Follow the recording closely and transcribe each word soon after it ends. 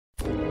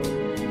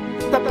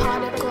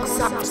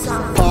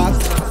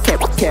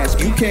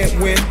Podcast, you can't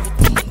win.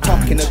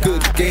 Talking a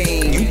good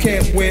game, you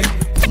can't win.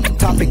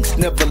 Topics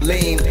never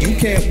lame, you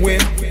can't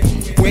win.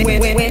 Win.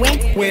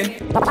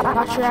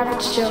 Watch your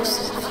average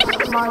Joseph.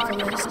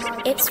 Marvelous.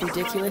 It's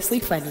ridiculously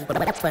funny.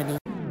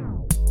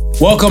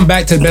 Welcome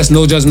back to the best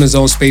no judgment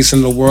zone space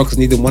in the world, because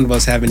neither one of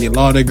us have any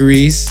law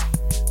degrees.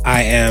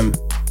 I am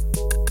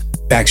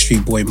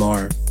Backstreet Boy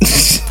Marv.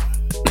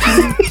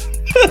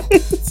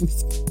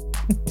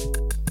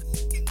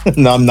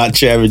 No, I'm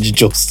not your average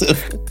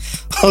Joseph.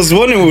 I was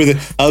wondering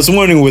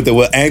with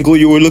what angle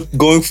you were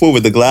going for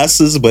with the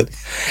glasses, but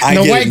I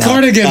get white it now.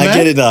 cardigan, man. I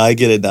get it now. I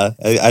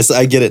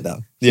get it now.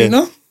 Yeah. You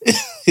know?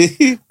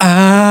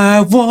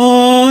 I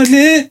want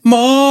it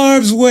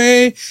Marv's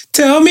way.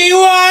 Tell me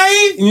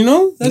why. You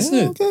know? That's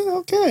it.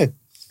 Okay.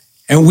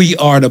 And we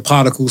are the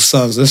Prodigal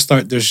Sons. Let's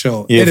start this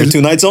show. Yeah, for 2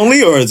 nights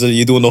only, or is it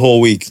you doing the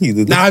whole week?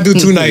 I do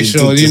 2 night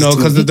shows,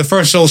 because the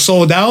first show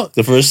sold out.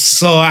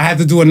 So I had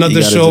to do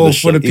another show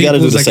for the people. You got to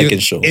do the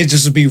second show. It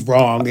just would be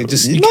wrong. You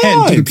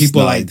can't do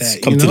people like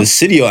that. Come to the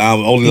city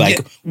only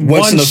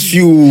once in a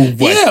few.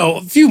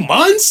 A few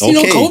months.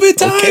 Okay, COVID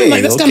time.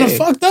 That's kind of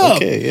fucked up.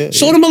 Okay, yeah.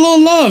 Show them a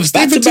little love.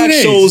 Stay for 2 days.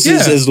 Back-to-back shows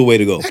is the way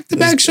to go.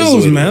 Back-to-back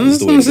shows, man.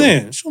 That's what I'm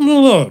saying. Show them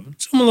a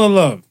little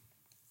love.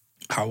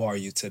 How are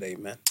you today,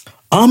 man?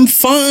 I'm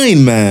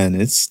fine, man.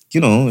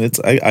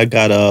 I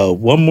got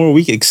 1 more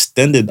week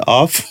extended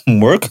off from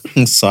work,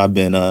 so I've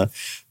been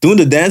doing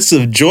the dance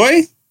of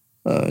joy,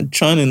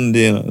 trying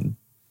to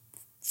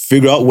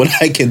figure out what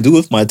I can do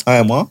with my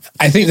time off.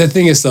 I think the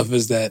thing is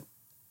that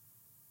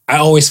I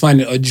always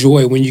find it a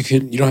joy when you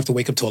don't have to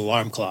wake up to an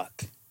alarm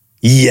clock.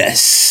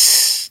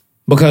 Yes,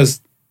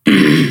 because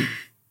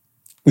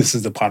this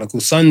is the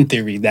prodigal son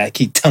theory that I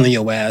keep telling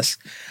your ass.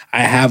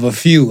 I have a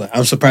few.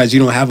 I'm surprised you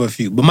don't have a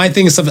few. But my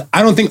thing is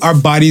I don't think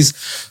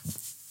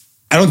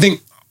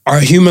our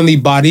humanly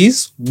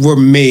bodies were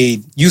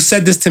made. You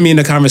said this to me in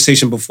a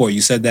conversation before. You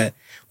said that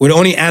we're the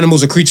only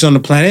animals or creatures on the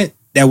planet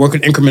that work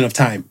an increment of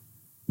time.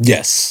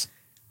 Yes.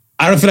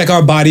 I don't feel like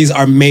our bodies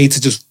are made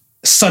to just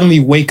suddenly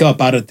wake up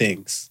out of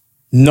things.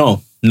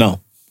 No.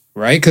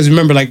 Right? Because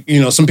remember,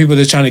 some people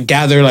are trying to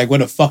gather where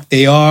the fuck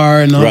they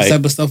are and all that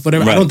type of stuff,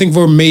 whatever. Right. I don't think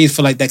we're made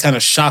for that kind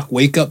of shock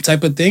wake up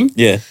type of thing.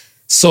 Yeah.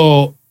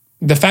 So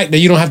the fact that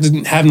you don't have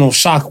to have no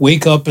shock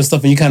wake up and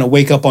stuff, and you kind of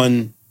wake up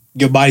on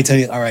your body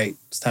telling you, all right,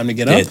 it's time to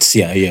get up.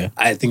 Yeah.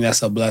 I think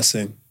that's a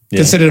blessing. Yeah.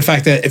 Consider the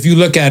fact that if you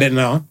look at it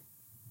now,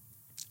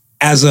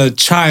 as a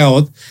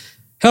child,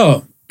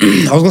 hell,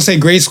 I was going to say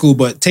grade school,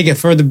 but take it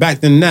further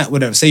back than that,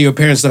 whatever. Say your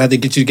parents don't have to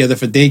get you together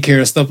for daycare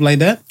and stuff like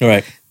that. All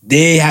right.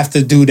 They have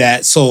to do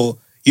that. So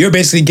you're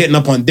basically getting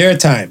up on their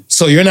time.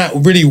 So you're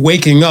not really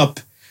waking up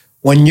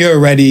when you're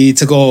ready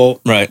to go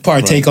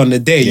partake on the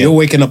day. Yeah. You're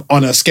waking up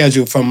on a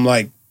schedule from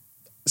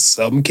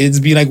some kids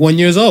be 1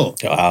 year old.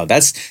 Wow,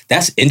 that's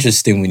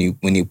interesting when you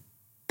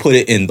put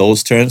it in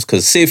those terms.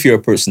 Because say if you're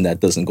a person that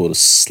doesn't go to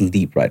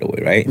sleep right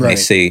away, right? And they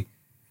say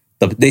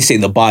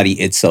the body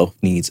itself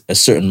needs a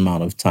certain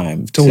amount of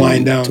time to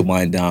wind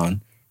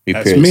down,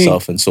 repair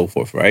itself, and so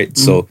forth, right?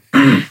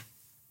 Mm-hmm. So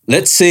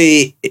let's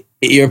say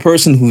you're a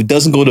person who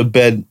doesn't go to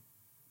bed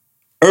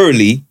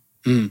early,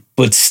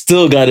 but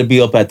still got to be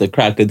up at the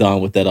crack of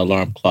dawn with that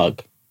alarm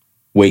clock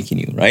waking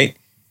you, right?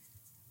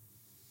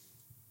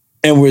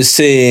 And we're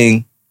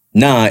saying,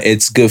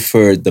 it's good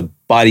for the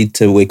body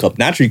to wake up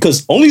naturally,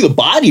 because only the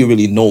body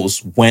really knows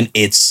when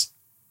it's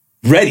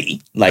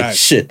ready.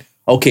 Shit.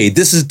 Okay,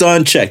 this is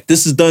done, check.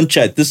 This is done,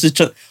 check. This is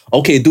check.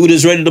 Okay, dude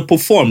is ready to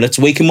perform. Let's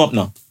wake him up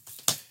now.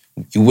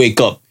 You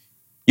wake up.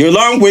 Your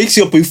alarm wakes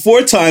you up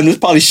before time. There's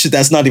probably shit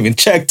that's not even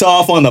checked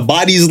off on the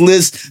body's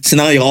list. So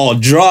now you're all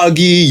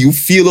druggy. You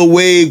feel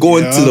away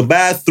going to the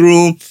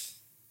bathroom.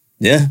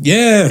 Yeah.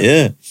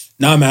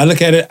 Nah, man, I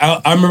look at it.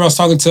 I remember I was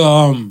talking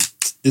to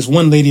this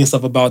one lady and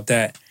stuff about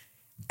that.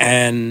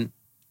 And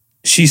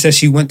she said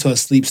she went to a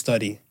sleep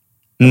study.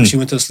 When she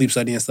went to a sleep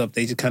study and stuff,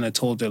 they just kind of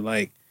told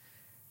her,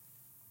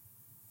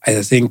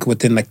 I think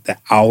within the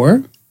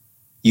hour,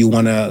 you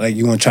want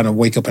to try to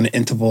wake up in an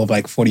interval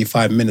of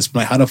 45 minutes.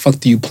 But how the fuck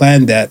do you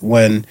plan that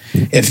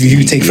if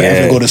you take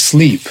forever to go to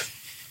sleep?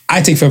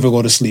 I take forever to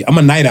go to sleep. I'm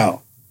a night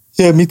owl.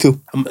 Yeah, me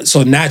too.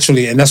 So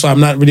naturally, and that's why I'm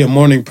not really a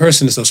morning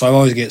person and stuff. So I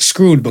always get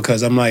screwed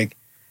because I'm I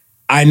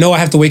know I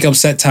have to wake up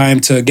set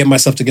time to get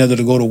myself together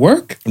to go to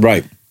work.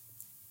 Right.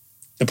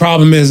 The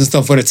problem is and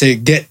stuff for it to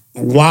get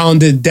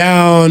wounded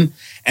down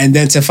and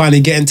then to finally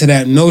get into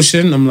that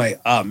notion, I'm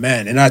oh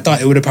man. And I thought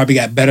it would have probably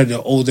got better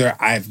the older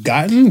I've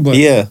gotten, but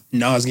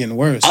now it's getting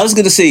worse. I was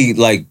gonna say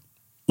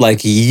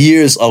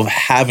years of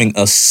having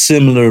a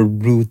similar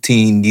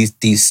routine.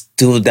 These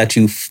still that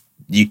you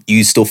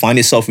still find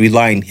yourself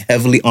relying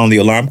heavily on the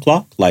alarm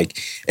clock.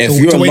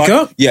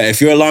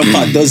 If your alarm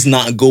clock does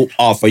not go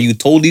off, are you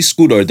totally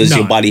screwed, or does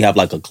your body have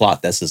a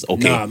clock that says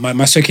okay? Nah,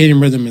 my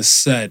circadian rhythm is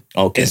set.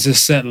 Okay, it's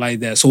just set like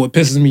that. So what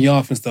pisses me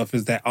off and stuff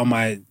is that on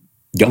my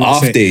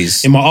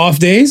days. In my off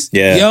days?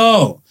 Yeah.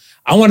 Yo,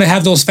 I want to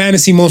have those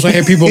fantasy moments where I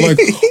hear people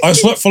I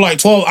slept for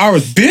 12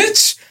 hours.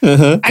 Bitch,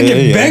 I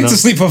get begged to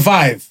sleep for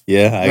 5.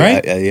 Yeah,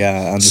 right?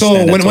 I understand.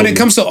 So when it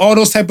comes to all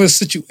those type of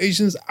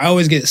situations, I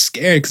always get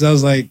scared because I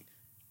was like,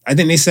 I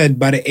think they said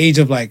by the age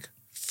of like,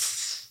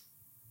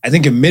 I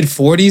think your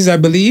mid-40s, I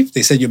believe.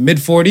 They said your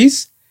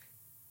mid-40s.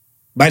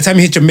 By the time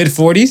you hit your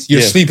mid-40s,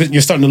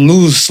 you're starting to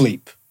lose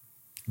sleep.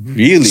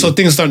 Really? So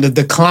things are starting to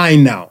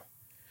decline now.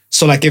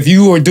 So like if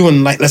you were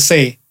doing like, let's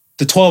say,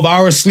 the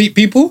 12-hour sleep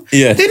people,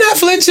 they're not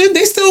flinching.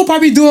 They still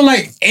probably doing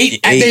like 8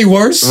 at their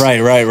worst.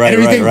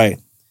 Right.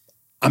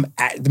 I'm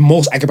at the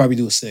most I could probably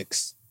do is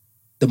 6.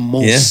 The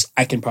most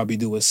I can probably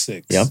do is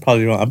 6. Yeah, I'm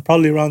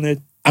probably around there.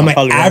 I'm like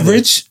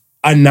average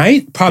a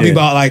night, probably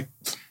about like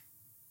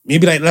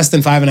maybe like less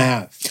than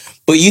 5.5.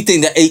 But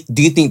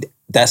do you think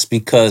that's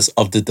because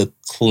of the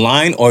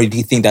decline, or do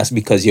you think that's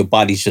because your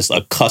body's just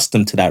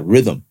accustomed to that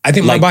rhythm? I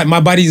think like,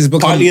 my body's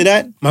become partly of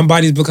that. My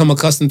body's become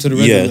accustomed to the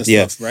rhythm and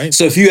stuff, right?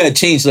 So if you had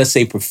changed, let's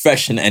say,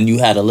 profession, and you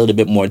had a little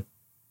bit more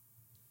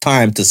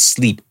time to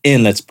sleep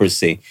in, let's per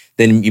se,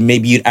 then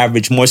maybe you'd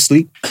average more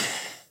sleep?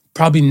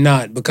 Probably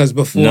not, because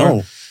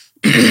before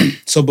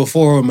so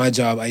before my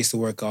job, I used to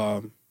work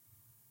I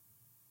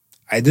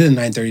did a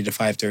 9:30 to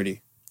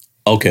 5:30.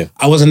 Okay.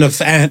 I was a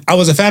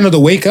fan of the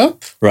wake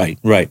up. Right.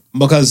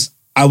 Because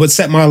I would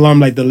set my alarm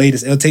like the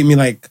latest. It'll take me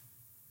like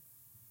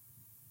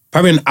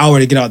probably an hour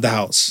to get out the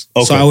house.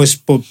 Okay. So I always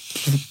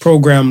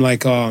program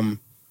like an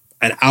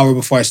hour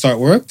before I start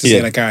work to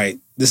say like, all right,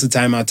 this is the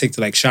time I'll take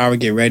to like shower,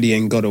 get ready,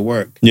 and go to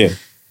work. Yeah.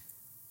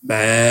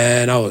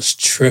 Man, I was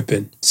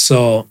tripping.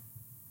 So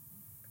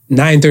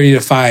 9:30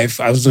 to 5,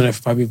 I was doing it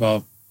for probably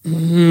about,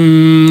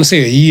 let's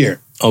say a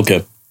year.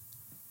 Okay.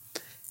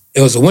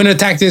 It was a winter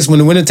tactics. When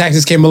the winter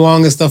tactics came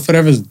along and stuff,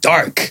 whatever, it's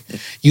dark.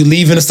 You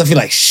leaving and stuff, you're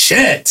like,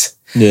 shit.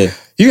 Yeah.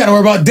 You got to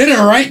worry about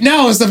dinner right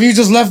now and stuff. You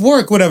just left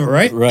work, whatever,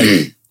 right?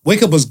 Right.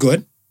 Wake up was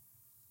good.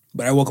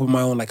 But I woke up on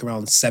my own like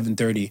around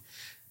 7:30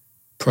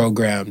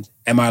 programmed.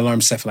 And my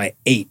alarm set for like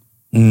 8.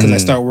 Because I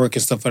start work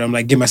and stuff. And I'm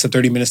like, give myself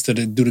 30 minutes to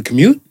do the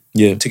commute.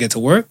 Yeah. To get to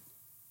work.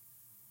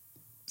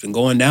 Been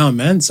going down,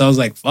 man. So I was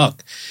like,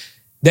 fuck.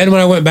 Then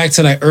when I went back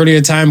to like earlier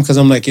time, because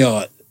I'm like,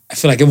 yo, I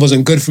feel like it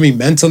wasn't good for me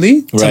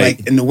mentally to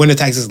like in the winter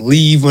taxes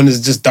leave when it's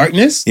just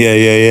darkness.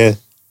 Yeah.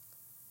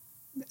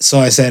 So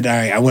I said, all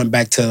right, I went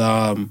back to,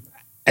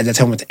 at that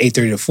time I went to 8:30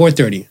 to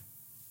 4:30.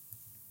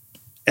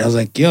 And I was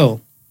like,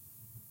 yo,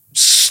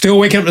 still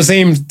waking up at the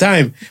same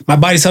time. My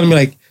body's telling me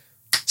like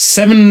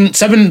 7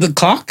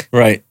 o'clock.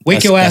 Right.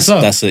 Wake your ass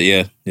up. That's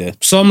it, yeah.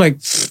 So I'm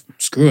like,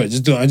 screw it,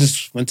 just do it. I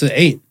just went to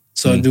 8.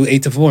 So I do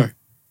 8 to 4.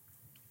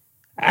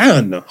 I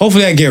don't know.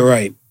 Hopefully I get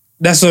right.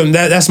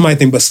 That's my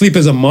thing, but sleep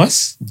is a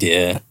must.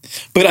 Yeah.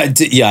 But I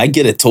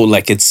get it totally.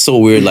 Like, it's so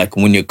weird, like,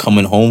 when you're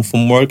coming home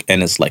from work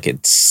and it's like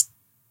it's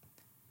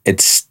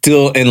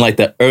still in like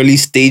the early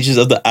stages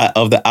of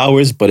the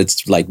hours, but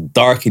it's like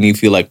dark and you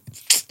feel like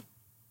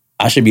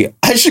I should be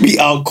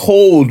out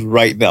cold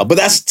right now. But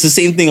that's the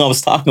same thing I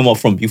was talking about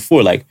from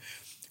before, like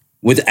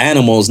with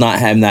animals not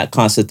having that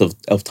concept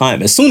of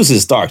time. As soon as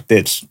it's dark,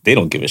 they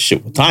don't give a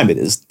shit what time it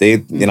is.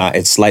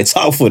 It's lights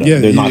out for them. Yeah,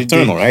 they're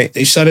nocturnal, right?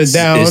 They shut it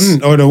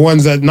down, or the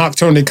ones that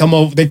nocturnal, they come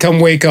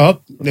wake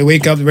up. They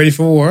wake up ready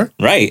for war.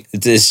 Right.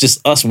 It's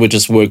just us.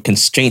 We're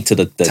constrained to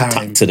the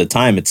time. To the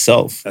time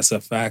itself. That's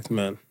a fact,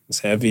 man. It's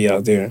heavy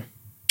out there.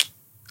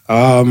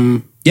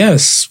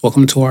 Yes.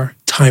 Welcome to our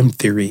time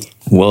theory.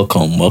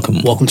 Welcome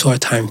to our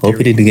time theory. Hope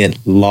you didn't get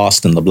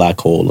lost in the black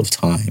hole of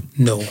time.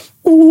 No.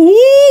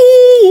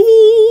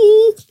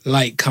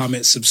 Like,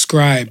 comment,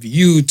 subscribe,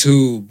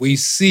 YouTube. We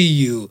see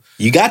you.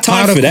 You got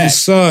time for that.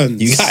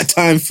 Sons. You got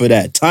time for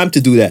that. Time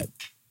to do that.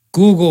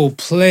 Google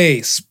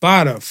Play,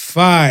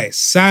 Spotify,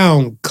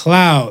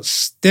 SoundCloud,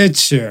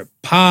 Stitcher,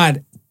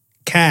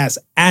 Podcast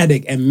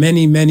Addict, and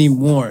many, many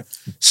more.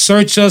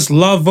 Search us,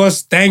 love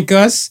us, thank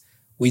us.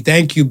 We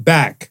thank you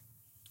back.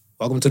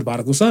 Welcome to the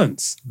Prodigal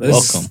Sons.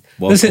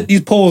 Let's hit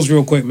these polls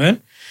real quick, man.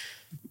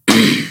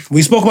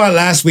 We spoke about it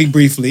last week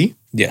briefly.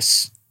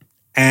 Yes.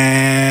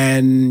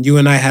 And you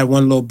and I had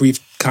one little brief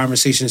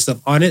conversation and stuff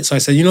on it. So I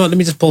said, you know what? Let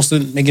me just post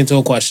it, make it into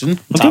a question,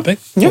 topic.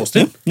 Post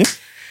it. Yeah.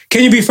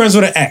 Can you be friends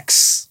with an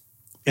ex?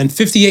 And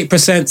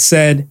 58%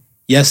 said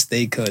yes,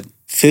 they could.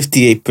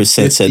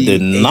 58% said they're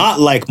not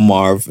like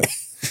Marv.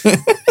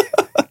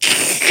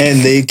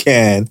 And they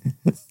can.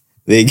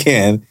 They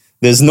can.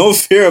 There's no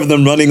fear of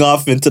them running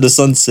off into the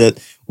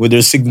sunset with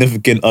their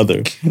significant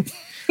other.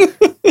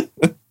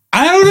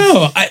 I don't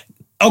know.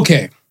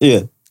 Okay.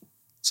 Yeah.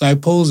 So I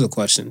pose a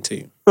question to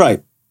you.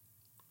 Right.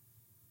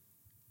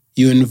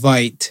 You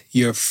invite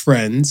your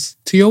friends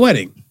to your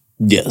wedding.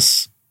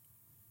 Yes.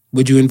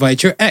 Would you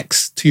invite your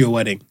ex to your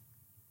wedding?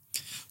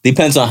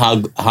 Depends on how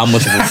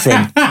much of a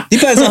friend.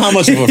 Depends on how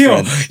much of a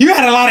friend. You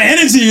had a lot of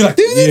energy. You're like,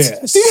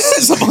 yes.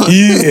 Depends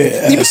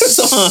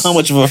on how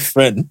much of a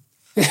friend.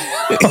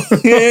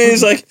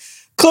 It's like,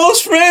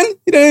 close friend.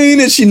 You know what I mean?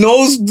 And she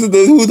knows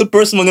who the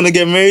person we're going to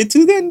get married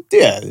to, then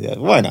yeah,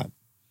 why not?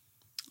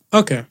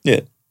 Okay.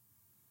 Yeah.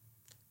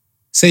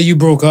 Say you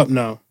broke up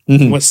now.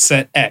 What's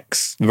set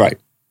X? Right.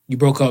 You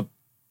broke up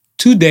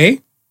today.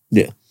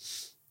 Yeah.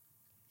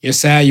 You're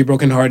sad, you're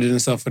brokenhearted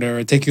and stuff, whatever.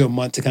 It take you a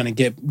month to kind of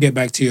get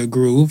back to your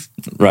groove.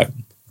 Right.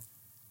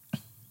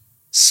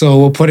 So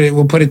we'll put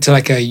it to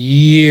like a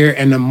year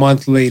and a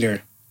month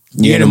later.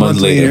 Year and a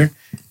month later.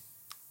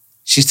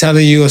 She's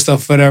telling you and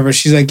stuff, whatever.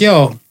 She's like,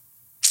 yo,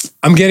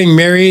 I'm getting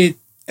married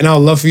and I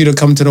would love for you to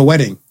come to the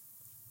wedding.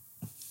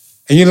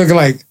 And you look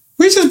like,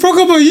 we just broke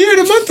up a year and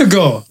a month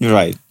ago.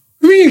 Right.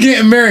 What do you mean you're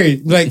getting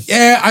married? Like,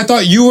 yeah, I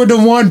thought you were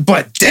the one,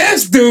 but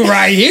this dude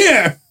right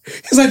here.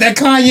 It's like that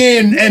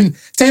Kanye and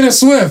Taylor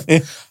Swift.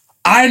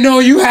 I know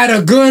you had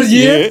a good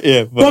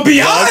year, but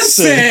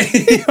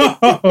Beyonce,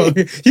 yo,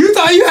 you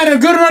thought you had a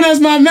good run as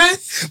my man,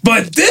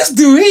 but this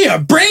dude, he a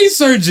brain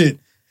surgeon.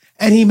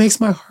 And he makes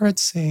my heart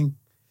sing,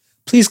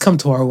 please come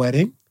to our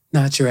wedding,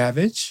 not your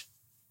average.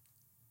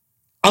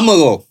 I'm gonna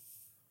go.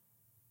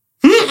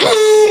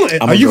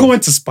 Are you going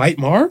to spite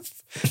Marv?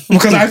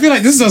 Because I feel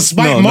like this is a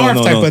spite Marv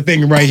type of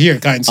thing right here,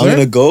 kind sir. I'm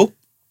gonna go,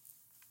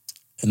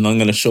 and I'm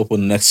gonna show up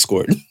with an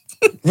escort.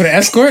 With an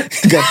escort?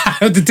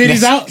 With the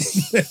titties out?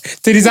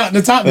 Titties out in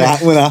the top?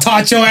 When I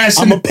taught your ass.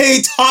 I'm gonna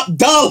pay top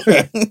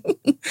dollar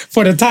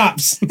for the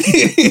tops.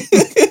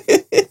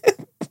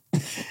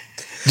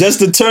 Just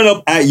to turn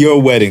up at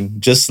your wedding,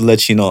 just to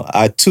let you know,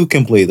 I too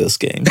can play this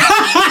game.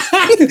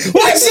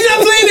 Why is she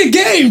not playing the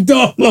game,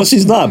 though? No,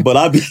 she's not, but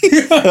I'll be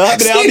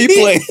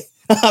playing.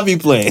 I'll be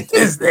playing.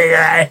 This thing,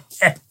 right?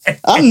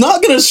 I'm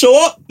not gonna show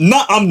up.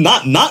 I'm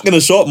not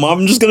gonna show up, Mom.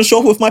 I'm just gonna show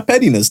up with my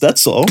pettiness.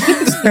 That's all.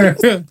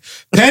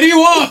 Petty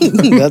you up.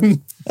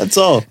 That's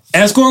all.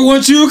 Escort,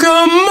 won't you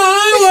come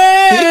my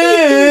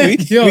way?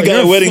 we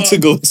got a wedding to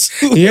go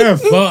to. You're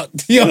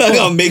fucked. Yo.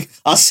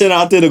 I'll send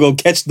out there to go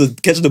catch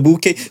the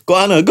bouquet. Go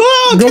catch the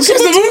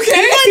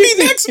bouquet. You might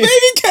be next, baby.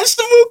 Catch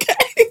the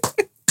bouquet.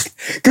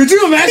 Could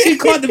you imagine he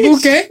caught the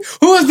bouquet?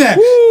 Who was that?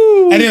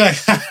 Woo. And he's like,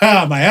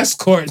 haha, my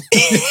escort.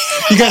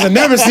 You guys will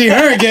never see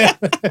her again.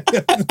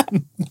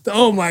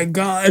 Oh my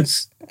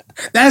gosh.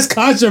 That's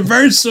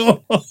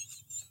controversial.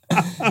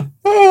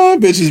 Oh,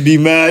 bitches be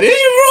mad. You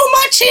ruined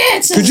my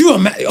chances. Could you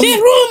imagine?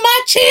 You ruined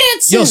my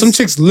chances. Yo, some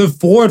chicks live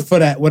forward for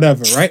that,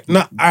 whatever, right? No,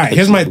 all right,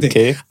 here's my thing.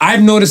 Okay.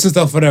 I've noticed and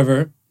stuff,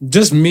 whatever.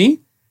 Just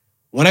me,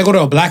 when I go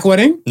to a black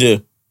wedding,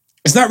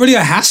 it's not really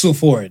a hassle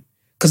for it.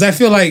 Because I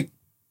feel like,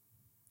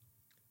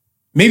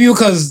 maybe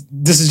because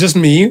this is just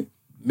me,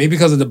 maybe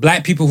because of the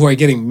black people who are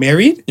getting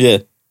married. Yeah.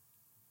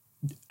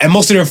 And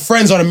most of their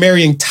friends are the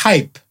marrying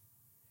type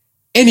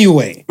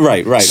anyway.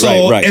 Right.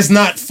 So it's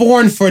not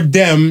foreign for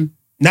them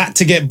not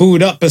to get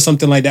booed up or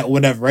something like that,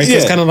 whatever, right? So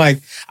it's kind of like,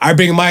 I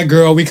bring my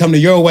girl, we come to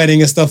your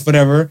wedding and stuff,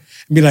 whatever,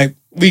 and be like,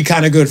 we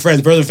kind of good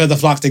friends, brother feather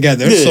flock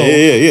together.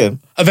 Yeah.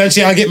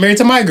 Eventually I'll get married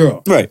to my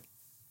girl. Right.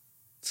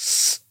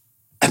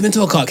 I've been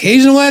to a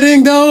Caucasian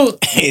wedding though.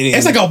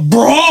 It's like a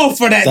brawl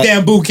for that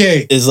damn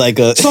bouquet. It's like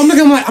a. So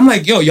I'm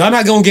like, yo, y'all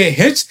not gonna get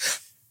hitched?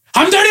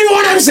 I'm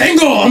 31, I'm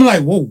single. I'm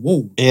like,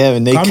 whoa. Yeah,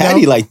 and they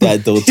catty like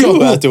that though too.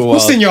 Yo, after a while,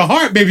 what's in your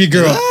heart, baby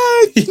girl?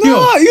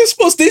 They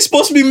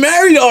supposed to be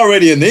married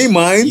already in their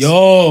minds.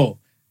 Yo,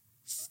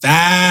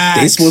 facts.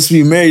 They supposed to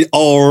be married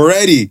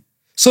already.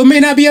 So it may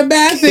not be a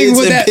bad thing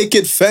with that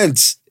picket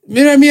fence. It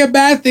may not be a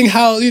bad thing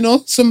how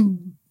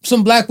some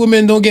black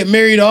women don't get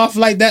married off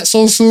like that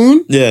so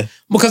soon. Yeah.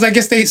 Because I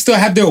guess they still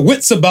have their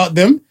wits about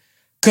them.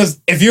 Because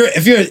if you're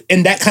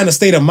in that kind of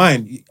state of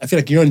mind, I feel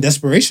like you're in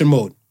desperation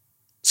mode.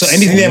 So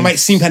anything that might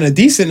seem kind of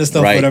decent and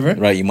stuff, whatever.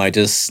 Right, you might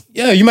just...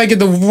 Yeah, you might get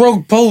the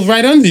rug pulled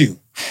right under you.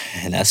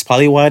 And that's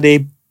probably why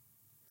they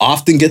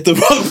often get the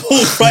rug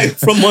pulled right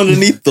from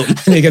underneath them.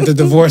 They get the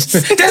divorce.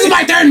 This is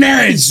my third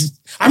marriage.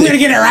 I'm going to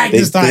get it right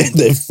this time.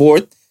 The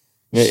fourth...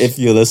 If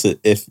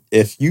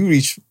you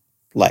reach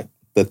like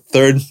the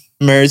third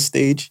marriage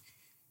stage,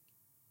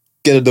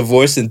 get a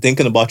divorce and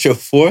thinking about your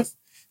fourth,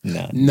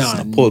 nah.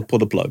 Pull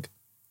the plug.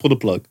 Pull the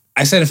plug.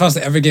 I said if I was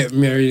to ever get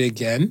married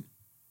again,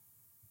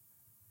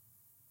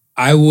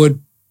 I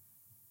would,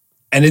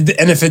 and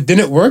if it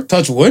didn't work,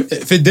 touch wood.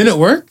 If it didn't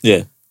work,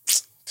 that's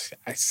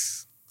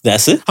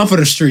it. I'm for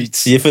the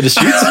streets. Yeah, for the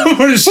streets. I'm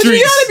for the streets. But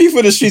you gotta be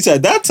for the streets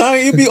at that time.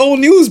 It'd be old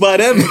news by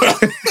then, bro.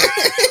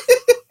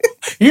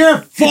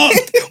 You're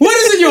fucked. What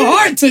is in your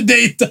heart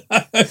today,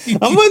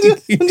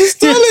 I'm just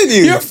telling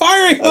you. You're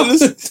firing.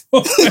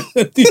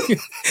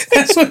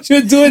 That's what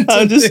you're doing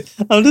today.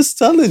 I'm just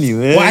telling you,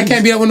 man. Well, I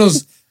can't be at one of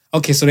those.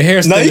 Okay, so the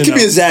hair's no, you can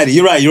be a zaddy.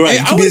 You're right. You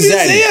can be a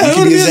zaddy. You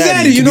can be a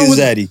zaddy. You know,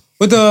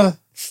 with the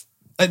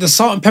the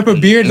salt and pepper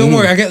beard. Don't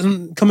worry, I get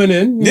them coming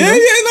in. Yeah, no.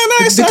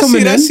 I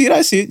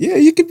see it. Yeah,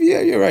 you could be.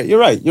 Yeah, you're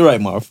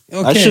right, Marv.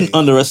 Okay. I shouldn't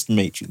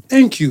underestimate you.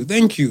 Thank you.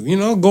 You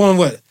know, going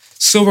what?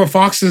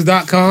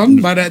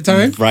 silverfoxes.com by that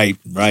time. Right.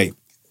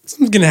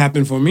 Something's gonna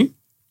happen for me.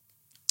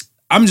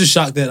 I'm just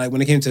shocked that like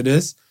when it came to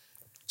this,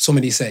 so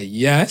many say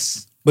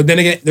yes. But then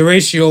again, the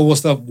ratio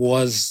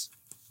was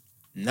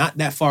not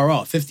that far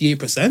off.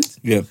 58%.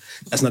 Yeah.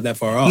 That's not that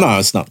far off. No,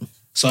 it's not.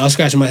 So I was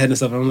scratching my head and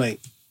stuff, and I'm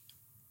like,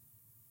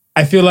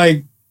 I feel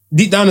like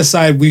deep down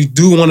inside, we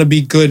do want to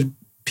be good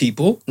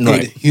people,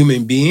 good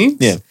human beings.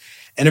 Yeah.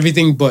 And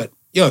everything, but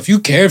yo, if you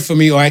cared for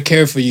me or I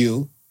cared for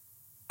you,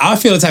 I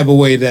feel the type of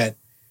way that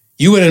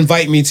you would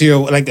invite me to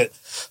your, like,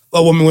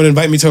 a woman would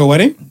invite me to her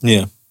wedding.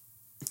 Yeah.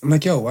 I'm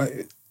like, yo, what?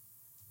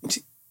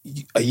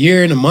 A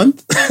year and a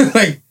month?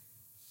 Like,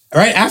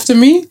 right after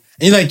me? And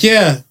you're like,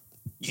 yeah,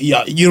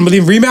 you don't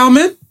believe rebound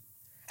men?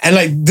 And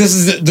like, this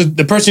is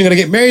the person you're going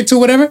to get married to,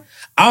 whatever.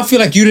 I feel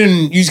like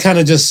you kind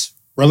of just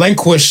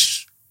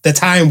relinquish the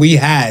time we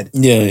had.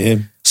 Yeah.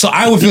 So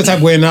I would feel the type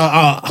of way, and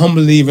I'll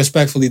humbly,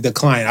 respectfully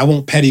decline. I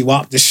won't petty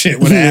wop this shit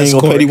with an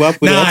escort.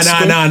 Nah.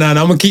 I'm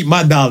going to keep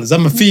my dollars.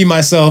 I'm going to feed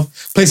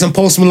myself, play some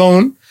Post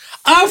Malone.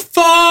 I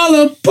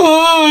fall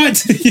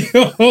apart.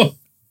 Yo.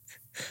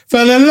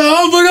 Fell in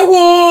love with a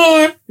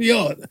war.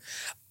 Yo.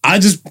 I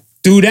just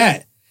do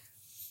that.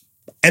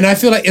 And I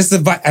feel like it's the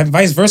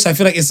vice versa. I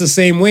feel like it's the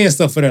same way and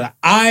stuff for that.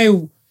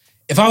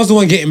 If I was the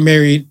one getting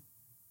married,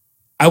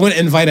 I wouldn't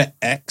invite an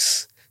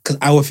ex because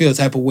I would feel the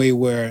type of way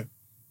where...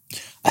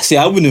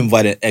 I wouldn't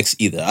invite an ex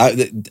either.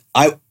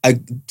 I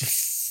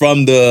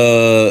from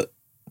the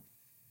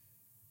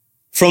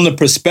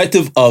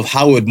perspective of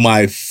how would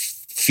my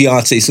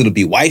fiance, soon to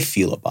be wife,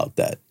 feel about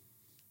that?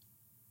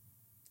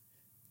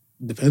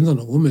 Depends on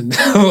the woman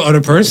or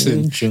the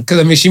person. Because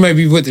I mean, she might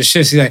be with the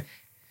shit. She's like,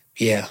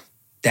 yeah,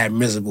 that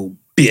miserable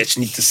bitch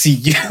need to see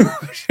you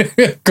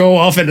go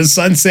off in the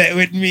sunset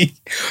with me.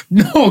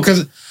 No,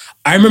 because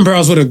I remember I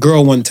was with a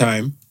girl one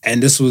time,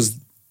 and it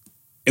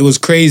was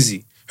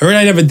crazy. Her and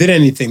I never did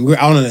anything. We were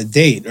out on a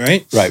date,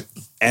 right? Right.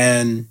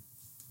 And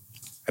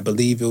I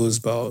believe it was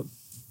about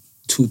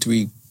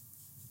 2-3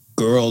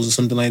 girls or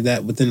something like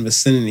that within the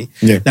vicinity.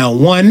 Yeah. Now,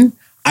 one,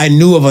 I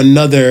knew of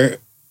another,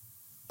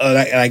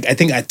 I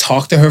think I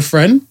talked to her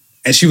friend,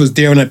 and she was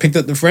there when I picked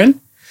up the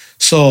friend.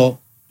 So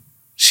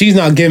she's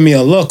not giving me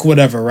a look,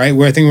 whatever, right?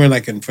 I think we're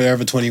like in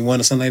Forever 21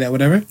 or something like that,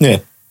 whatever. Yeah.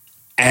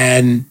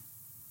 And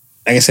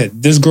like I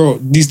said, these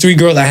 3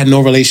 girls I had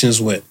no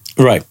relations with.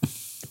 Right.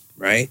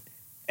 Right?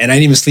 And I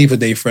didn't even sleep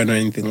with their friend or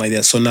anything like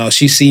that. So now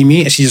she see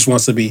me and she just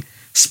wants to be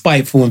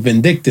spiteful and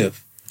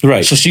vindictive.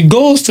 Right. So she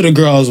goes to the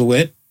girl I was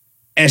with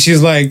and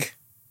she's like,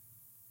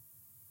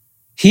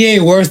 he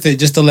ain't worth it,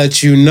 just to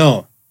let you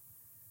know.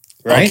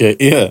 Right? Okay,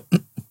 yeah.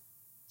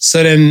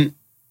 So then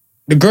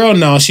the girl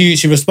now, she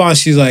responds,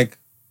 she's like,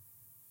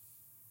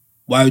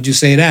 why would you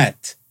say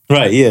that?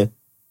 Right, yeah.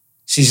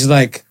 She's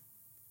like,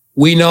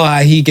 we know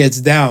how he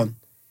gets down.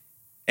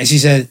 And she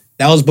said,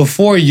 that was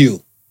before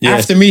you. Yeah.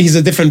 After me, he's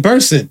a different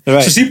person.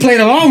 Right. So she played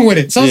along with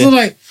it. So I was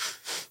like,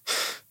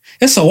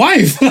 it's a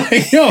wife.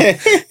 Like, yo,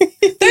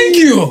 thank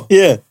you.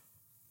 Yeah.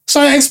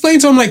 So I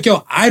explained to him, like,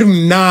 yo, I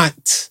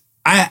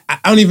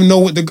don't even know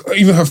what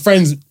even her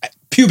friend's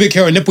pubic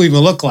hair or nipple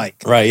even look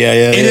like. Right, yeah.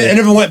 It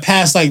never went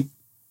past like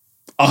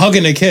a hug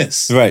and a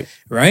kiss. Right.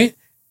 Right?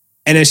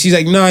 And then she's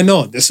like, no, I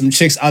know. There's some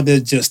chicks out there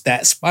just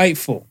that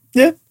spiteful.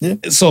 Yeah.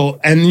 So,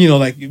 and you know,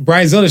 like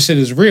Bridezilla shit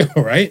is real,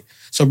 right?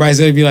 So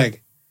Bridezilla would be like,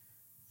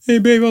 hey,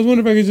 babe, I was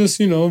wondering if I could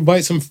just,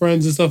 invite some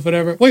friends and stuff,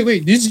 whatever.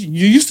 Wait,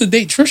 you used to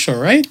date Trisha,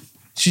 right?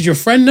 She's your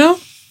friend now?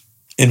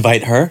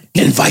 Invite her?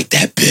 Invite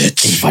that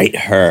bitch. Invite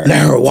her.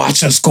 Let her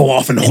watch us go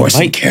off in a horse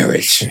and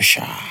carriage.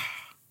 Trisha.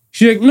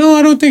 She's like, no,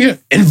 I don't think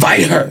it.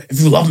 Invite her.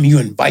 If you love me, you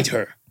invite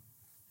her.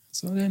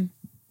 So then,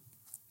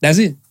 that's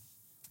it.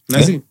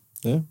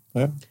 Yeah.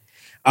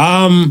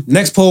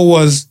 Next poll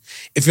was,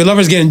 if your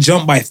lover's getting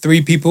jumped by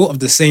 3 people of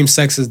the same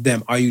sex as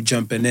them, are you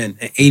jumping in?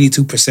 And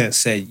 82%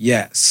 said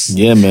yes.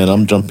 Yeah, man,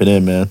 I'm jumping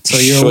in, man. So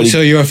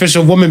you're an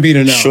official woman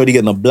beater now. Shorty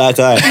getting a black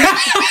eye.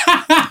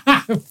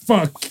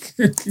 Fuck.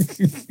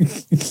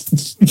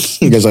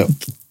 You guys like,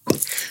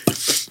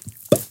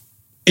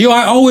 yo,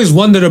 I always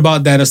wondered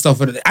about that and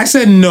stuff. I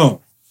said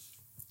no.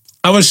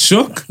 I was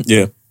shook.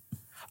 Yeah.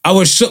 I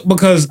was shook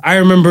because I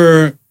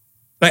remember,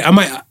 like,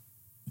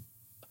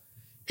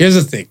 here's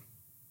the thing.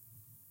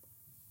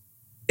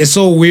 It's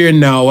so weird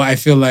now. I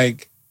feel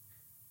like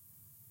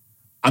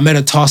I'm at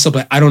a toss-up.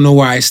 Like, I don't know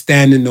where I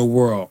stand in the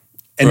world.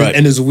 And, right.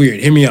 And it's weird.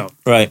 Hear me out.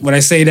 Right. When I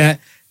say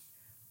that,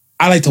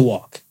 I like to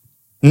walk.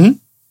 Mm-hmm.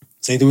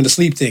 Same thing with the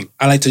sleep thing.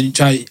 I like to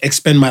try to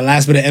expend my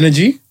last bit of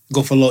energy,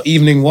 go for a little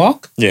evening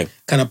walk. Yeah.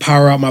 Kind of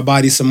power out my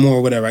body some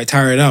more, whatever. I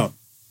tire it out.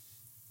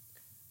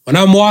 When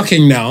I'm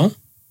walking now,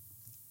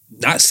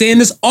 not saying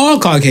this all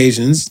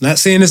Caucasians, not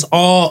saying this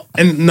all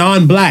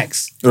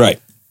non-blacks.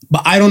 Right.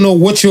 But I don't know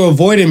what you're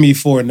avoiding me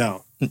for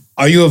now.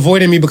 Are you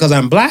avoiding me because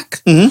I'm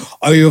black? Mm-hmm.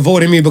 Are you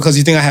avoiding me because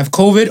you think I have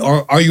COVID?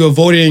 Or are you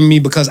avoiding me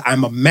because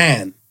I'm a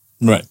man?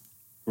 Right.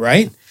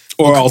 Right?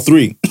 Or all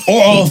 3.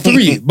 Or all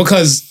 3.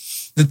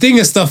 Because the thing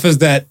is stuff is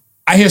that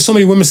I hear so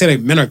many women say, like,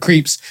 men are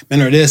creeps,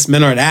 men are this,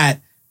 men are that.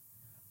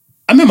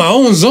 I'm in my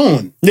own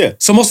zone. Yeah.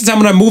 So most of the time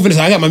when I'm moving,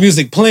 I got my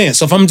music playing.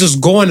 So if I'm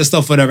just going to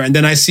stuff, whatever, and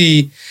then I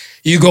see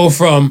you go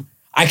from,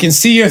 I can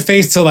see your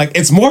face to like,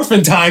 it's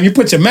morphin' time. You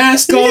put your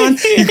mask on.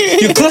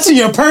 You're clutching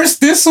your purse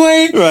this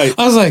way. Right.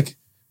 I was like,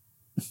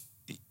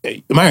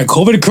 am I a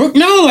COVID crook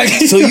now? Like,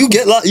 so you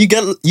get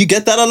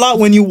that a lot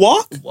when you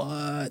walk?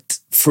 What?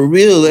 For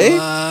real, eh?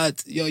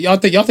 What? Y'all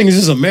think it's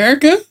just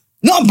America?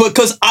 No,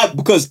 because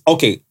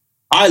okay,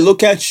 I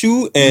look at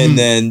you and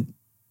then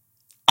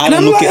I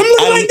don't look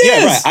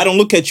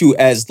look at you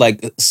as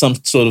like some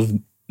sort of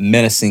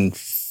menacing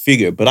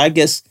figure. But I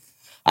guess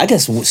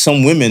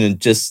some women are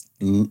just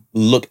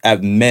look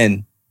at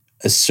men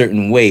a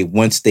certain way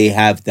once they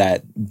have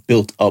that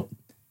built up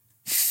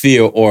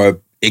fear or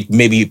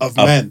maybe of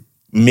men.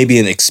 Maybe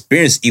an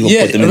experience even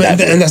put them in that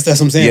way. And that's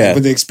what I'm saying. Yeah.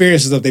 With the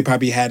experiences that they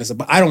probably had and stuff.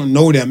 But I don't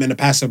know them in the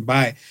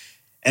passerby.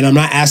 And I'm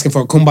not asking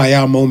for a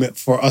kumbaya moment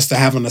for us to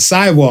have on the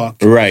sidewalk.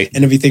 Right.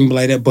 And everything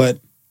like that. But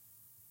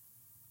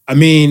I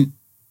mean,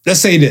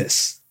 let's say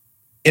this.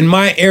 In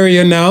my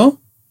area now,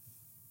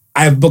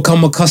 I've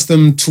become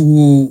accustomed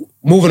to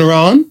moving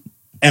around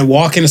and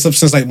walking and stuff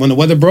since like when the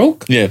weather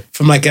broke. Yeah.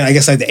 From like, I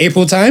guess like the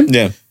April time.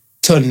 Yeah.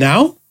 To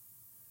now,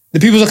 the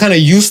people are kind of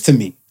used to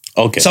me.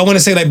 Okay. So I want to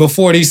say like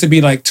before, there used to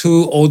be like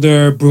two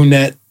older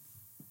brunette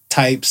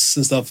types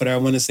and stuff. But I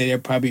want to say they're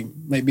probably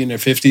might be in their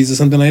 50s or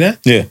something like that.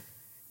 Yeah.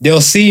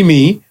 They'll see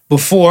me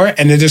before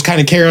and they just kind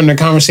of carry on their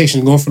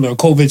conversation, going for their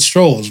COVID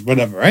strolls,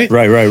 whatever, right?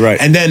 Right.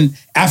 And then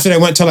after they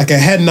went to like a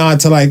head nod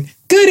to like,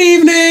 good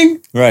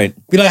evening. Right.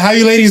 Be like, how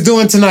you ladies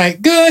doing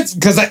tonight? Good.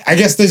 Because I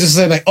guess they just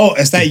said like, oh,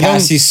 it's that young.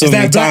 Passed you so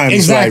many times.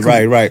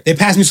 Exactly. Right. They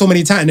passed me so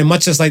many times. And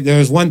much as like there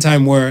was one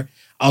time where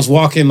I was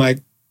walking like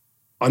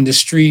on the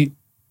street,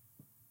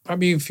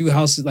 probably a few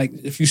houses, like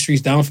a few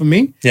streets down from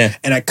me. Yeah.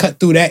 And I cut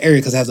through that area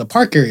because it has a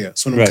park area.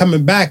 So when I'm Right.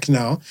 coming back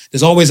now,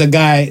 there's always a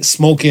guy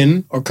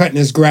smoking or cutting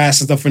his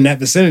grass and stuff in that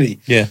vicinity.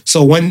 Yeah.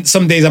 So when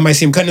some days I might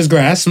see him cutting his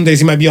grass, some days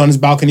he might be on his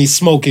balcony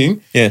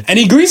smoking. Yeah. And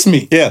he greets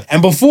me. Yeah.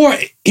 And before,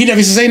 he never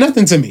used to say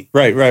nothing to me.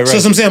 Right. So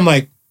as I'm saying, I'm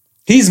like,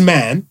 he's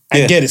man. I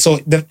Yeah. get it. So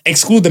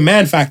exclude the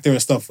man factor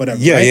and stuff, whatever.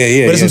 Yeah, right?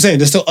 yeah. But as I'm saying,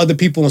 there's still other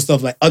people and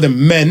stuff like other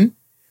men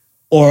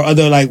or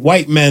other like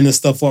white men and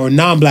stuff or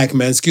non-black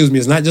men, excuse me.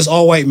 It's not just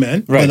all white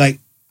men. Right. But like,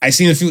 I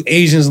seen a few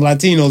Asians and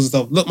Latinos and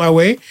stuff look my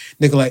way.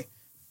 They're like,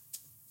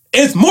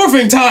 it's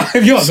morphing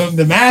time. Yo,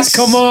 the mask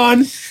come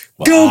on.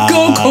 Wow. Go,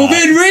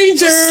 COVID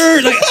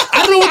Ranger. Like,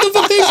 I don't know what the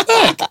fuck they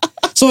expect.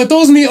 So it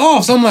throws me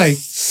off. So I'm like,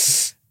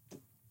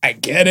 I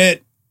get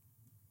it.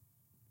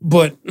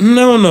 But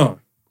no.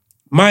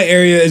 My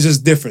area is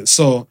just different.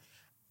 So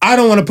I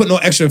don't want to put no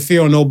extra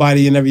fear on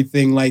nobody and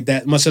everything like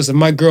that. Much as if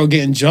my girl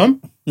getting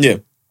jumped. Yeah.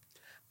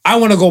 I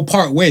want to go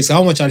part ways. So I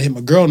don't want y'all to hit my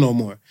girl no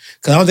more.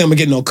 Because I don't think I'm going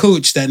to get no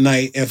cooch that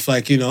night if,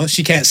 like, you know,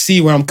 she can't see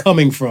where I'm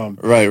coming from.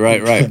 Right.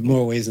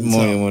 More ways than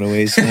More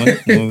some.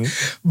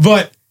 ways.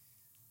 But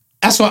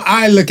that's why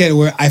I look at it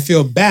where I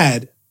feel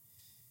bad.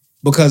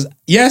 Because,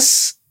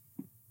 yes,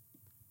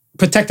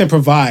 protect and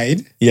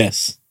provide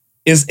Yes.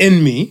 is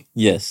in me.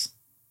 Yes.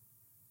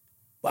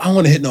 But I don't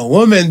want to hit no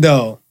woman,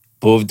 though.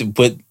 But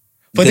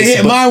they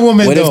hit my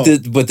woman, though.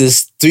 But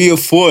there's 3 or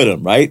 4 of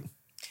them, right?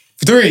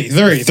 Three.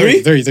 All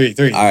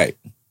right.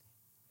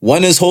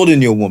 One is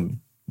holding your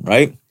woman,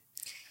 right?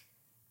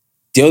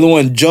 The other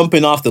one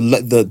jumping off the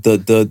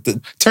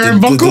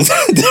turnbuckle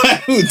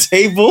the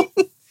table,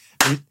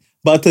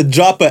 about to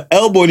drop an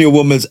elbow in your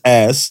woman's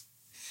ass.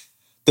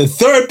 The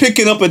third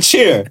picking up a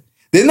chair.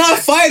 They're not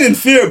fighting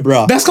fear,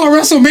 bro. That's called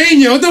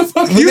WrestleMania. What the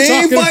fuck you They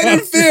ain't talking fighting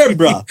about? fear,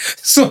 bro.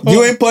 So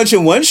You ain't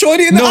punching one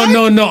shorty in the eye?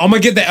 No. I'm gonna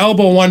get the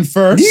elbow one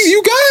first.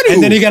 You got to.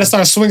 And then you gotta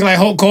start swinging like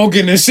Hulk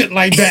Hogan and shit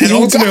like that, and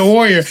Ultimate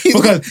Warrior,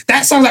 because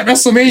that sounds like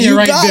WrestleMania You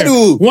right got there.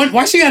 to.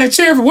 Why she got a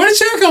chair? Where did the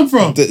chair come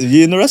from?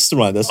 You're in the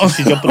restaurant. That's why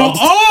she's jumping off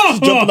she's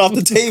jumping off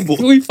the table.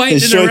 We fighting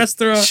And in the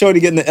restaurant.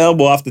 Shorty getting the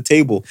elbow off the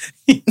table.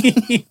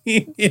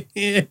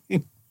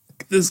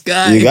 This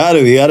guy. You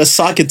gotta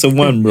sock it to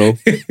one, bro.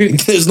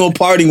 There's no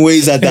parting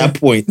ways at that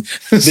point.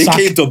 They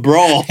came to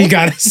brawl. He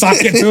got to sock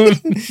it to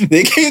him.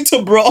 They came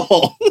to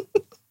brawl.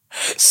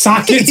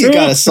 Sock it to You him.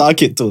 gotta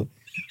sock it to him.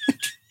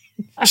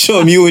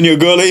 Show him you and your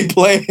girl ain't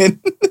playing.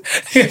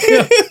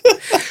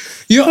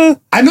 Yo,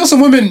 I know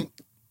some women.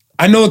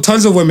 I know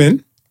tons of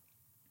women.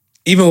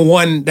 Even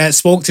one that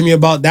spoke to me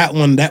about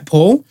that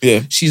poll.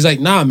 Yeah. She's like,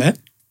 nah, man.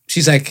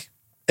 She's like,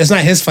 it's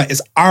not his fight.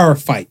 It's our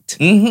fight.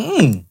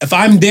 Mm-hmm. If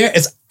I'm there,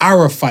 it's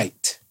our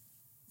fight.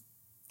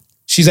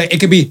 She's like,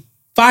 it could be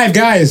 5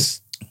 guys.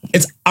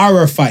 It's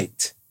our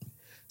fight.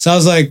 So I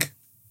was like,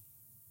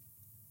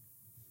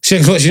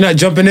 she's not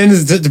jumping in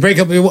to break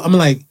up. I'm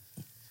like,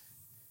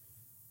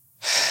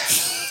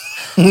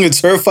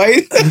 It's her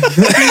fight. no,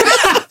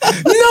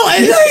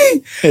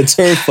 It's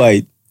her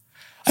fight.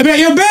 I mean,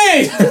 yo,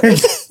 babe.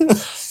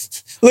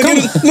 Look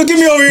at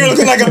me over here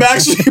looking like a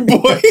Backstreet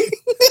Boy.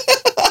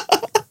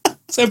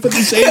 So I put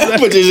the shades back.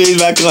 Put your shades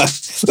back on.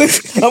 Look,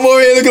 I'm over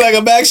here looking like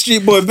a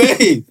Backstreet Boy.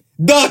 Babe,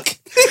 duck.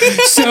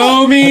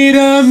 Show me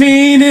the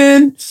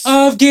meaning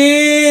of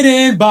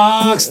getting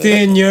boxed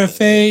in your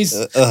face.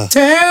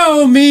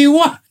 Tell me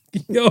why.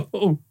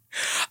 Yo,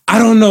 I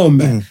don't know,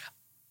 man.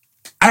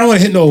 I don't want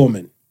to hit no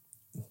woman.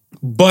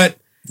 But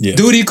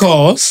duty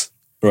calls.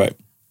 Right.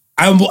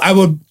 I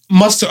would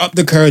muster up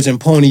the courage and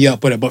pony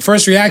up with it. But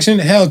first reaction,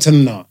 hell to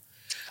no.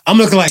 I'm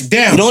looking like,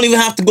 damn. You don't even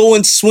have to go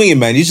in swinging,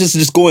 man. You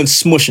just go in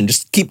smushing.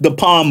 Just keep the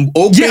palm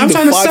open. Yeah, I'm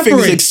trying to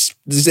separate.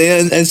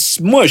 And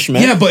smush,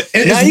 man. Yeah, but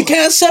now you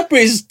can't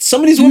separate. Some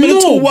of these women are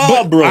too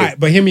wild, bro. All right,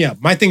 but hear me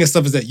out. My thing and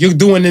stuff is that you're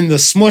doing in the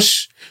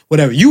smush,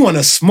 whatever. You want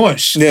to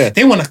smush. Yeah.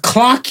 They want to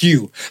clock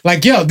you.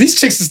 Like, yo, these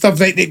chicks and stuff,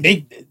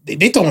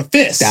 they throwing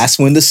fists. That's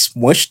when the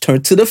smush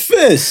turned to the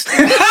fist.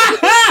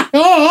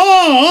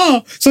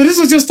 So this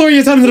was your story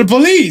you're telling to the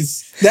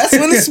police. That's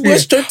when the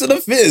smush turned to the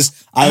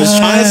fist. I was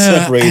trying to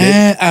separate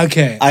it.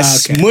 Okay. I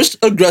smushed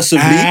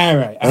aggressively.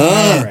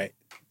 All right.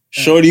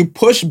 Shorty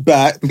pushed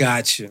back.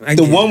 Got you.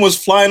 The one was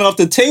flying off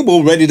the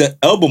table, ready to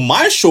elbow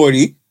my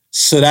shorty.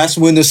 So that's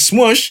when the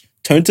smush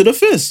turned to the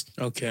fist.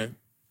 Okay.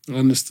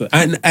 Understood.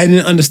 I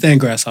didn't understand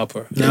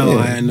Grasshopper. Now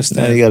I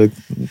understand. Now you gotta.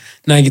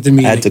 Now I get the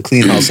meaning. I had to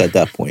clean house at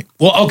that point.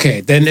 Well,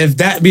 okay. Then if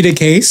that be the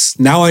case,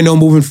 now I know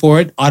moving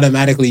forward,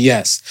 automatically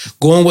yes.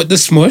 Going with the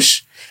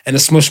smush, and the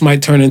smush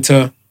might turn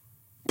into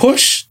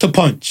push to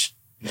punch.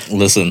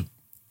 Listen,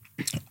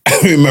 I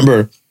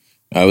remember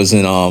I was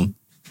in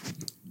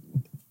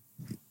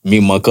me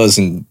and my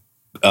cousin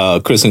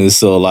Kristen is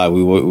still alive.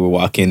 We were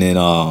walking in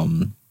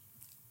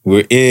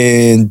we're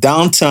in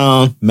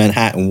downtown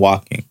Manhattan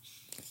walking.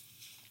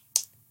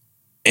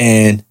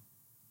 And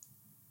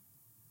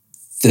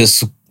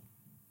this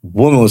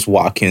woman was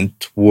walking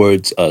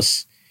towards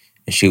us,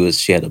 and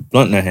she had a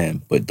blunt in her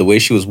hand. But the way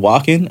she was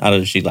walking,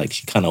 she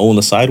kind of owned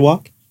the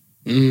sidewalk.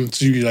 So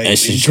you like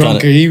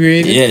drunk or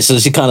inebriated? Yeah, so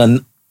she kind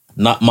of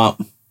knocked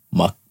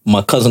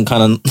my cousin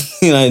kind of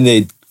and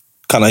they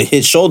kind of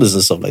hit shoulders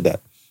and stuff like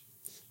that.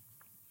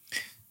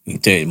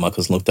 My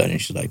cousin looked at her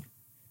and she's like,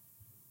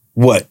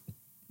 "What,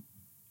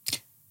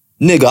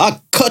 nigga?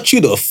 I cut you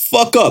the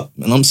fuck up."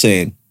 And I'm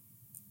saying,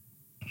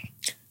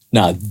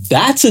 now,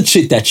 that's a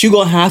chick that you're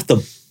going to have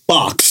to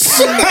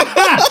box.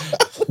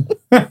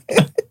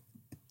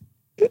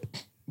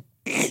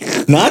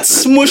 Not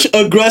smush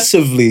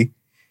aggressively.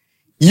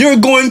 You're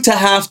going to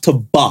have to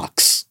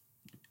box.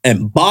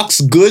 And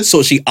box good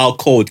so she out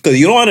cold. Because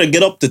you don't want to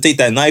get up to take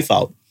that knife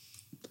out.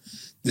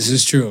 This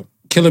is true.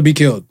 Kill or be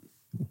killed.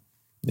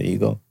 There you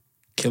go.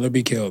 Kill or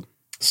be killed.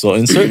 So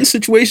in certain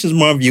situations,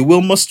 Marv, you will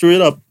muster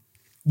it up.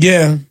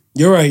 Yeah,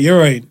 you're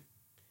right.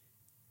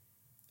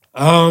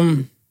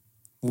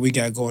 What we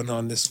got going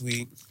on this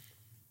week?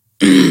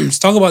 Let's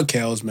talk about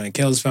Kels, man.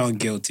 Kels found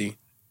guilty.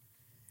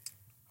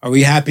 Are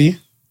we happy?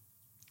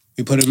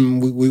 We put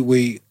him.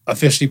 We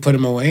officially put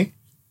him away.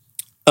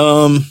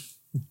 I'm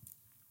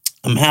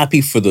happy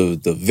for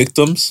the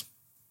victims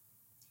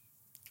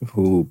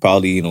who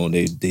probably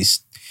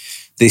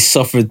they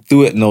suffered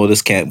through it. No,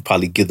 this can't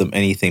probably give them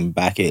anything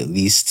back. At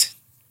least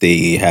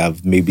they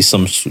have maybe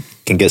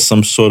can get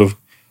some sort of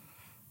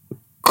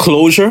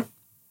closure.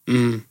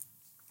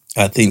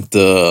 I think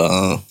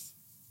the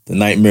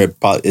nightmare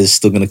is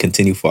still going to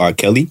continue for R.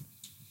 Kelly.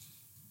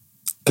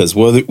 Because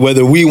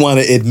whether we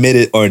want to admit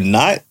it or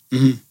not,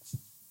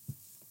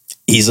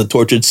 he's a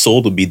tortured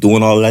soul to be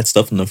doing all that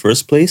stuff in the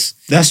first place.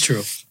 That's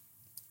true.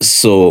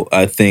 So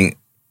I think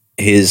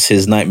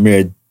his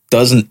nightmare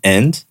doesn't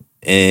end.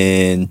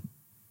 And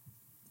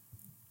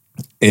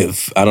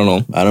I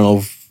don't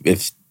know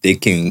if they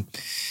can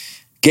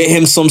get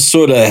him some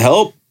sort of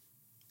help,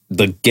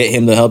 get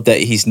him the help that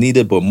he's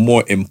needed, but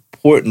more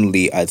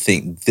importantly, I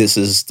think this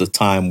is the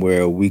time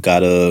where we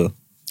gotta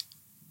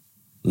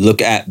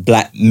look at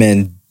black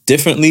men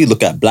differently,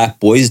 look at black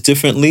boys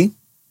differently,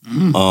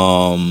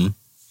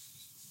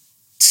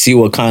 see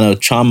what kind of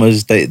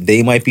traumas that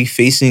they might be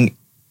facing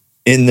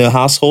in the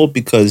household,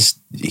 because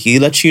he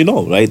lets you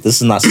know, right?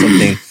 This is not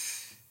something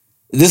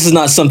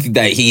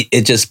that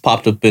it just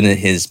popped up in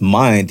his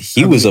mind.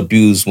 He was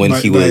abused when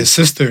he was his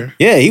sister.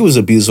 Yeah, he was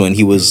abused when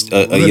he was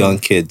a young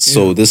kid.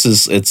 So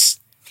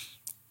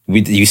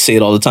you say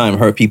it all the time,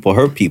 hurt people,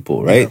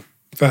 right? Yeah,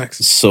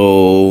 facts.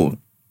 So,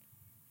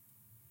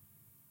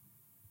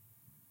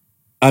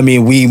 I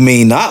mean, we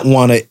may not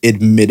want to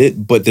admit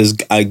it, but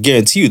I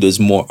guarantee you there's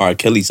more R.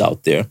 Kellys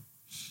out there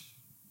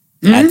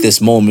at this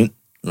moment,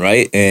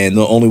 right? And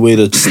the only way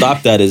to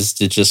stop that is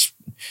to just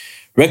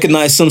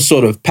recognize some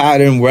sort of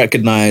pattern,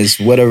 recognize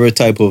whatever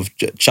type of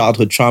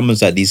childhood traumas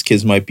that these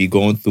kids might be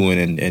going through,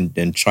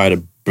 and try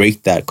to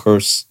break that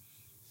curse.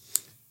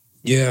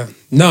 Yeah.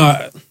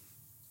 No,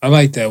 I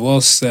like that.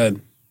 Well said.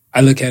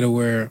 I look at it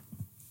where,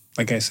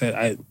 like I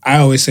said, I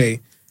always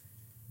say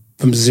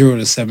from 0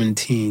 to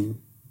 17,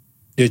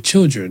 they're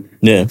children.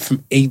 Yeah.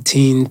 From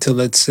 18 to,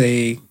 let's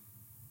say,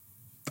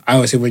 I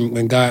always say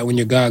when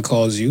your God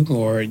calls you,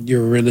 or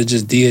your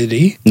religious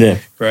deity. Yeah.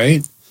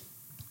 Right?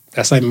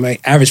 That's like my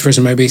average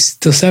person might be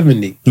till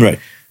 70. Right.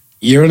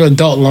 You're an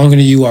adult longer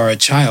than you are a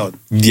child.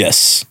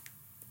 Yes.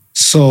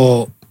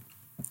 So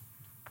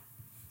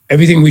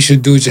everything we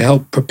should do to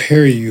help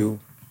prepare you,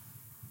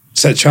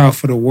 set child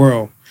for the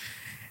world.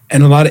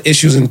 And a lot of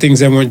issues and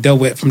things that weren't dealt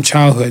with from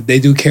childhood, they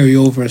do carry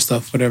over and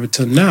stuff, whatever,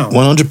 till now.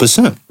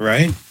 100%.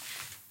 Right?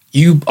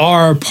 You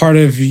are part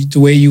of the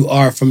way you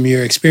are from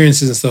your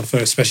experiences and stuff,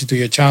 especially through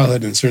your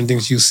childhood and certain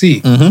things you see.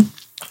 Mm-hmm.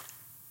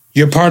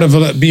 You're part of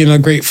being a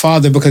great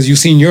father because you've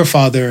seen your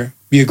father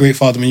be a great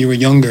father when you were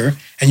younger,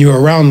 and you were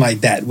around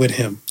like that with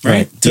him,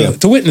 right? To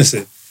witness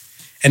it.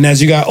 And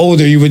as you got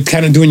older, you were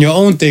kind of doing your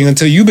own thing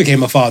until you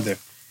became a father.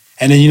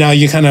 And then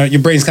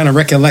your brain's kind of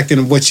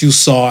recollecting what you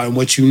saw and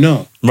what you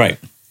know. Right.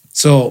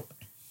 So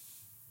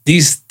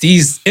these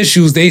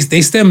issues, they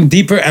stem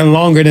deeper and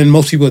longer than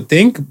most people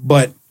think,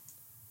 but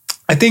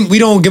I think we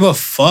don't give a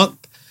fuck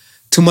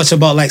too much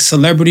about like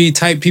celebrity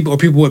type people or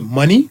people with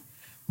money,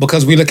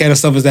 because we look at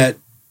stuff as that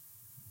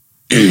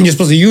you're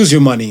supposed to use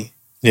your money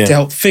to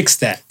help fix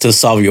that. To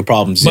solve your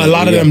problems. But a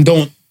lot of them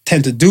don't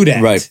tend to do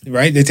that.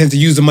 Right? They tend to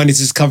use the money to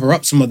just cover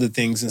up some other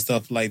things and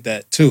stuff like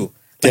that too.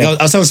 Like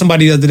I was telling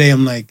somebody the other day,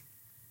 I'm like,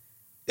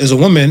 there's a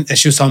woman and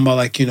she was talking about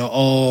like, she don't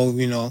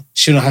know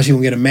how she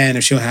gonna get a man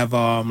if she don't have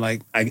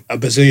like a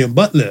Brazilian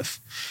butt lift.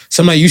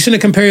 So I'm like, you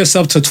shouldn't compare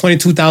yourself to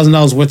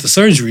 $22,000 worth of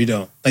surgery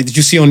though. Like that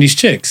you see on these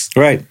chicks.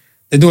 Right.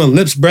 They're doing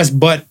lips, breast,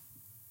 butt,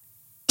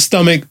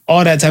 stomach,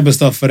 all that type of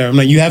stuff for them. I'm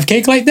like, you have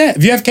cake like that?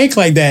 If you have cake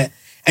like that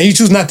and you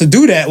choose not to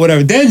do that,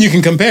 whatever, then you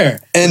can compare.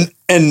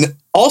 And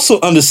also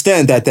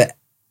understand that the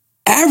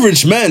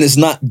average man is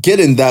not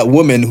getting that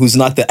woman who's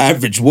not the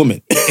average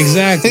woman.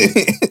 Exactly.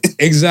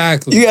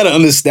 Exactly. You got to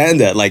understand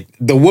that. Like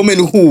the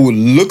woman who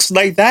looks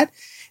like that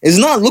is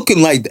not looking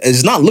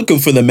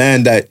for the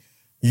man that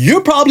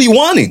you're probably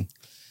wanting.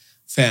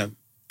 Fam,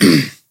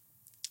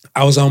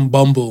 I was on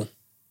Bumble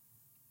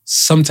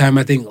sometime,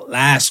 I think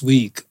last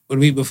week or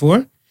the week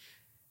before,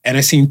 and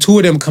I seen two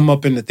of them come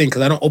up in the thing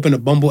because I don't open a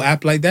Bumble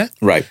app like that.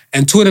 Right.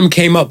 And two of them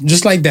came up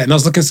just like that. And I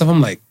was looking at stuff,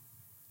 I'm like,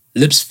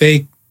 lips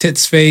fake,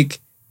 tits fake,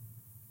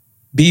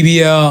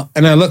 BBL,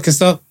 and I look at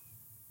stuff,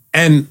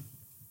 and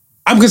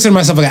I'm considering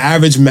myself like an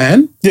average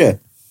man. Yeah.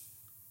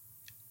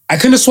 I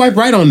couldn't swipe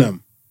right on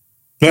them.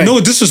 Right. No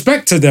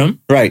disrespect to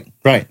them. Right.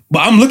 But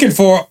I'm looking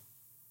for an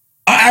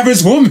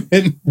average woman.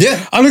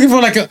 Yeah. I'm looking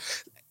for like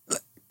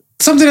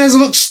something that doesn't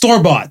look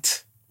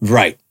store-bought.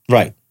 Right.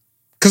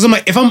 Because I'm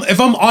like, if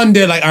I'm on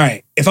there, like, all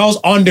right, if I was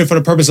on there for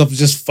the purpose of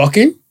just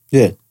fucking,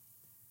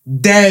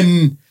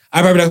 then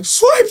I'd probably be like,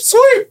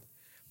 swipe.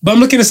 But I'm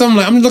looking at something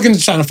like, I'm looking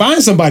to try to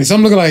find somebody. So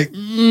I'm looking like,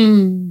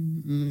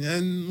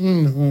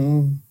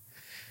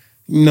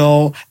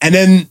 no. And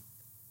then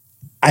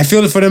I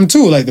feel it for them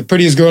too. Like the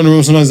prettiest girl in the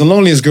room, sometimes the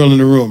loneliest girl in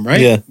the room, right?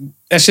 Yeah.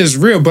 That shit's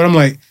real. But I'm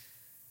like,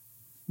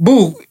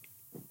 boo,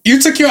 you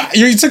took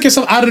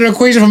yourself out of the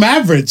equation from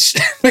average.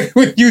 Like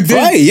when you did.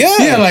 Right,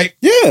 yeah.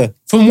 Yeah.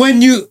 From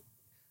when you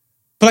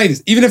play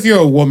this, even if you're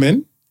a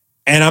woman,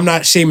 and I'm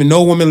not shaming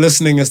no woman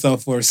listening and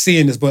stuff or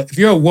seeing this, but if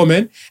you're a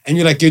woman and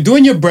you're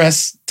doing your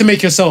breasts to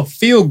make yourself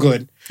feel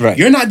good, right,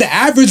 you're not the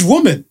average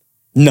woman.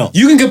 No.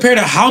 You can compare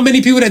to how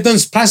many people that done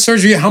plastic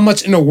surgery, how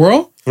much in the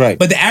world. Right.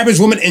 But the average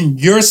woman in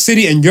your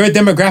city and your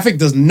demographic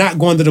does not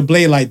go under the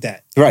blade like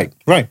that. Right.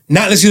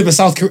 Not unless you live in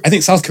South Korea. I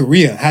think South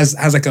Korea has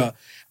like a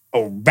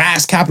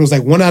vast capital. It's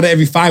like 1 out of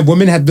every 5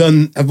 women have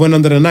went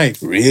under the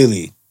knife.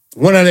 Really?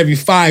 1 out of every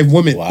 5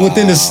 women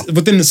within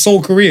the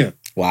Seoul, Korea.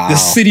 Wow. The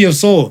city of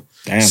Seoul.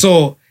 Damn.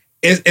 So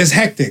it's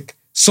hectic.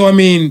 So I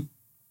mean,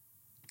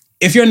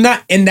 if you're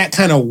not in that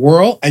kind of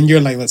world and you're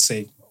like, let's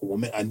say a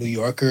woman, a New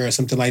Yorker or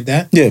something like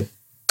that. Yeah.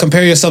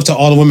 Compare yourself to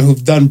all the women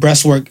who've done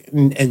breast work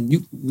and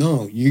you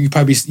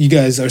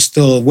guys are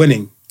still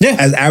winning. Yeah.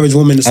 As average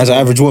women. As an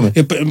average woman.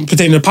 Pertaining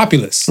to the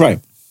populace. Right.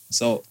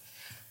 So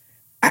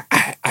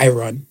I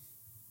run.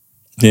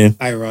 Yeah.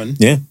 I run.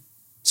 Yeah.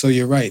 So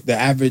you're right. The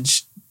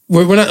average,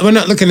 we're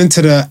not looking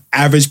into the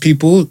average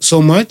people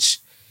so much.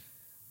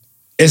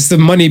 It's the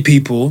money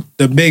people,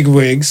 the big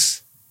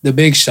wigs, the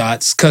big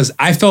shots. Because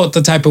I felt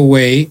the type of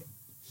way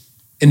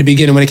in the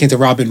beginning when it came to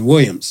Robin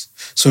Williams.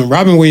 So when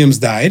Robin Williams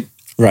died,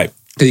 right,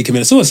 because he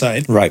committed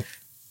suicide, right,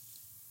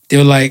 they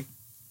were like,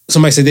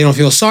 somebody said they don't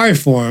feel sorry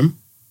for him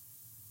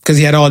because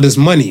he had all this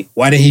money.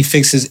 Why didn't he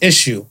fix his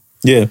issue?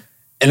 Yeah.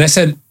 And I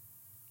said,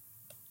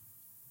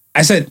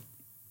 I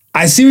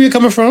see where you're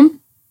coming from,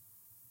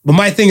 but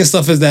my thing and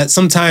stuff is that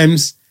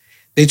sometimes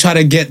they try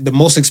to get the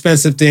most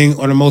expensive thing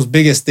or the most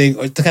biggest thing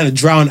or to kind of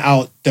drown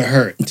out the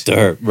hurt. The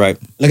hurt, right.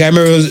 Like I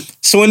remember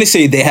so when they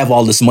say they have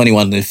all this money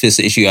wanting to fix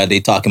the issue, are they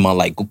talking about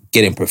like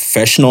getting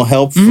professional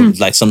help from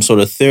like some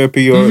sort of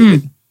therapy or...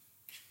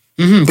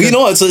 Mm-hmm. But you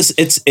know,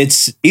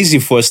 it's easy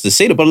for us to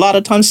say that, but a lot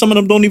of times some of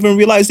them don't even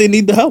realize they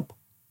need the help.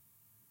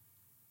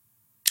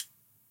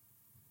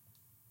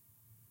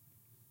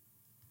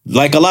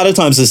 Like a lot of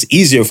times it's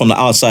easier from the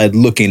outside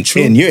looking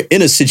in. You're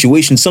in a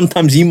situation,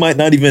 sometimes you might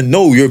not even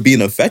know you're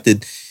being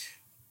affected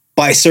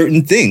by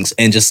certain things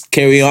and just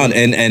carry on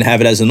and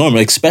have it as a norm,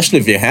 especially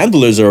if your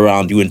handlers are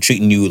around you and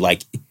treating you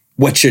like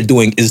what you're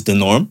doing is the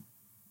norm.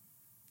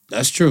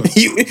 That's true.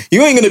 You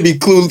ain't gonna be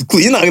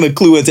you're not gonna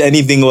clue into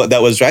anything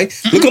that was right.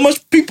 Look how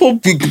much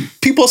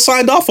people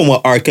signed off on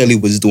what R. Kelly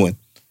was doing.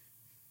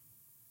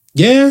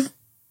 Yeah.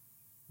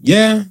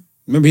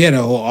 Remember he had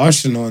a whole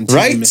arsenal on TV,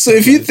 right? So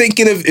if you're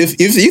thinking of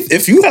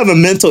if you have a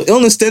mental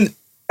illness, then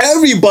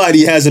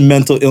everybody has a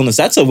mental illness.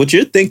 That's what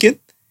you're thinking.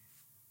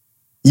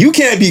 You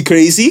can't be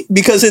crazy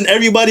because then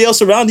everybody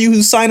else around you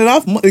who's signing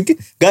off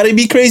gotta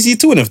be crazy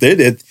too. And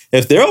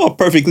if they're all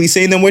perfectly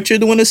sane, then what you're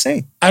doing is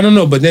sane. I don't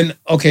know, but then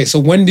okay, so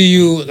when do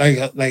you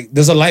like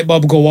does a light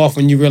bulb go off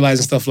when you realize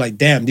and stuff like,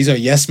 damn, these are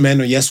yes men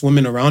or yes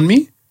women around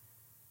me?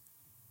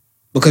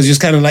 Because you're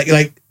just kind of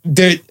like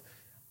they're.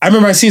 I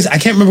remember I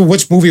can't remember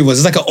which movie it was.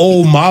 It's like an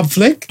old mob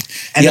flick.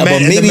 And yeah,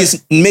 but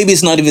maybe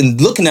it's not even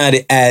looking at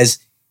it as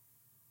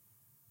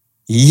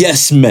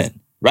yes men,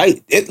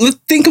 right?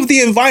 Think of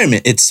the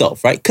environment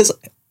itself, right? Because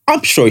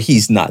I'm sure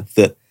he's not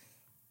the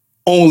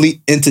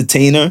only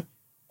entertainer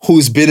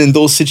who's been in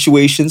those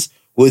situations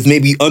with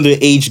maybe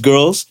underage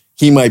girls.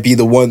 He might be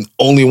the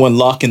only one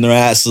locking their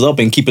asses up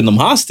and keeping them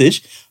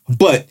hostage.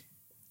 But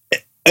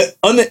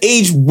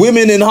underage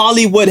women in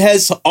Hollywood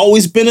has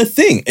always been a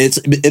thing. It's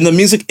in the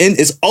music, and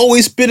it's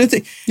always been a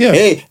thing. Yeah.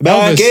 Hey,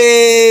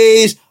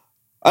 backstage.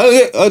 What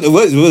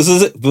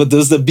is it? What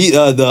does the beat?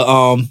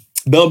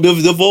 Bell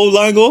Biv DeVoe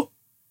line go?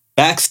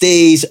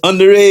 Backstage,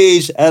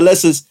 underage,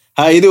 adolescents.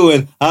 How you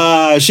doing?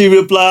 She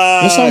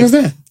replied. What song is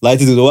that? Like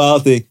to do the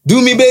wild thing.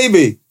 Do me,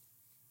 baby.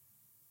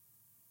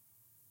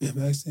 Yeah,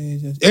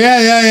 backstage.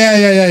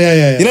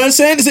 Yeah. You know what I'm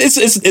saying?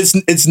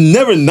 It's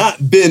never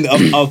not been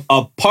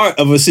a part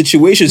of a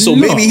situation. So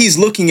maybe he's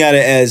looking at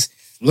it as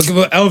look at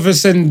what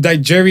Elvis and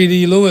like Jerry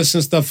Lee Lewis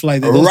and stuff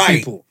like that. Those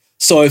people.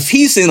 So if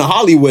he's in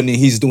Hollywood and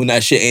he's doing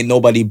that shit, ain't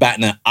nobody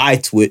batting an eye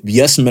to it.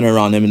 Yes men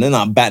around him, and they're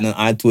not batting an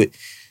eye to it.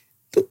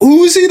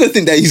 Who is he to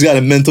think that he's got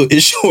a mental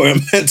issue or a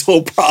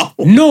mental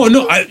problem? No.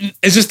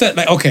 It's just that,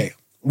 like, okay,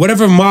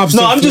 whatever mobs.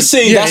 No, I'm just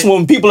saying that's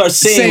when people are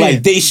saying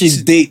like they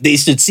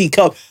should seek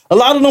help. A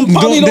lot of them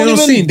probably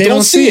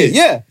don't see it.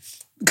 Yeah,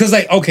 because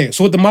like, okay,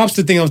 so with the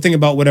mobster thing, I was thinking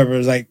about whatever.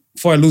 Is like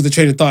before I lose the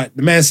train of thought,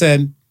 the man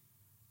said,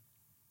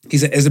 he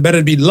said, "Is it better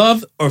to be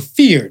loved or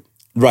feared?"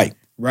 Right.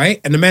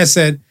 And the man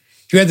said,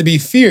 "You had to be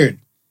feared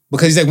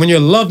because he's like when you're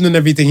loved and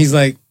everything. He's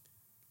like,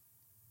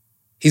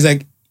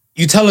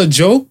 you tell a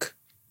joke."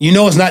 You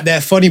know it's not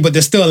that funny, but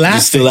they're still laughing. They're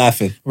still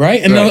laughing.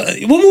 Right? And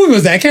what movie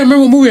was that? I can't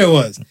remember what movie it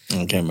was.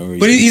 I can't remember.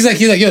 But he's like,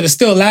 yo, they're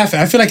still laughing.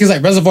 I feel like it's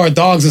like Reservoir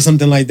Dogs or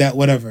something like that,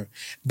 whatever.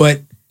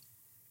 But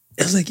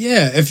I was like,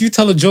 yeah, if you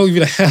tell a joke,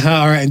 you're like,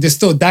 haha, all right, and they're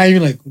still dying,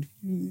 you're like,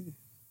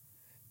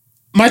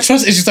 my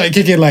trust issues start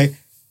kicking like,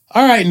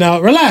 all right,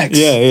 now, relax.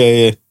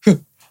 Yeah.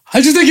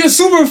 I just think you're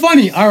super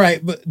funny. All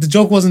right, but the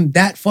joke wasn't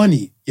that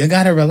funny. You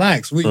gotta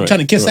relax. We're trying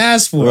to kiss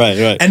ass for.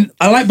 Right. And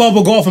a light bulb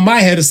will go off in my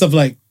head and stuff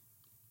like,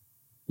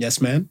 yes,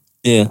 man.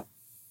 Yeah.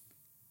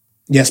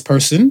 Yes,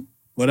 person.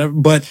 Whatever.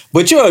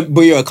 But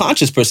you're a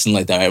conscious person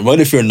like that, right? What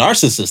if you're a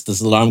narcissist? Does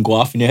the alarm go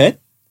off in your head?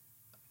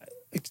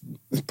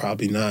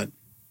 Probably not.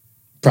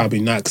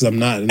 Because I'm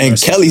not.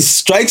 And Kelly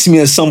strikes me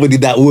as somebody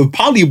that would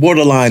probably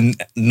borderline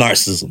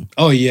narcissism.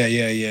 Oh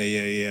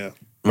yeah.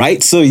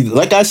 Right. So,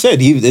 like I said,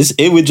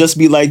 it would just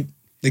be like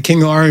the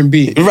king of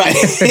R&B. Right.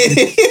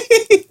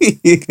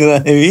 You know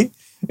what I mean?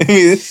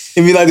 It'd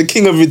be like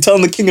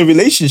telling the king of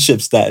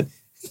relationships that.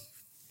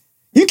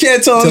 You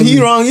can't tell him he's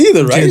wrong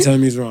either, right? You can't tell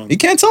him he's wrong. You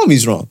can't tell him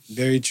he's wrong.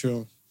 Very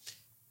true.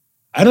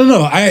 I don't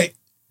know. I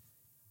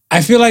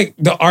feel like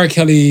the R.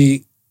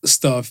 Kelly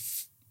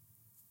stuff,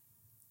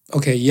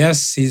 okay,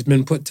 yes, he's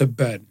been put to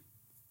bed.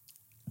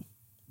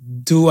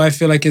 Do I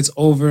feel like it's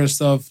over and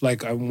stuff,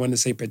 like I want to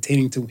say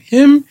pertaining to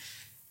him?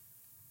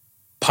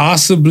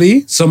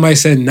 Possibly. Somebody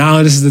said,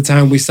 now this is the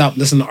time we stop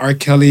listening to R.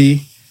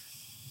 Kelly.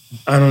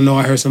 I don't know.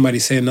 I heard somebody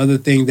say another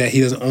thing that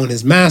he doesn't own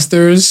his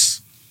masters.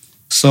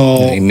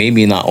 So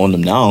maybe not own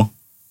them now,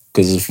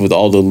 because with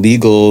all the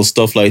legal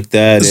stuff like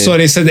that. So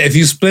they said that if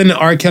you split an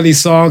R. Kelly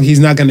song, he's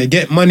not gonna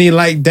get money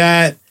like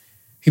that.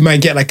 He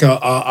might get like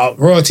a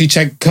royalty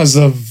check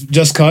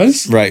just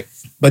cause. Right.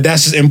 But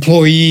that's just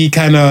employee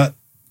kind of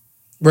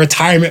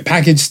retirement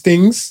package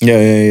things.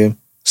 Yeah.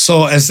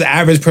 So as the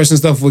average person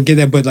stuff would get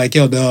that, but like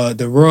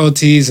the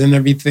royalties and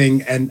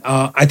everything, and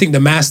I think the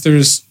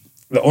masters,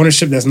 the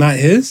ownership that's not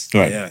his.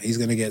 Right. Yeah, he's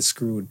gonna get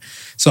screwed.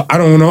 So I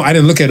don't know. I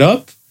didn't look it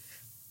up.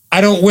 I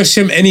don't wish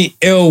him any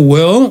ill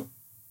will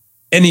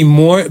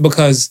anymore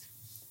because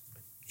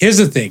here's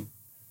the thing.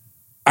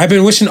 I've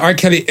been wishing R.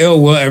 Kelly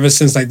ill will ever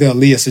since like the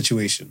Aaliyah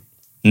situation.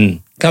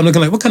 I'm looking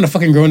like, what kind of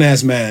fucking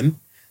grown-ass man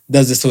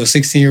does this to a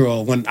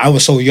 16-year-old when I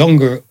was so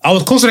younger? I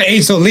was closer to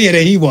age to Aaliyah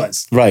than he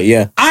was. Right,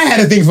 yeah. I had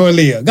a thing for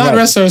Aaliyah. God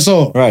rest her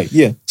soul. Right,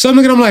 yeah. So I'm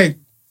looking, I'm like,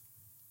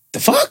 the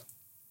fuck?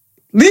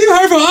 Leave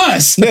her for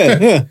us.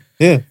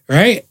 Yeah.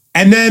 Right?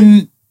 And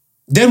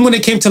then when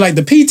it came to like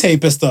the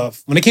P-tape and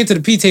stuff, when it came to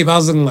the P-tape, I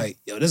was looking like,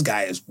 yo, this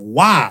guy is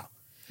wild.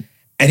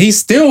 And he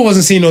still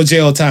wasn't seeing no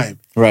jail time.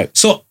 Right.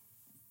 So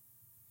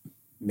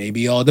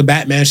maybe all the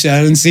Batman shit,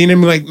 I didn't see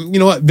him like, you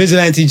know what,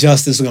 vigilante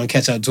justice is going to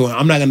catch up to him.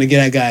 I'm not going to get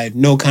that guy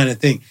no kind of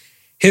thing.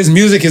 His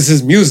music is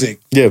his music.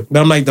 Yeah.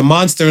 But I'm like, the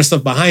monster and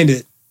stuff behind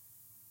it,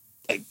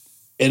 like,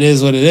 it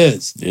is what it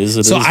is.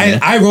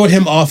 I wrote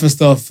him off and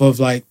stuff of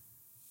like,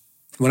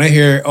 when I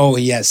hear, oh,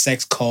 he has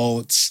sex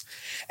cults,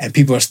 and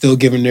people are still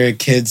giving their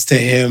kids to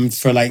him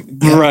for like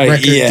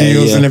record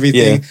deals and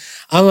everything. Yeah.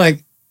 I'm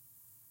like,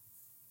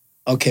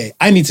 okay,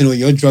 I need to know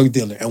your drug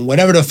dealer. And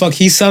whatever the fuck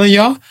he's selling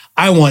y'all,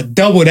 I want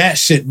double that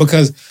shit.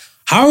 Because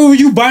how are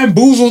you buying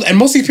boozled? And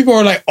most of these people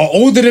are like are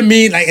older than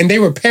me, like, and they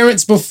were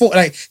parents before,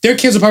 like their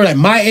kids were probably like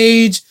my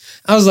age.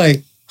 I was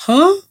like,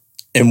 huh?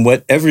 And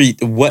whatever he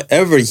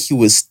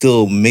was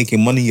still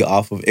making money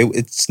off of,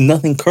 it's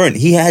nothing current.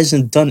 He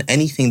hasn't done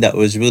anything that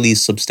was really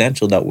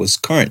substantial that was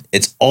current.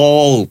 It's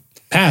all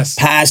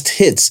past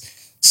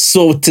hits.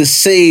 So to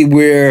say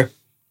where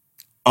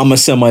I'm gonna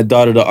send my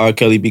daughter to R.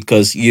 Kelly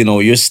because, you know,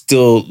 you're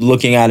still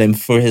looking at him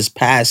for his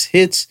past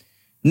hits,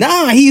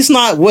 Nah, he's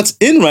not what's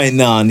in right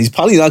now, and he's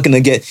probably not gonna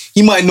get.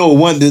 He might know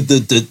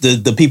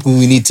the people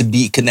we need to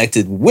be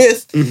connected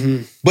with,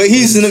 but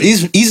he's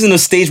in a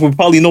stage where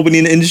probably nobody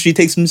in the industry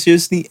takes him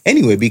seriously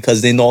anyway,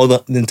 because they know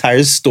the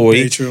entire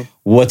story,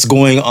 what's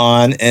going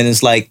on, and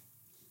it's like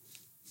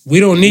we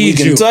don't need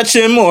you. Touch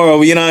him,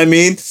 or you know what I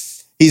mean.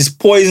 He's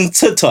poison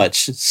to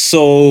touch,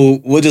 so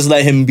we'll just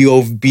let him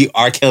be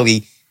R.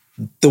 Kelly,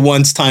 the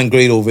one-time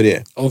great over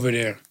there. Over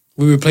there,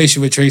 we replace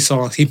you with Trey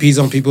Songz. He pees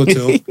on people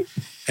too.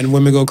 And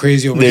women go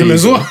crazy over him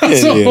as well. Yeah,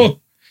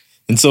 so,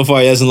 and so far,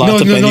 he hasn't locked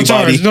up anybody. No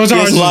charge. He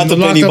hasn't locked up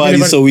anybody,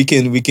 so we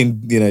can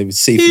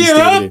safely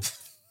stay there.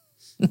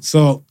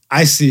 So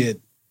I see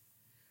it.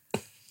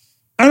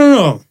 I don't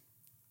know.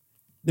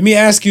 Let me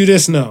ask you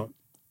this now.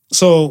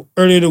 So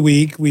earlier the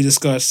week, we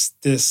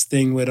discussed this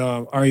thing with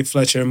Ari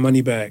Fletcher and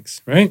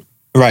Moneybags, right?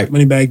 Right.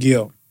 Moneybag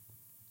Yo.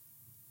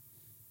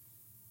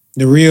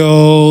 The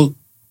real,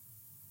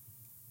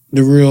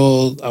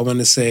 I want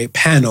to say,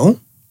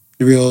 panel.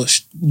 The real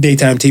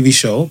daytime TV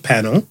show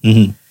panel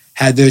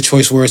had their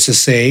choice words to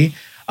say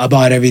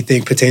about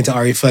everything pertaining to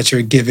Ari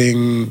Fletcher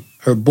giving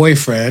her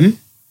boyfriend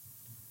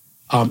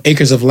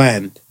acres of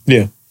land.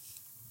 Yeah.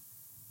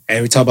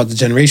 And we talk about the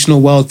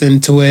generational wealth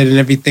into it and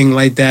everything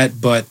like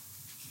that, but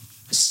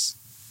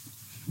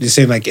they're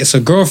saying like it's a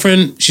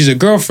girlfriend, she's a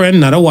girlfriend,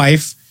 not a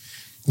wife,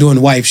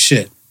 doing wife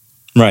shit.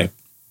 Right.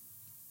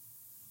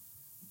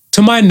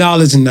 To my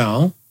knowledge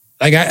now,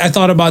 like, I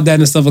thought about that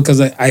and stuff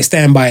because I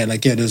stand by it.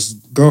 Like, yeah, there's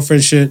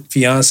girlfriend shit,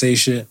 fiance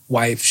shit,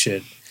 wife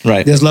shit.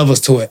 Right. There's levels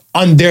to it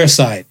on their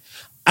side.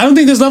 I don't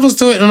think there's levels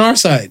to it on our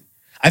side.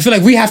 I feel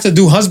like we have to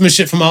do husband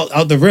shit from out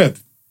the rip.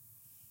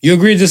 You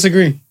agree or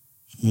disagree?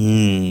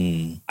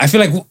 I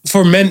feel like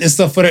for men and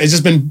stuff, it's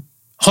just been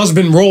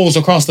husband roles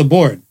across the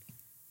board.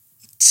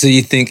 So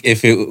you think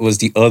if it was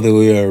the other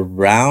way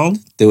around,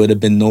 there would have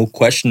been no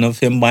question of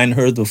him buying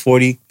her the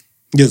 40?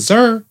 Yes,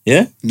 sir.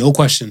 Yeah? No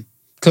question.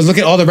 Because look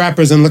at all the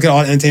rappers and look at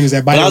all the entertainers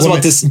that buy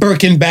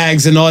Birkin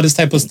bags and all this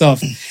type of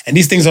stuff. And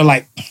these things are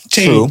like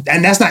chain.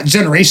 And that's not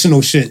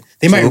generational shit.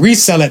 They might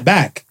resell it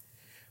back.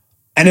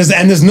 And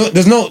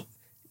there's no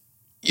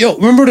yo,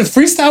 remember the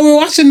freestyle we were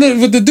watching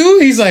with the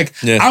dude? He's like,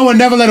 I will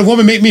never let a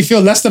woman make me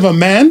feel less of a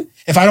man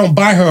if I don't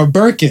buy her a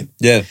Birkin.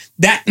 Yeah.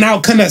 That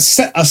now kind of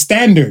set a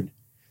standard.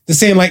 The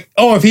saying like,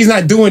 oh, if he's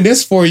not doing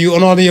this for you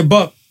and all the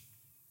above,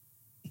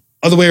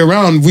 other way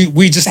around,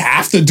 we just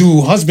have to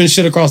do husband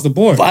shit across the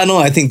board. But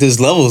I think there's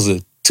levels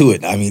to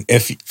it. I mean,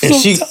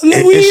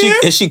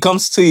 if she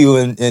comes to you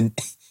and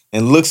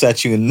looks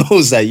at you and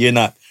knows that you're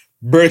not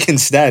Birkin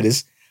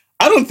status,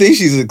 I don't think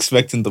she's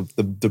expecting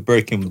the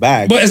Birkin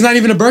bag. But it's not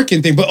even a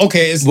Birkin thing. But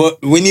okay, it's but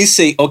when you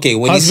say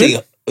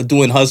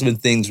doing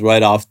husband things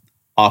right off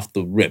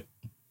the rip.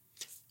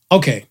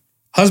 Okay,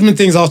 husband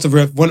things off the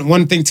rip.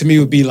 One thing to me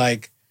would be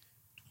like,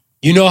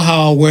 you know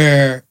how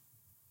where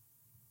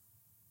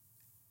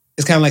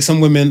it's kind of like some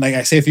women, like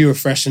I say, if you were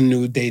fresh and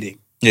new dating,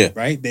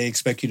 right? They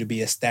expect you to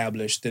be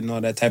established and all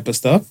that type of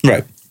stuff.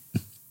 Right.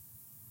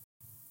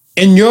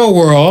 In your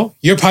world,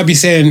 you're probably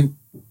saying,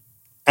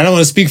 I don't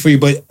want to speak for you,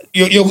 but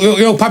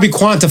you'll probably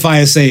quantify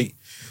and say,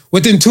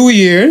 within 2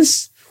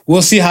 years,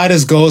 we'll see how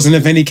this goes. And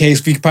if any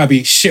case, we could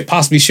probably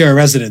possibly share a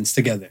residence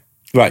together.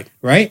 Right.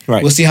 Right?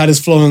 Right. We'll see how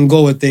this flow and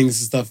go with things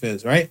and stuff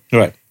is, right?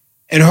 Right.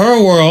 In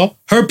her world,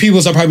 her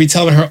peoples are probably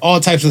telling her all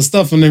types of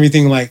stuff and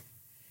everything like,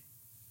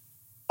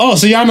 oh,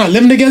 so y'all not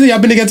living together? Y'all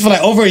been together for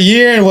like over a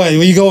year and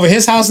when you go over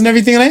his house and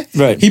everything like that?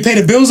 Right. He paid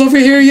the bills over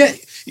here yet?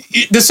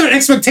 There's certain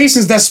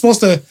expectations that's supposed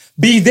to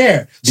be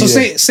there. So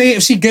say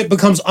if she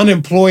becomes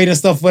unemployed and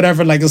stuff,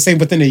 whatever, like let's say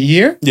within a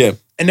year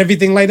and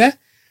everything like that,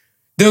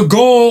 the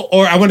goal,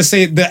 or I want to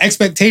say the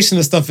expectation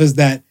and stuff is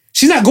that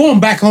she's not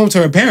going back home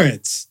to her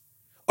parents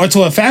or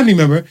to a family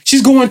member.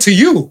 She's going to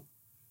you.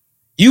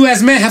 You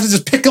as men have to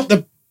just pick up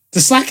the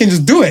slack and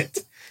just do it.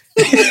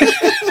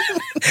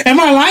 Am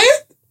I lying?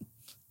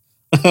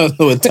 I don't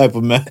know what type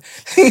of man,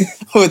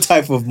 what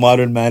type of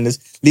modern man is.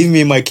 Leave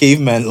me in my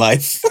caveman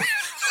life.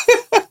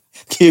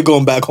 You're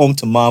going back home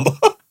to mama.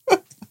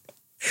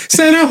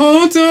 Send her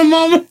home to her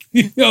mama.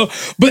 Yo,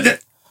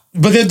 but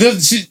they're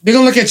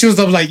gonna look at you and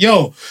stuff like,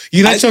 yo,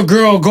 you let your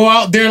girl go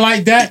out there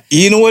like that?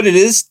 You know what it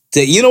is?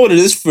 You know what it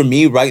is for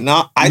me right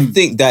now? I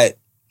think that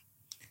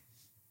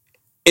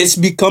it's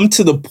become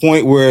to the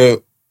point where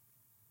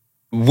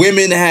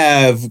women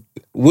have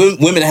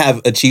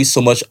achieved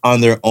so much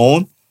on their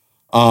own.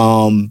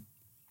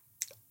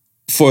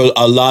 For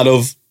a lot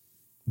of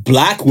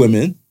black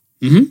women,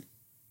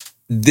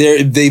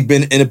 they've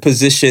been in a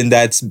position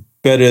that's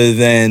better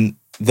than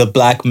the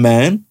black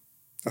man.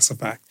 That's a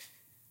fact.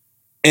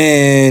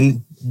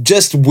 And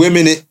just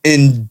women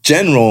in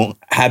general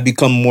have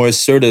become more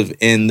assertive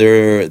in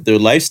their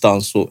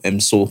lifestyle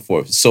and so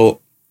forth.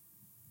 So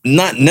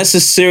not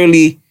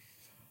necessarily,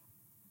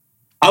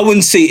 I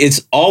wouldn't say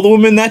it's all the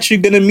women that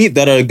you're going to meet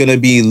that are going to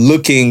be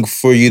looking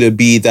for you to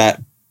be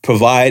that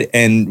provide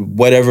and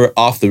whatever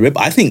off the rip.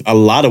 I think a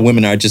lot of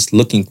women are just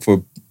looking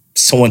for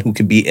someone who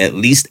could be at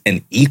least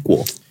an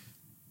equal.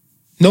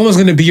 No one's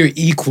going to be your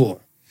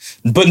equal.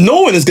 But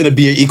no one is going to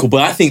be an equal.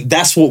 But I think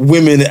that's what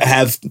women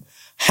have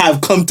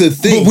come to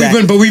think.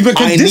 But we've been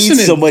conditioning.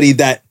 I need somebody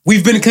that...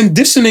 We've been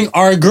conditioning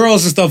our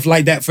girls and stuff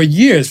like that for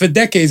years, for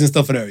decades and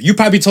stuff like that. You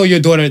probably told your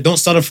daughter, don't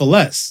settle for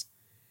less.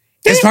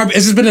 Yeah.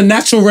 It's just been a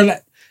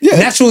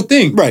natural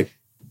thing. Right.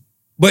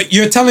 But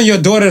you're telling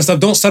your daughter and stuff,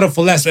 don't settle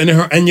for less,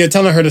 and you're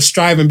telling her to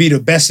strive and be the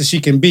best that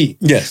she can be.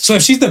 Yes. So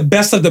if she's the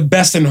best of the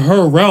best in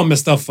her realm and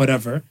stuff,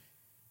 whatever,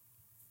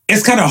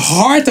 it's kind of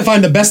hard to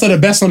find the best of the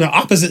best on the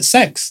opposite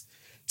sex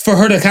for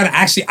her to kind of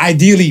actually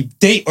ideally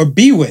date or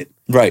be with.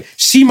 Right.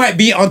 She might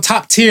be on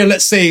top tier,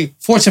 let's say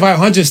Fortune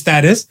 500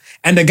 status,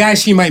 and the guy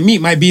she might meet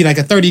might be like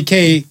a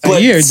 30K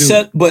a year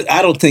dude. But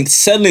I don't think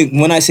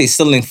when I say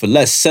settling for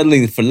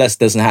less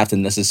doesn't have to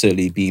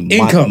necessarily be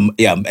income.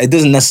 It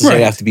doesn't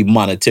necessarily have to be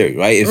monetary,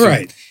 right?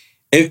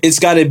 It's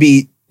got to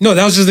be. No,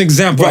 that was just an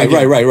example. Right.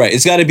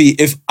 It's got to be,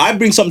 if I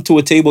bring something to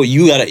a table,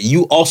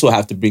 you also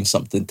have to bring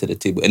something to the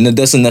table. And it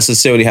doesn't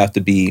necessarily have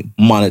to be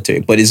monetary,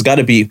 but it's got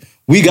to be,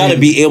 we got to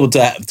be able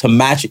to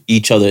match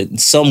each other in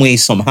some way,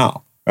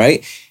 somehow,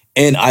 right?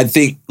 And I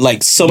think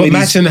like But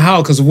matching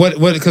how?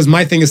 Because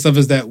my thing and stuff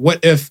is that, what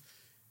if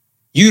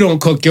you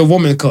don't cook, your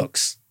woman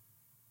cooks?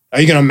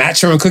 Are you going to match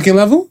her on cooking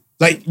level?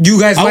 Like you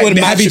guys I wouldn't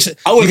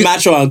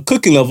match her on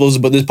cooking levels,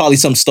 but there's probably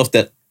some stuff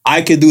that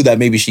I could do that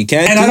maybe she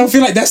can't. And I don't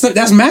feel like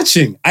that's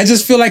matching. I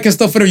just feel like it's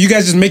stuff for you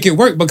guys just make it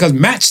work, because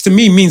match to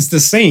me means the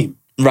same.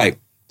 Right.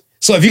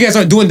 So if you guys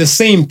aren't doing the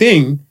same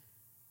thing,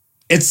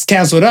 it's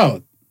canceled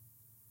out.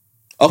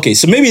 Okay,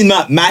 so maybe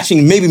not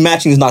matching. Maybe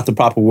matching is not the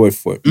proper word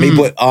for it. Maybe,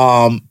 but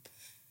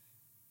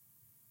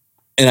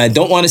and I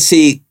don't want to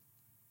say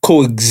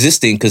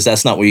coexisting, because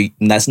that's not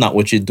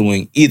what you're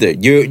doing either.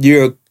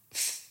 You're.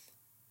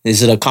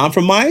 Is it a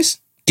compromise?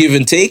 Give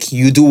and take.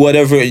 You do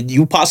whatever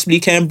you possibly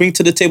can bring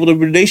to the table of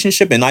the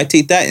relationship, and I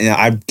take that, and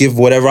I give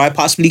whatever I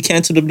possibly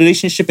can to the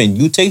relationship, and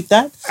you take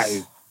that.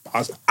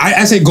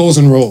 I say goals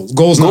and roles.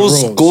 Goals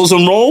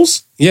and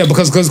roles. Yeah,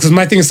 because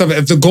my thing is stuff.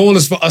 If the goal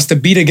is for us to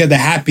be together,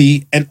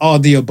 happy, and all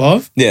the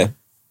above, yeah,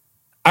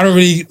 I don't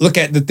really look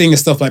at the thing and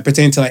stuff like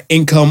pertaining to like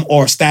income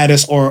or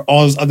status or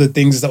all those other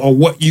things, or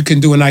what you can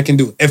do and I can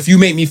do. If you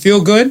make me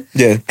feel good,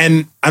 yeah,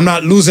 and I'm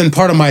not losing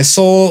part of my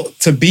soul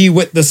to be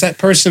with the set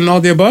person and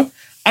all the above,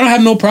 I don't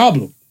have no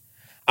problem.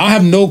 I don't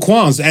have no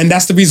qualms. And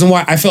that's the reason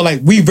why I feel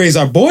like we've raised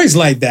our boys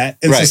like that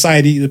in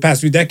society the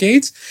past few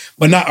decades,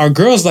 but not our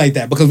girls like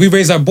that. Because we've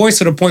raised our boys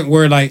to the point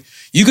where like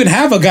you can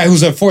have a guy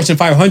who's a Fortune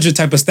 500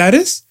 type of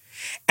status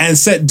and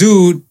set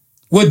dude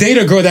will date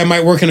a girl that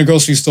might work in a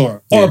grocery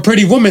store or a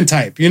pretty woman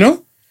type, you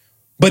know?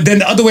 But then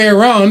the other way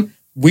around,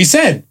 we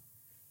said,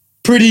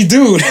 pretty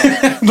dude.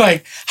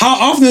 Like,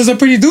 how often does a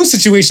pretty dude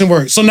situation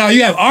work? So now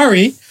you have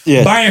Ari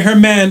buying her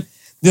man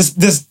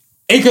this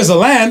acres of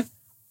land.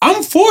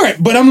 I'm for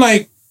it, but I'm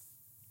like,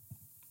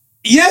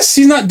 yes,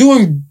 she's not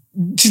doing.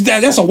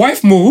 That's a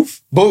wife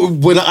move. But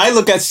when I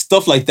look at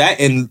stuff like that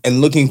and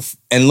looking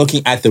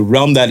at the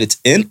realm that it's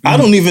in, I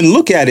don't even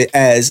look at it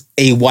as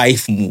a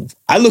wife move.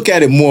 I look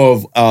at it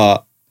more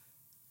of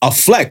a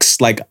flex.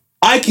 Like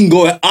I can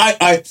go,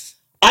 I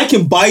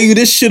can buy you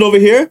this shit over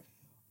here,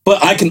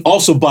 but I can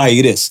also buy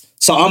you this.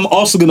 So I'm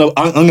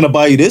gonna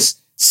buy you this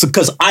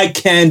because I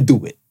can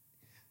do it,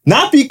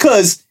 not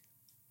because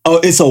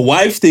it's a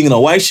wife thing and a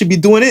wife should be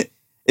doing it.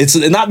 It's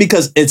not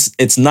because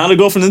it's not a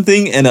girlfriend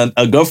thing and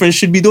a girlfriend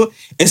should be doing it.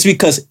 It's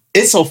because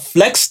it's a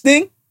flex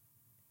thing,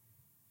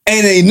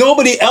 and ain't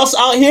nobody else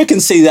out here can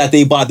say that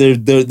they bought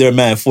their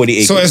man 40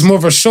 acres. So it's more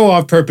of a show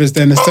off purpose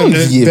than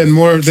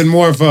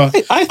more of a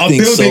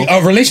building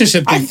a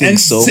relationship thing. I think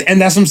so,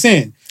 and that's what I'm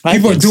saying.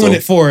 People are doing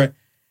it for.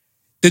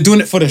 They're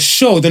doing it for the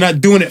show. They're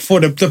not doing it for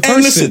the person.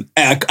 And listen,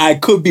 I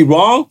could be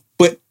wrong,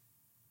 but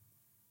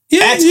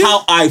that's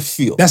how I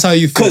feel. That's how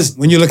you feel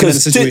when you're looking at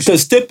the situation.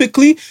 Because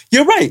typically,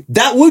 you're right.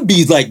 That would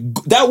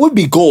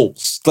be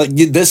goals. Like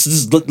this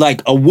is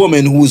like a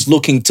woman who is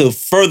looking to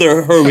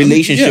further her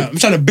relationship. Yeah, I'm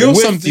trying to build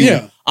something.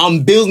 Yeah,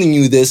 I'm building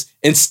you this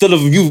instead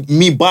of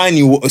me buying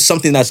you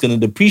something that's going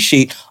to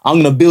depreciate.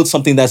 I'm going to build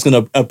something that's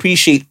going to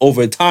appreciate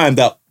over time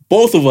that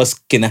both of us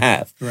can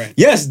have. Right.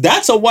 Yes,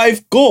 that's a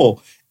wife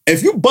goal.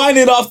 If you buying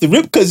it off the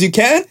rip because you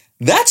can,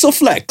 that's a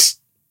flex.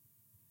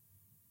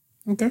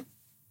 Okay,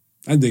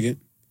 I dig it.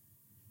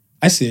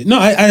 I see it. No,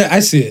 I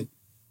see it.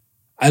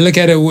 I look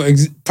at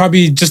it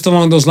probably just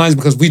along those lines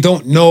because we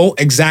don't know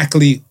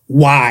exactly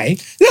why.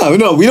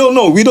 No, we don't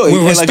know.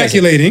 We're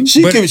speculating.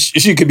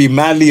 She could be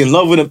madly in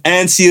love with him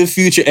and see a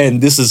future.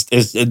 And this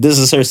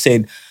is her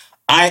saying,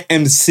 "I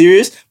am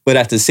serious," but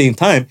at the same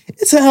time,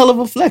 it's a hell of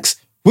a flex.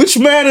 Which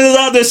man is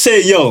out there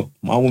saying, "Yo,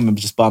 my woman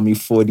just bought me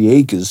 40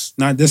 acres"?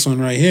 Not this one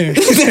right here.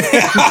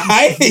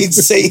 I ain't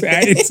saying.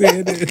 I ain't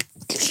saying it.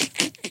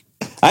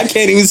 I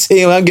can't even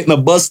say I'm getting a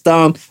bust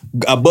down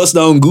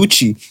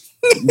Gucci.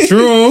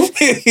 True.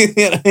 You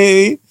know what I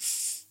mean?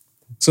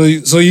 So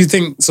do you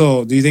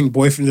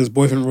think there's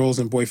boyfriend roles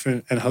and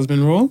boyfriend and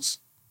husband roles?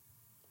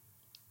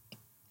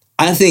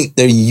 I think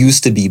there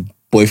used to be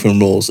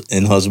boyfriend roles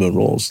and husband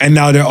roles. And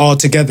now they're all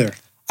together.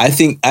 I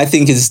think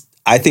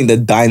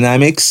the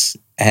dynamics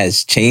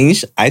has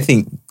changed. I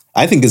think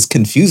I think it's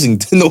confusing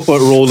to know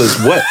what role is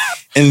what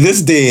in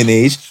this day and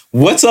age.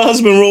 What's a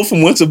husband role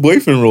from what's a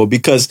boyfriend role?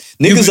 Because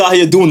niggas out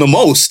here doing the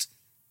most.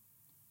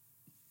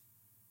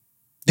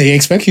 They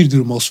expect you to do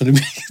the most from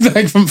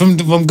like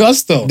from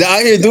Gusto. They're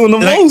out here doing the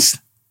most.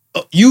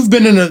 You've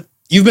been in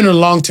a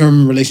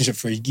long-term relationship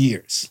for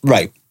years.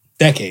 Right.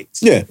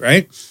 Decades. Yeah.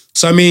 Right?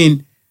 So I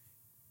mean,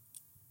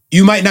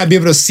 you might not be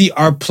able to see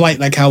our plight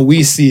like how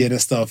we see it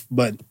and stuff,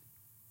 but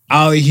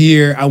out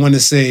here, I want to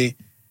say,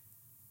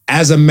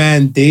 as a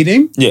man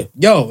dating,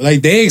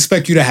 like they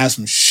expect you to have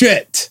some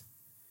shit.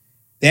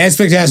 They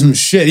expect you to have some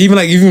shit. Even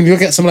when you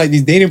look at some like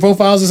these dating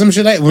profiles or some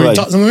shit like when we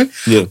talk to some women,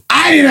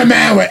 I need a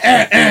man with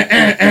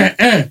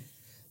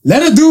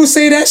Let a dude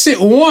say that shit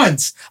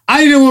once.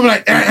 I need a woman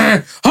like,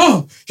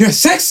 oh, you're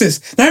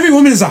sexist. Not every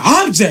woman is an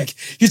object.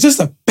 You're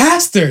just a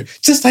bastard,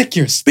 just like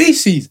your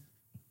species.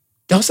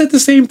 Y'all said the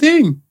same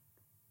thing.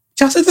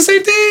 Y'all said the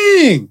same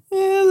thing.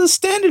 Yeah, the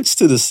standards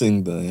to this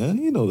thing, though. Yeah?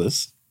 You know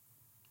this.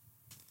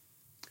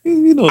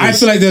 You know this. I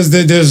feel like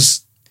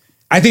there's.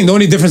 I think the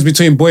only difference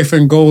between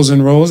boyfriend goals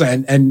and roles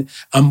and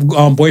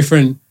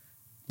boyfriend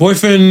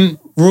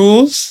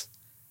rules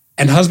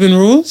and husband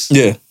rules.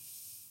 Yeah.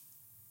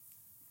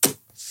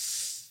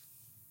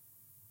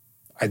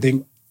 I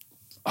think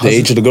the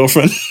age of the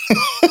girlfriend.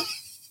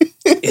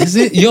 Is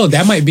it? Yo,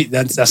 that might be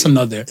that's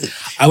another.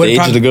 I would the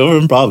age of the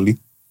girlfriend, probably.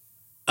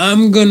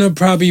 I'm gonna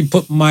probably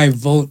put my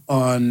vote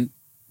on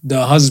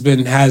the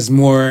husband has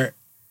more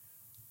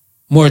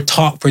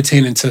talk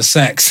pertaining to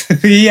sex.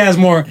 he has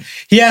more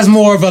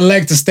of a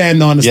leg to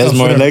stand on. And he stuff has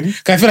more leg?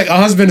 I feel like a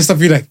husband and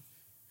stuff, you like,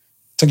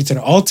 took you to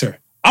the altar.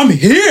 I'm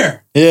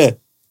here. Yeah.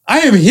 I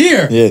am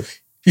here. Yeah.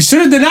 You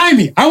shouldn't deny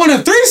me. I want a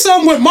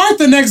threesome with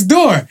Martha next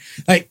door.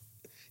 Like,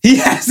 he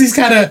has these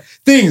kind of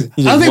things.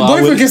 I don't think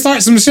boyfriend can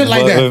start some shit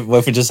like that.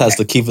 Boyfriend just has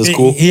to keep us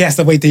cool. He has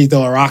to wait till you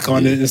throw a rock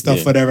on it and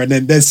stuff, whatever. And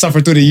then suffer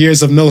through the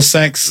years of no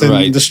sex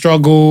and the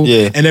struggle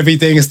and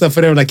everything and stuff,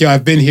 whatever. Like, yo,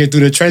 I've been here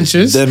through the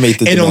trenches. Then make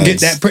the demands. Don't get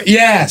that.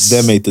 Yes.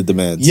 Then make the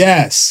demands.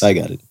 Yes. I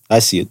got it. I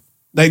see it.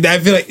 Like, I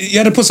feel like you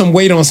got to put some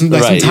weight on some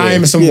time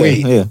and some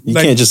weight. Yeah.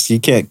 You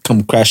can't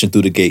come crashing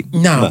through the gate.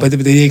 No, but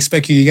they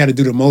expect you got to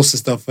do the most and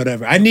stuff,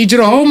 whatever. I need you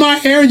to hold my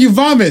hair and you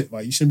vomit.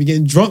 Well, you shouldn't be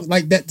getting drunk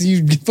like that till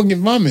you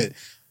fucking vomit.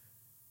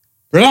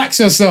 Relax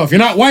yourself. You're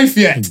not wife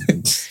yet.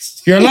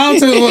 You're allowed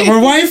to. We're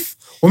wife.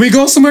 When we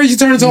go somewhere, you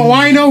turn into a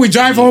wino. We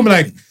drive home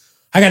like,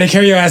 I got to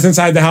carry your ass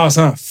inside the house,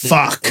 huh?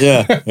 Fuck.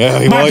 Yeah.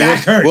 My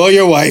back hurt. Well,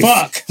 you're wife.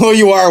 Fuck. Well,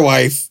 you are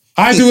wife.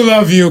 I do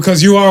love you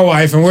because you are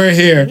wife and we're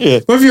here.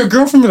 Yeah. But if you're a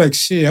girlfriend, you're like,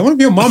 shit, I want to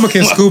be a mama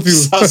can scoop you.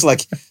 I was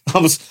like,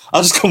 I'll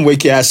just come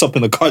wake your ass up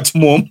in the car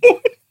tomorrow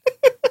morning.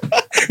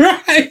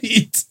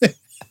 Right.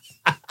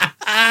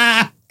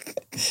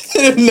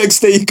 Next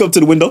day, you come to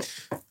the window.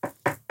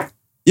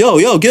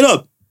 Yo, get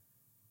up.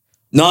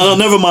 No,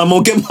 never mind. I'm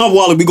going to get my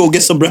wallet. We go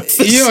get some breakfast.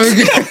 Yo,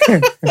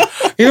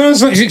 you know,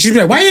 she'd be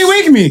like, why you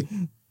wake me?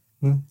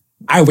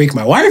 I wake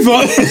my wife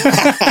up.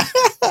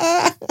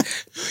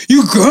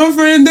 You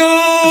girlfriend,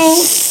 though?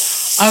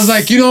 I was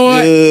like, you know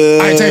what?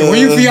 I tell you, when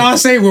you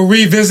fiance, we'll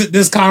revisit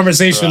this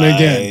conversation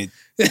again.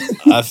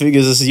 I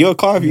figure this is your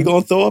car. If you're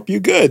going to throw up, you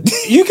good.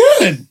 You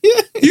good.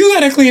 Yeah. You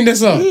got to clean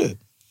this up. Yeah.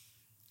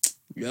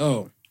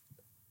 Yo,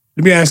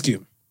 let me ask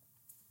you.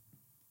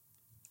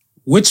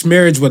 Which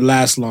marriage would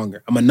last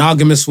longer? A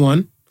monogamous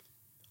one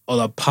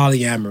or a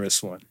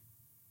polyamorous one?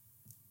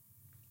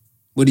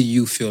 What do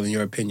you feel in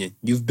your opinion?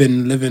 You've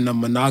been living a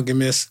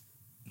monogamous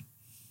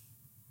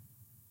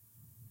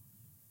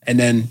and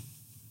then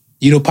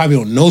you probably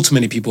don't know too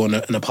many people in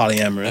a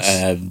polyamorous. I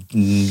have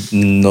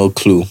no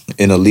clue.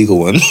 In a legal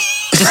one.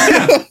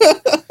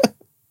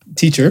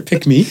 Teacher,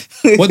 pick me.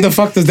 What the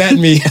fuck does that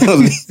mean?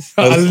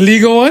 A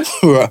legal one?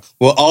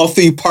 Well, all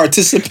three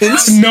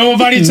participants know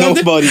about each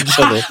other?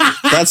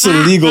 That's a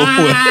legal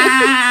one.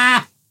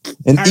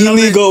 An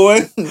illegal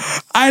one?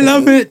 I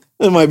love it.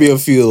 There might be a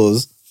few of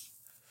those.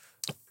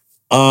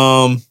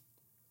 I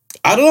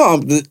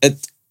don't know.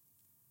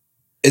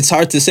 It's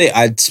hard to say.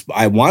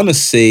 I want to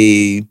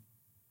say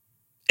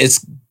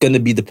it's going to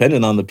be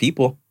dependent on the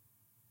people.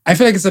 I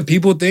feel like it's a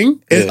people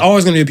thing. It's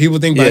always going to be a people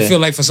thing, but I feel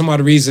like for some odd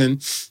reason...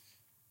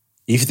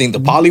 You think the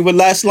poly would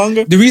last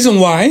longer? The reason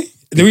why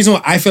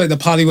I feel like the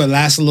poly would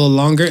last a little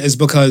longer is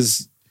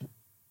because...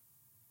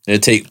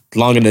 It'd take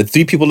longer than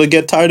 3 people to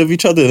get tired of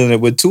each other than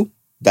it would 2?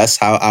 That's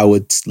how I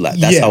would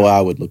how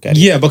I would look at it.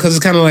 Yeah, because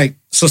it's kind of like,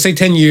 so say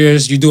 10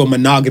 years, you do a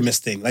monogamous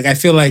thing. Like, I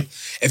feel like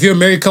if you're a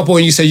married couple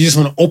and you say you just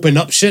want to open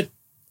up shit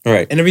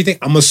right, and everything,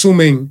 I'm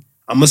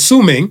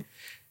assuming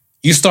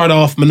you start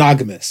off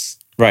monogamous.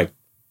 Right.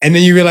 And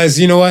then you realize,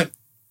 you know what?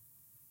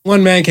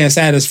 One man can't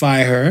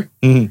satisfy her.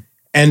 Mm-hmm.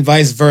 And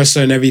vice versa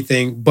and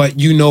everything, but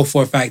you know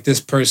for a fact this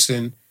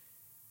person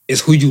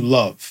is who you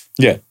love.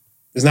 Yeah.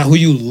 It's not who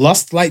you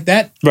lust like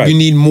that. Right. You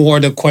need more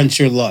to quench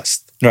your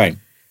lust. Right.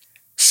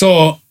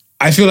 So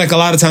I feel like a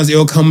lot of times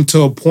it'll come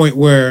to a point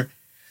where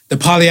the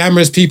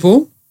polyamorous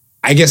people,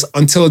 I guess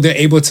until they're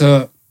able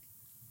to,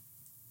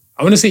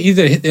 I want to say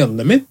either hit their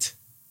limit.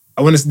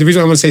 The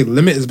reason I want to say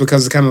limit is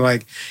because it's kind of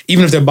like,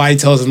 even if their body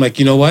tells them like,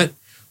 you know what?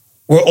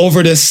 we're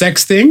over this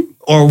sex thing,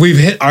 or we've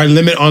hit our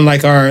limit on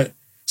like our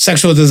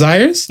sexual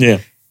desires,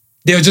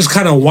 they'll just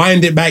kind of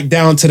wind it back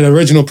down to the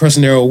original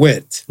person they were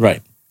with.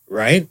 Right.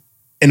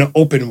 In an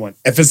open one.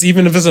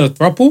 Even if it's a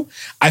throuple,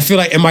 I feel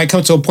like it might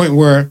come to a point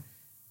where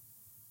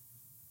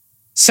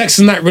sex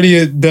is not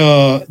really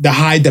the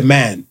high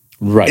demand.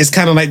 Right. It's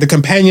kind of like the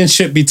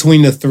companionship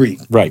between the three.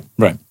 Right.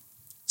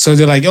 So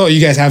they're like, oh,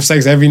 you guys have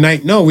sex every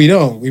night? No, we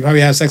don't. We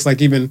probably have sex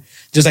like even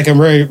just like a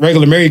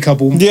regular married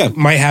couple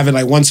might have it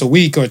like once a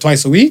week or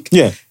twice a week.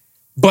 Yeah.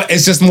 But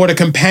it's just more the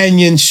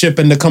companionship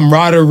and the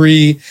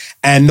camaraderie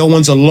and no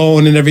one's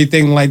alone and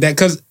everything like that.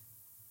 Because,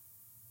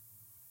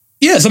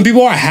 some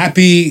people are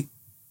happy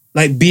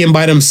like being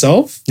by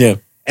themselves. Yeah.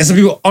 And some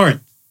people aren't.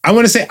 I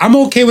want to say I'm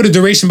okay with a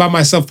duration by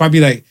myself,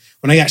 probably like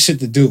when I got shit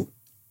to do.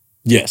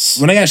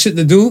 Yes. When I got shit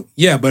to do,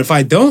 but if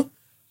I don't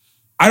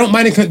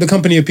mind the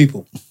company of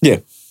people. Yeah.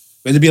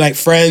 Whether it be like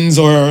friends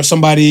or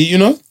somebody, you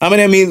know? I mean,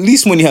 at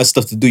least when you have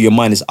stuff to do, your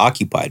mind is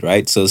occupied,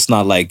 right? So it's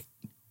not like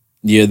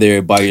you're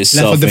there by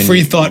yourself. Left with the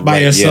free thought by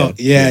yourself.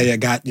 Yeah,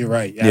 you're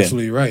right. You're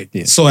absolutely right.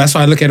 Yeah. So that's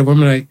why I look at a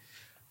woman like,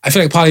 I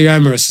feel like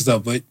polyamorous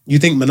stuff, but you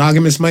think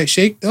monogamous might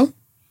shake though?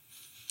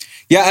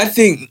 Yeah, I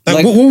think...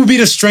 Like what would be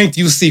the strength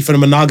you see for the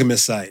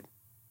monogamous side?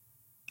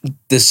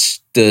 The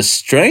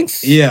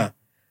strength? Yeah.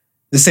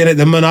 They say that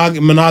the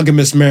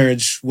monogamous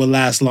marriage will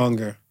last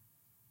longer.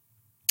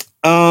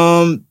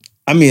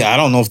 I mean, I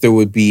don't know if there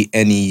would be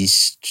any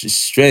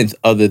strength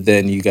other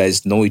than you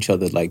guys know each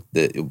other like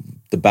the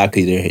back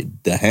of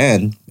the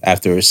hand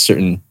after a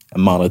certain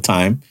amount of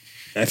time.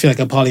 I feel like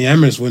a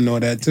polyamorous would know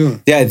that too.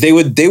 Yeah, they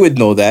would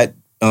know that.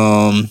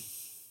 I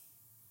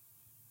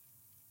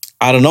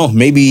don't know.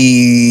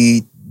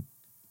 Maybe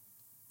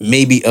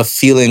a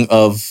feeling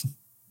of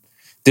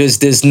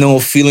there's no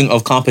feeling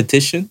of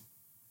competition.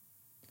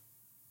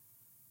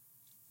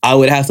 I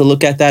would have to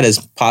look at that as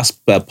a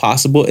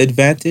possible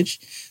advantage.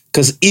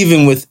 Because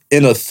even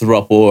within a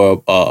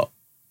throuple or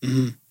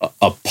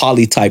a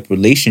poly-type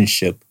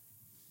relationship,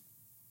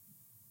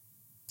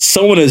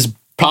 someone is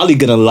probably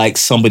going to like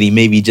somebody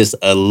maybe just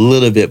a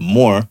little bit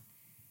more.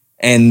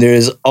 And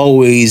there's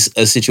always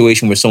a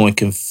situation where someone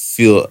can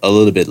feel a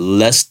little bit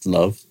less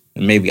love.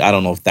 And maybe, I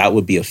don't know if that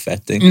would be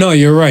affecting. No,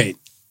 you're right.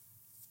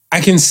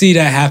 I can see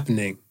that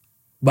happening.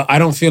 But I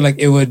don't feel like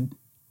it wouldn't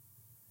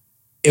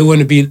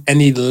be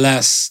any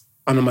less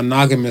on the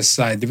monogamous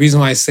side. The reason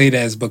why I say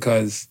that is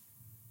because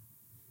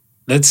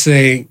let's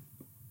say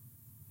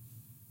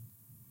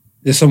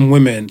there's some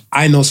women,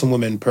 I know some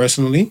women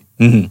personally,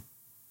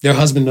 their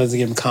husband doesn't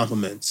give them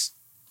compliments.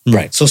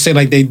 Right. So say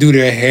like they do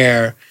their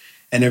hair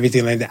and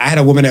everything like that. I had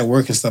a woman at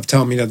work and stuff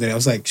tell me the other day, I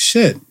was like,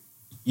 shit,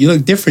 you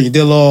look different. You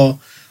did a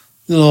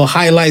little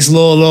highlights,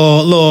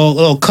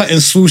 little cut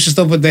and swoosh and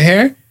stuff with the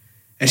hair.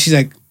 And she's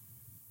like,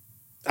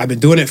 I've been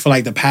doing it for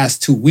like the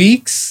past 2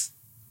 weeks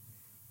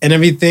and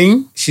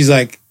everything. She's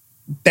like,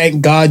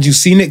 thank God you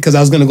seen it because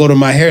I was going to go to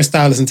my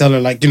hairstylist and tell her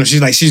like, you know,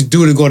 she's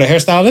due to go to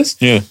hairstylist.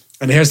 Yeah.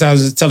 And the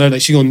hairstylist tell her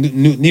that she's going to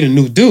need a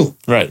new do.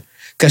 Right.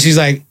 Because she's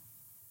like,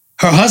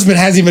 her husband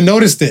hasn't even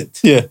noticed it.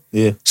 Yeah.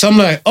 Yeah. So I'm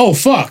like, oh,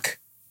 fuck.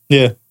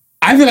 Yeah.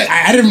 I feel like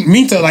I didn't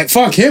mean to like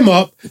fuck him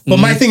up. But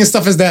my thing and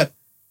stuff is that,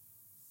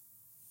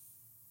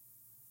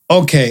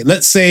 okay,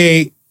 let's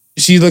say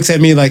she looks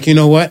at me like, you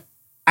know what?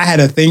 I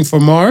had a thing for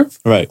Marv.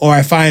 Right. Or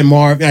I find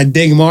Marv, I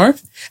dig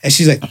Marv. And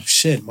she's like, oh,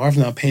 shit, Marv's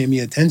not paying me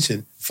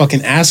attention.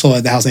 Fucking asshole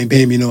at the house ain't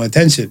paying me no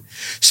attention.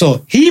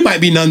 So he might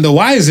be none the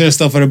wiser and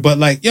stuff with her, but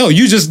like, yo,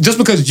 you just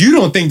because you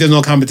don't think there's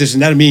no competition,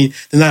 that doesn't mean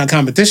there's not a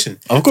competition.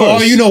 Of course. For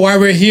all you know, why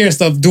we're here and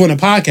stuff doing a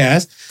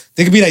podcast,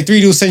 there could be like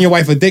 3 dudes send your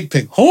wife a dick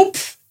pic. Hope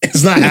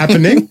it's not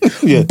happening.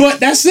 Yeah. But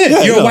that's it.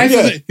 Yeah, your wife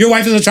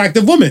is an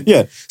attractive woman.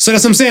 Yeah. So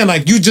that's what I'm saying.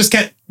 Like, you just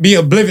can't be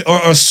oblivious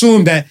or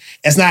assume that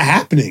it's not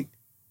happening.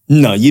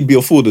 No, you'd be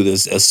a fool to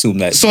just assume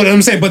that. So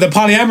I'm saying, but the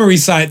polyamory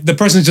side, the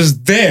person's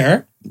just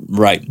there.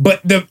 Right.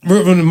 But the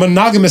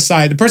monogamous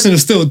side, the person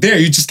is still there.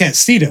 You just can't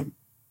see them.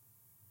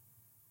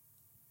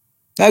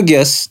 I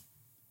guess.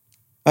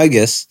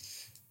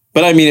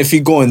 But I mean, if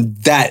you're going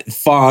that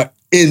far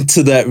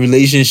into that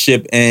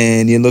relationship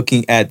and you're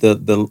looking at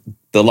the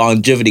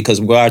longevity, because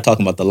we are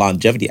talking about the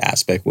longevity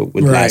aspect,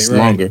 would last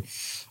longer.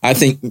 I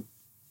think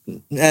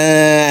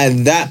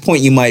at that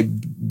point you might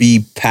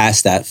be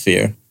past that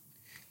fear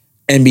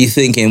and be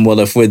thinking, well,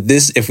 if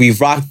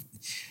we've rocked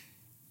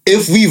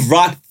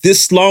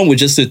this long with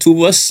just the two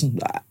of us,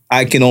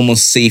 I can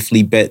almost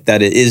safely bet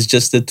that it is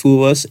just the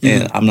two of us,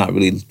 and I'm not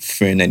really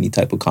fearing any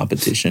type of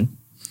competition.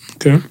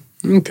 Okay.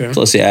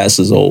 Plus, your ass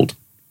is old.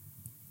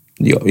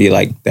 You're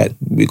like that.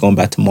 We're going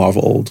back to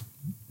Marvel old,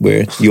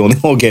 where you only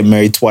get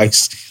married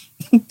twice.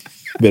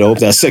 Better hope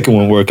that second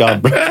one work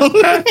out, bro. Better hope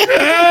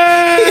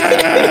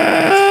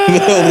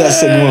that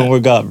second one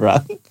work out, bro.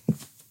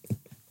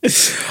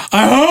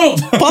 I hope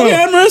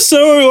polyamorous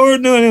or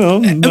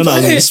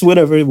monogamous,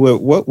 whatever.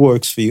 What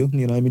works for you?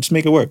 You know, I mean, just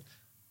make it work.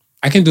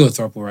 I can do a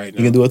throuple right now.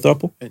 You can do a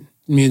throuple?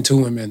 Me and 2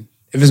 women.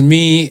 If it's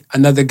me,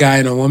 another guy,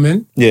 and a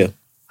woman, yeah,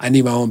 I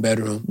need my own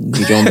bedroom. You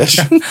need your own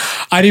bedroom?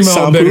 I need my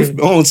own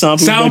bedroom.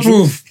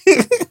 Soundproof.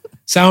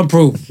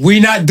 Soundproof. We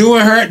not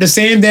doing her at the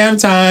same damn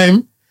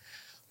time.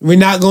 We're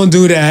not gonna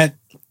do that.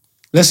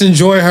 Let's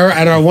enjoy her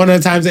at our one at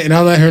a time, and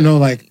I'll let her know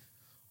like,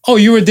 oh,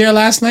 you were there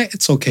last night?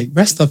 It's okay.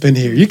 Rest up in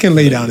here. You can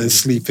lay down and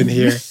sleep in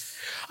here.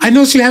 I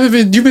know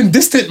you've been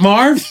distant,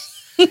 Marv.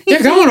 Yeah,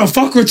 I want to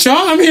fuck with y'all.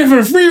 I'm here for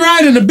the free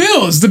ride and the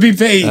bills to be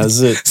paid. That's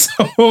it.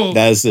 So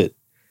that's it.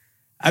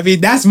 I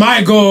mean, that's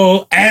my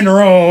goal and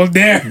role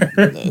there.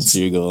 That's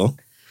your goal.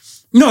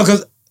 No,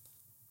 because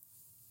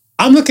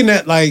I'm looking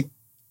at like,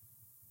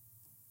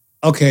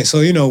 okay, so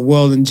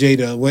Will and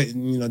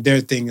Jada, their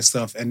thing and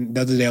stuff. And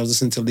the other day I was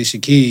listening to Alicia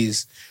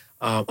Keys,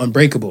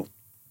 Unbreakable.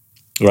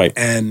 Right.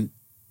 And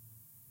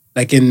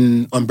like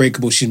in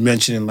Unbreakable, she's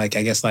mentioning like,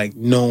 I guess like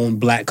known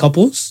black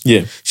couples.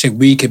 Yeah. She's like,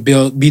 we could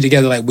be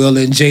together like Will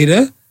and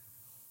Jada.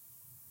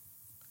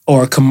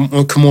 Or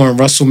Kamora and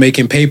Russell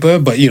making paper,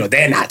 but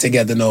they're not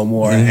together no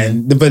more.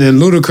 Mm-hmm. But then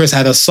Ludacris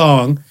had a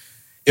song.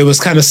 It was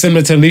kind of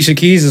similar to Alicia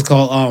Keys. It's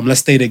called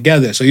 "Let's Stay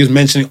Together." So he was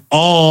mentioning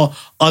all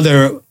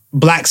other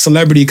black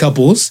celebrity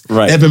couples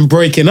that have been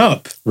breaking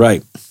up.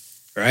 Right.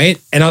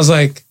 And I was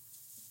like,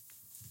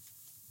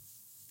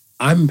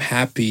 I'm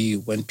happy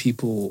when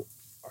people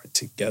are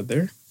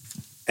together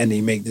and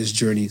they make this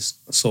journey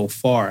so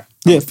far.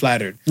 I'm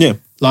flattered. Yeah.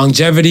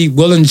 Longevity,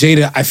 Will and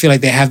Jada, I feel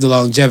like they have the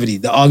longevity.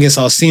 The August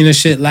Alsina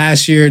shit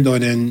last year, or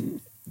then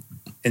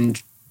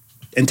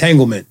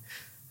entanglement.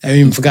 I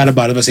even forgot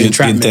about it. Let's say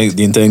entrapment.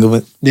 The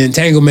entanglement? The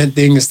entanglement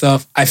thing and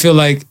stuff. I feel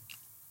like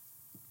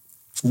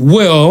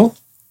Will,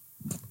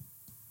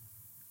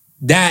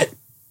 that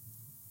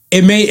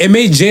it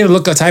made Jada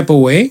look a type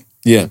of way.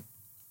 Yeah.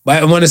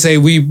 But I want to say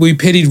we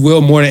pitied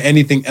Will more than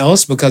anything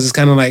else because it's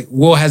kind of like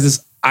Will has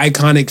this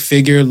iconic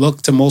figure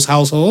look to most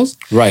households.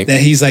 Right.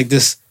 That he's like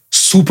this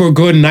super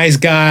good, nice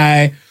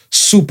guy,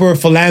 super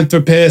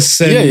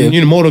philanthropist and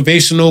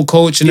motivational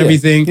coach and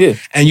everything. Yeah.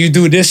 And you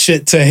do this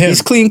shit to him.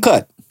 He's clean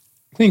cut.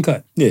 Clean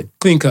cut. Yeah.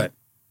 Clean cut.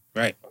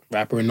 Right.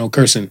 Rapper and no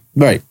cursing.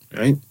 Right.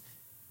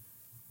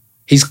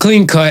 He's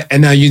clean cut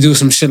and now you do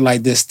some shit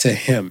like this to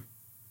him.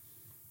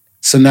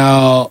 So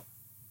now,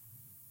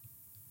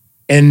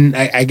 and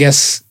I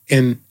guess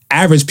in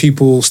average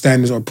people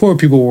standards or poor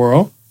people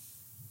world,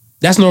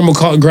 that's normal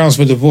grounds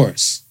for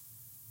divorce.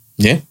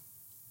 Yeah.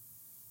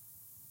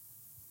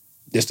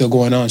 They're still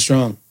going on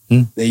strong.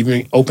 They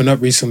even opened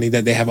up recently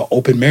that they have an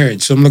open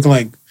marriage. So I'm looking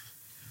like,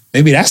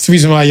 maybe that's the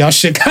reason why y'all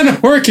shit kind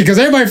of working, because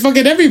everybody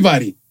fucking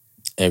everybody.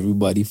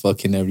 Everybody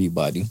fucking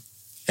everybody.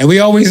 And we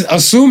always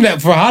assume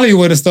that for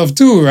Hollywood and stuff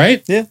too,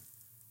 right? Yeah.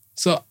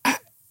 So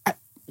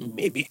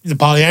maybe the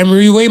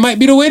polyamory way might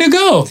be the way to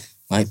go.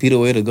 Might be the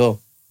way to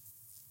go.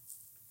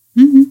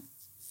 Mm-hmm.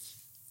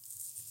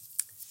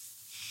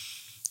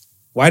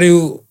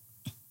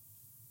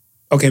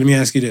 Okay, let me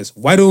ask you this.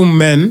 Why do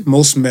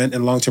most men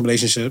in long-term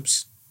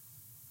relationships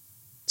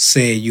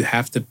say you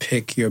have to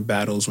pick your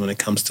battles when it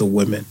comes to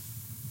women?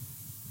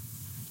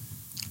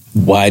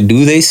 Why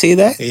do they say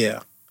that?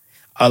 Yeah.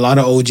 A lot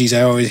of OGs,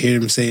 I always hear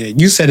them say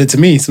it. You said it to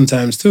me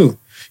sometimes too.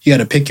 You got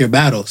to pick your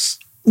battles.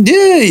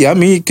 Yeah, I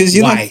mean, because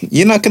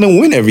you're not going to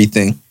win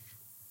everything.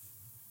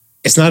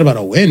 It's not about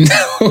a win.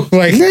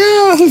 Like,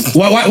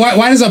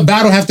 why does a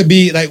battle have to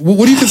be like?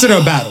 What do you consider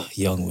a battle?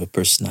 Young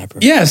whippersnapper.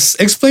 Yes,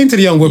 explain to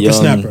the young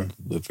whippersnapper.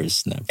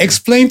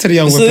 Explain to the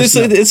young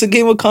whippersnapper. It's a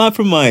game of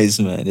compromise,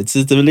 man.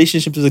 The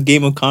relationship is a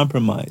game of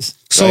compromise.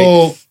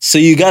 So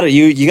you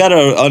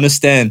gotta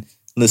understand.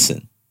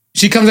 Listen,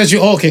 she comes at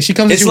you. Okay, she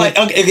comes at you.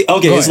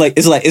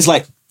 It's like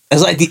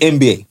the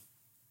NBA,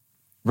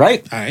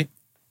 right? All right.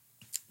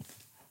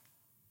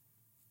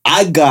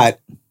 I got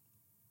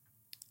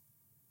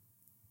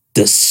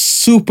the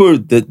super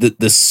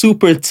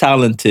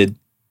talented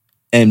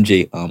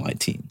MJ on my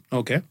team.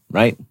 Okay.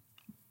 Right?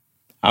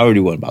 I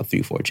already won about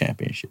 3-4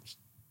 championships.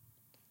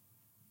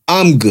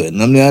 I'm good.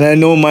 I mean, I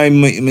know my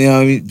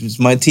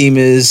team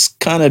is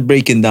kind of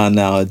breaking down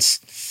now.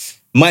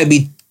 It's might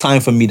be time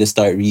for me to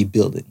start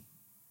rebuilding.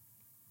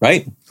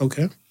 Right?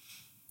 Okay.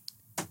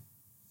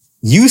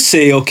 You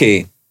say,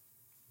 okay,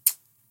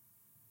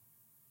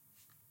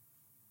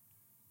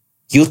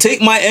 you'll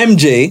take my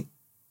MJ.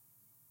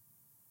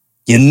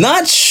 You're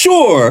not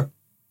sure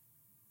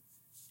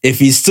if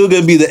he's still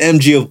going to be the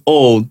MJ of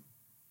old,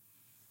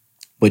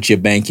 but you're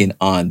banking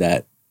on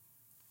that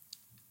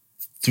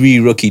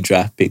 3 rookie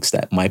draft picks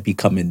that might be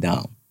coming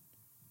down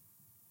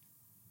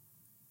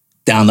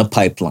the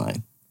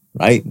pipeline,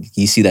 right?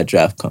 You see that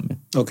draft coming.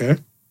 Okay.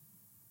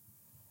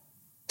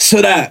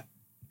 So that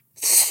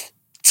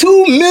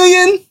 $2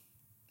 million,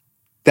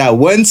 that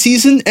one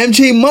season,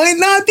 MJ might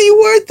not be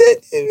worth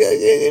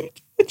it,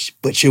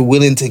 but you're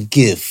willing to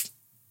give.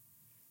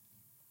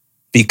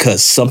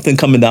 Because something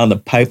coming down the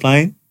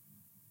pipeline,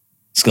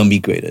 it's going to be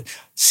greater.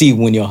 See,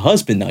 when you're a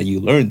husband now, you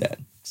learn that.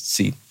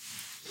 See,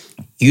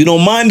 you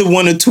don't mind the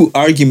 1 or 2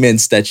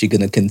 arguments that you're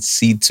going to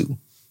concede to.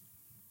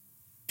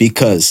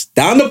 Because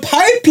down the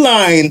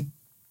pipeline,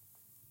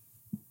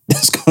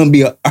 there's going to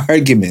be an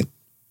argument.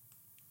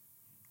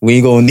 When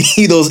you're going to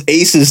need those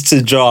aces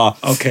to draw.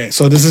 Okay,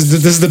 so this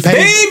is the petty...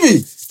 Baby!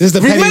 This is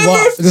the petty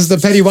walk. This is the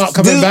petty walk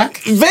coming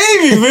back?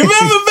 Baby,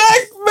 remember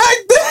back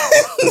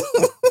then?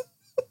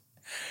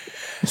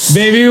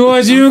 Baby,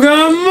 what you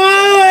got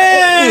my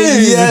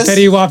way? Yes.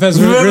 Petty Wap has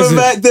remember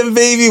back then,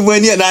 baby,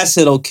 when you... And I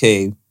said,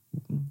 okay,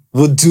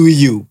 we'll do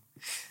you.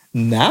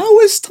 Now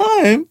it's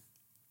time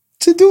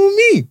to do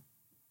me.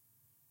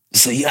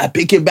 So you gotta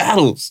pick your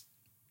battles.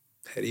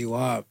 Petty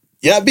Wap.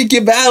 You gotta pick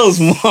your battles,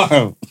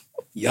 Marv.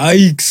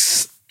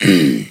 Yikes.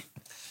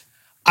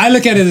 I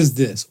look at it as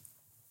this.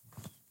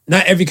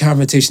 Not every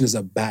confrontation is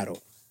a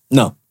battle.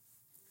 No.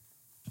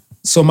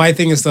 So my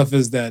thing and stuff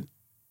is that,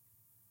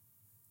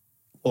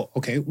 well,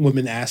 okay,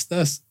 women asked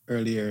us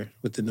earlier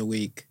within the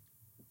week,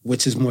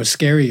 which is more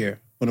scarier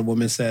when a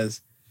woman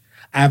says,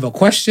 I have a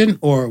question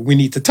or we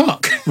need to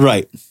talk.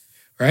 Right.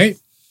 Right?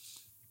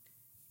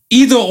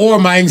 Either or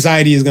my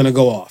anxiety is going to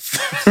go off.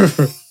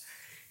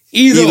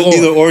 Either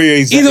or your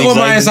anxiety. Either or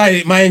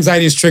my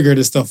anxiety is triggered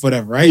and stuff,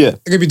 whatever, right? Yeah.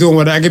 I could be doing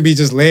what I could be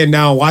just laying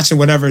down, watching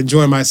whatever,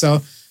 enjoying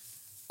myself.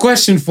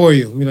 Question for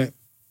you. Be like,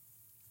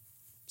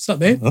 what's up,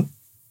 babe? Huh?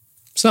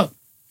 What's up?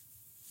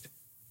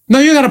 No,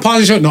 you gotta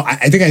pause your show. No,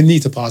 I think I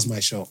need to pause my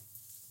show.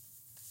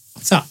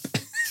 What's up?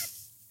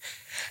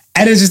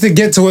 And it's just to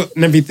get to it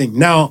and everything.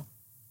 Now,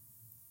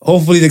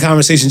 hopefully the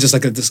conversation just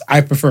like this. I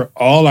prefer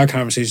all our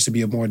conversations to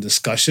be a more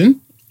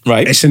discussion.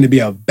 Right. It shouldn't be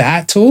a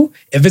battle.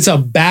 If it's a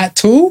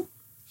battle,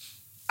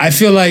 I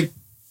feel like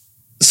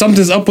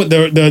something's up with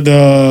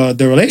the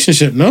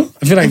relationship, no?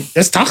 I feel like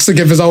it's toxic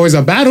if it's always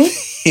a battle.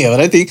 Yeah,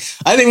 but I think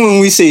when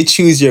we say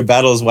choose your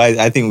battles, why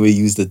I think we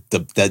use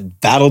that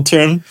battle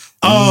term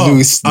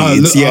loosely.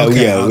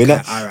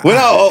 We're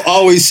not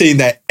always saying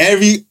that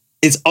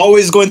it's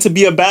always going to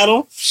be a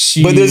battle,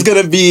 but there's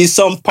going to be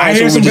some parts. I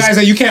hear some guys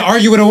that you can't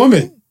argue with a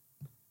woman.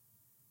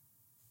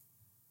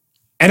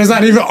 And it's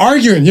not even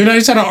arguing. You're not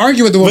even trying to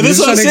argue with the woman. But that's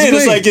what I'm saying.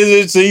 It's like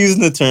they're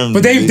using the term.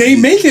 But they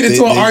make it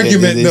into an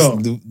argument,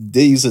 though.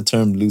 They use the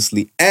term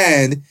loosely.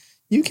 And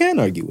you can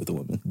argue with a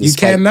woman. You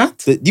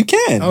cannot? You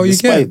can. Oh, you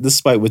can.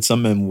 Despite what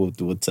some men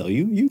will tell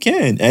you, you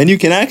can. And you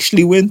can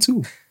actually win,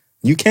 too.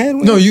 You can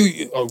win. No,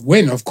 you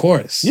win, of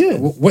course. Yeah.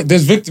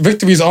 There's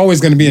victory is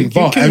always going to be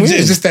involved.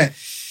 It's just that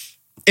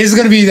it's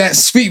going to be that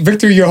sweet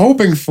victory you're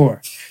hoping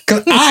for.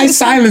 Because I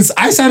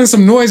silenced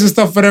some noise and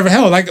stuff, whatever,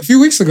 hell, like a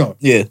few weeks ago.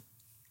 Yeah.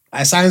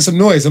 I silenced some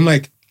noise. I'm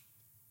like,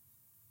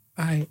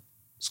 all right,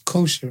 it's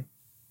kosher.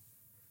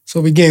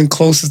 So we getting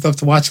close and stuff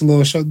to watch a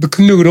little show. The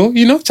canoodle,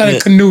 trying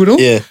to canoodle.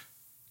 Yeah.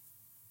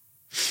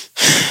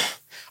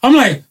 I'm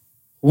like,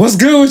 what's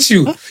good with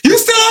you? You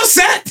still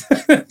upset?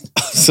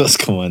 So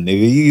come on,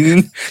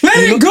 nigga. Let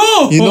it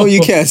go. You know you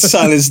can't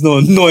silence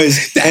no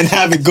noise and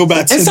have it go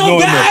back to normal.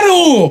 It's a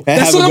battle.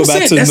 That's what I'm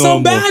saying. It's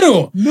a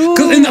battle.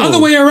 Because in the other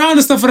way around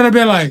and stuff, I'd have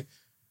been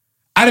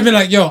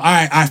like, yo, all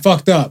right, I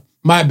fucked up.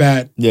 My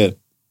bad. Yeah.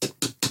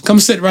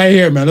 Come sit right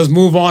here, man. Let's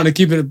move on and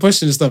keep it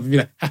pushing and stuff. And be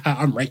like,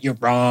 I'm right, you're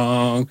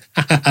wrong.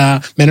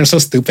 Men are so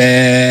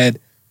stupid.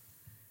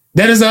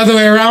 Then it's the other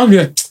way around. Be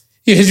like,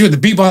 he hits you with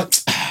the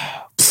beatbox.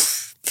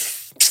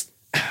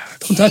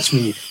 Don't touch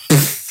me.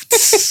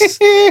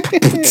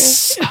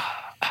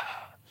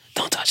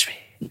 Don't touch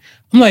me.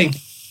 I'm like,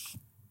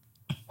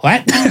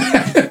 what?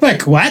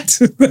 Like, what?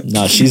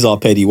 Nah, she's all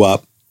petty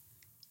wop.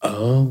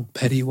 Oh,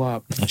 petty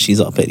wop. Nah, she's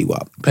all petty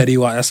wop. Petty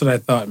wop. That's what I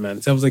thought,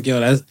 man. So I was like, yo,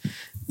 that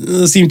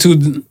seemed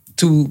too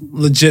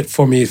legit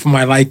for me, for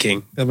my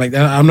liking. I'm like,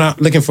 I'm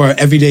not looking for an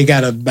everyday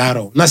guy to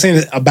battle. I'm not saying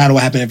that a battle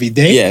will happen every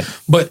day. Yeah.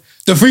 But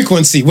the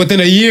frequency, within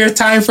a year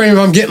time frame, if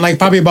I'm getting like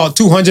probably about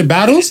 200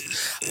 battles,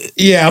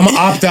 yeah, I'm gonna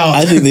opt out.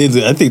 I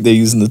think they're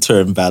using the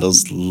term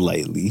battles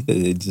lightly.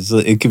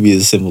 It could be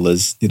as simple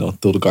as,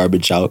 throw the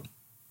garbage out.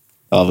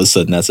 All of a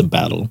sudden, that's a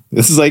battle.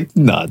 This is like,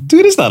 nah,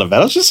 dude, it's not a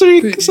battle.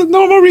 It's a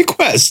normal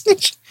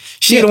request.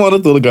 She didn't want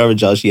to throw the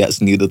garbage out. She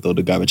asked me to throw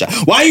the garbage out.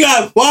 Why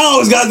I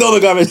always gotta throw the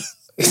garbage?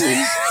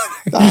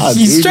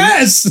 He's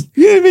stressed.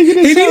 Yeah, he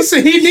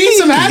needs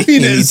some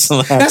happiness.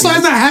 That's why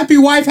it's not happy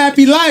wife,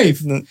 happy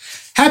life. No.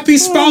 Happy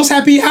spouse,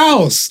 happy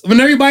house. When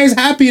everybody's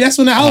happy, that's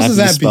when the house is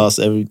happy. Spouse,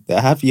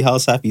 happy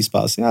house, happy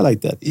spouse. Yeah, I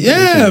like that.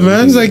 Yeah,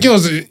 man. It's like, yo,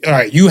 all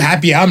right, you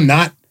happy? I'm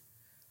not.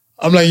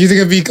 I'm like, you think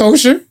it'd be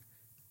kosher?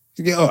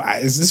 Yo,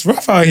 it's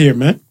rough out here,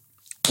 man.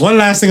 One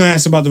last thing I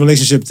asked about the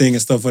relationship thing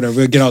and stuff, whatever.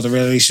 We'll get out the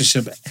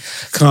relationship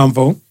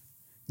convo.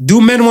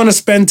 Do men want to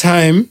spend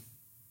time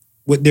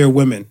with their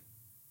women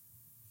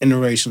in a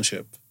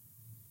relationship?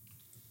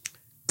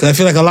 Because I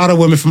feel like a lot of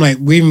women from like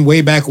even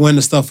way back when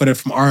the stuff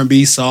from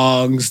R&B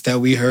songs that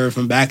we heard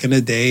from back in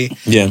the day.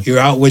 Yeah. You're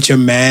out with your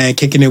man,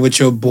 kicking it with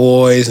your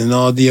boys and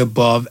all the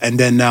above. And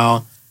then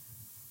now,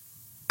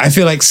 I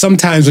feel like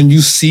sometimes when you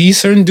see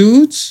certain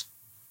dudes,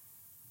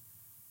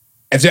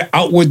 if they're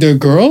out with their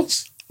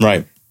girls,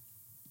 right,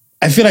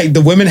 I feel like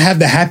the women have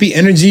the happy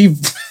energy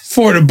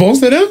for the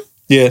both of them.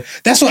 Yeah.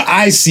 That's what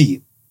I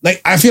see.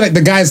 Like, I feel like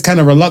the guy's kind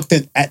of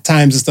reluctant at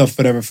times and stuff,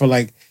 whatever, for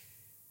like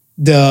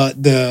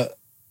the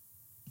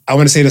I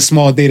want to say the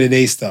small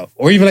day-to-day stuff.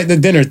 Or even like the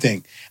dinner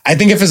thing. I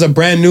think if it's a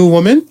brand new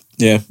woman,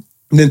 yeah,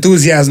 the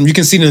enthusiasm, you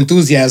can see the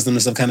enthusiasm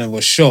and stuff kind of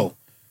will show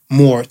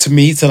more to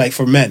me, to like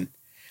for men.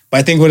 But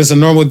I think when it's a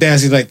normal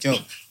dance, he's like, yo,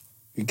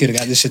 We could have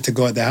got this shit to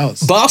go at the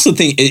house. But I also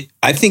think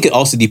it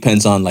also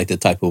depends on like the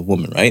type of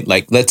woman, right?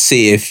 Like, let's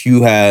say if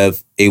you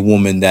have a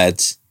woman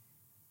that's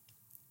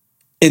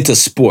into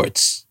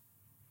sports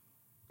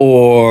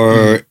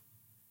or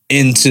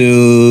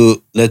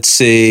into, let's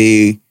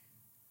say,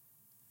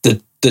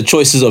 the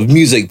choices of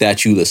music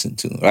that you listen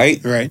to,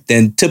 right? Right.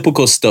 Then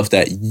typical stuff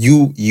that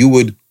you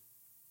would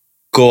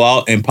go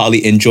out and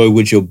probably enjoy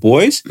with your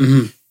boys,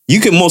 you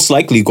can most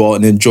likely go out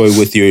and enjoy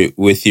with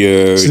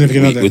your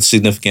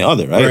significant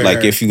other, right?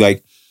 Like if you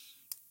like,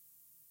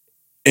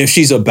 if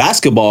she's a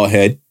basketball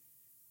head,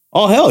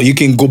 oh hell, you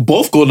can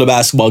both go to the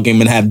basketball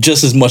game and have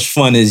just as much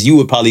fun as you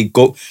would probably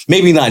go.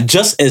 Maybe not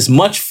just as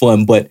much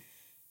fun, but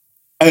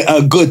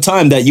a good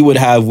time that you would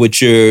have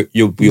with your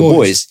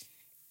boys.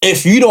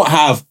 If you don't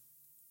have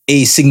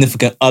a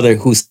significant other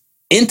who's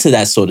into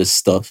that sort of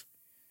stuff,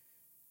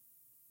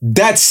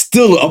 that's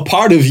still a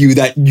part of you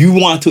that you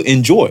want to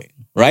enjoy,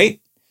 right?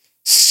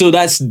 So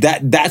that's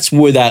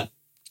where that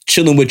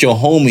chilling with your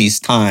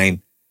homies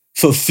time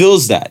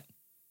fulfills that,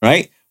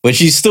 right?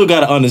 But you still got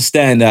to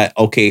understand that,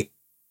 okay,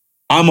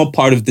 I'm a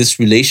part of this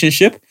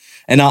relationship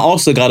and I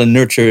also got to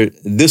nurture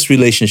this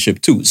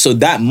relationship too. So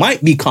that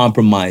might be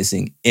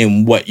compromising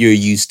in what you're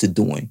used to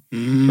doing,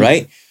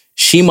 right?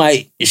 She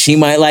might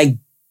like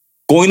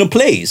going to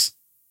plays.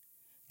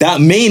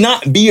 That may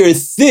not be your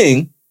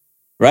thing,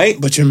 right?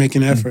 But you're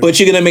making effort. But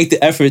you're gonna make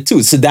the effort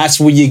too. So that's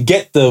where you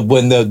get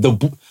when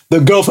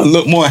the girlfriend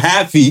look more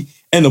happy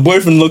and the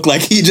boyfriend look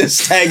like he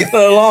just tagging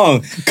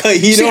along.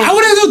 Cause I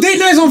want to do date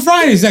nights on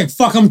Fridays. Like,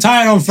 fuck, I'm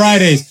tired on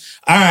Fridays.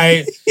 All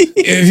right,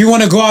 if you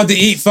want to go out to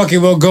eat, fuck it,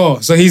 we'll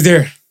go. So he's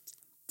there,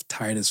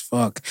 tired as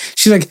fuck.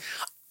 She's like,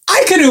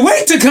 I couldn't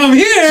wait to come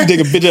here. She take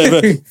a picture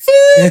of it.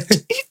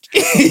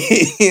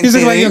 He's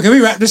like, yo, can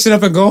we wrap this shit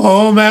up and go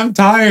home, man? I'm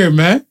tired,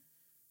 man.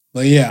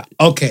 But yeah,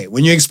 okay.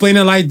 When you explain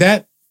it like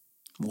that,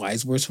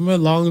 wise words from a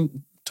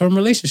long-term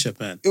relationship,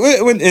 man.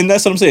 And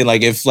that's what I'm saying.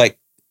 Like,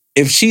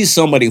 if she's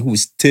somebody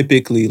who's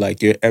typically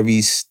like your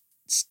every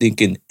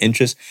stinking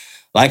interest,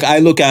 like I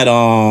look at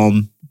I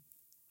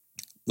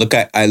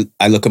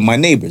look at my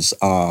neighbors.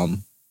 I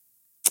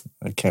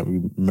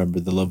can't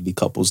remember the lovely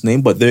couple's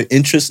name, but their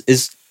interest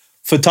is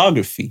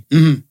photography,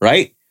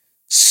 right?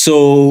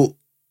 So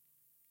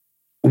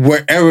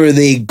wherever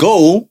they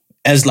go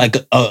as like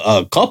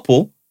a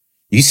couple,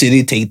 you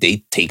see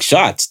they take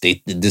shots,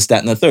 they this, that,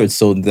 and the third.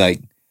 So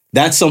like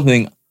that's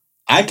something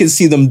I can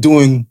see them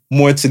doing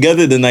more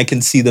together than I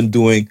can see them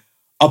doing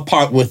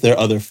apart with their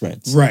other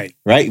friends. Right.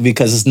 Right?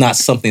 Because it's not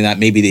something that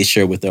maybe they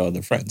share with their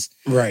other friends.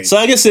 Right. So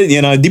I guess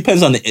it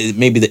depends on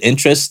maybe the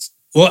interest.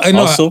 Well, I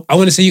know I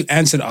want to say you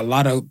answered a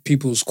lot of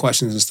people's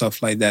questions and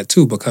stuff like that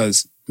too,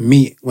 because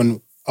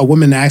when a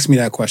woman asked me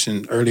that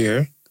question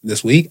earlier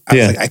this week, I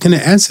was like, I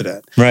couldn't answer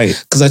that. Right.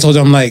 Because I told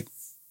you, I'm like,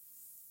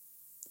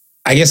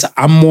 I guess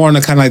I'm more on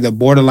the kind of like the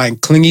borderline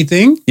clingy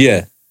thing.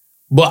 Yeah.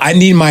 But I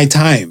need my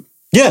time.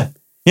 Yeah.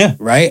 Yeah.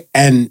 Right?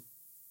 And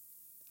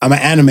I'm an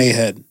anime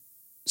head.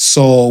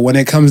 So when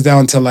it comes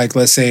down to like,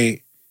 let's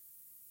say,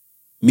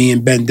 me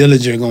and Ben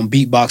Dillinger are going to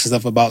beatbox and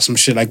stuff about some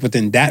shit like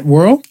within that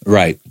world.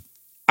 Right.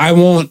 I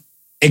won't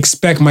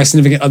expect my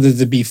significant other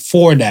to be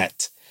for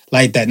that.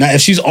 Like that. Now,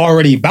 if she's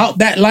already about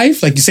that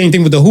life, like the same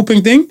thing with the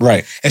hooping thing.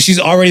 Right. If she's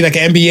already like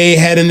an NBA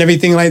head and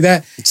everything like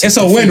that, it's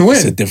a win-win.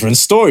 It's a different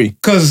story.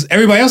 Because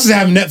everybody else is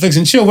having Netflix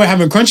and chill. We're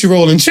having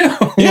Crunchyroll and chill.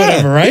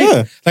 Whatever, right?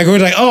 Yeah. Like we're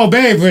like, oh,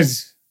 babe, we're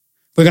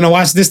going to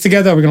watch this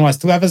together. We're going to watch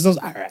 2 episodes.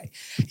 All right.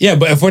 Yeah,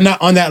 but if we're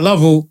not on that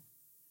level,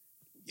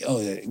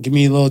 yo, give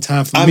me a little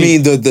time for me. I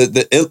mean,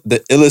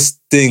 the illest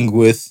thing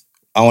with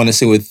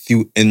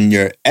you and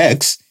your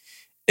ex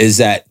is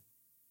that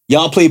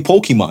y'all play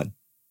Pokemon.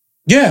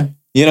 Yeah.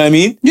 You know what I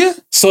mean? Yeah.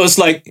 So it's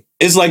like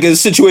a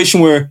situation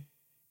where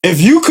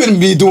if you couldn't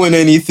be doing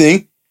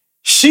anything,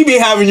 she be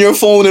having your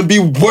phone and be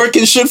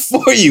working shit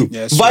for you.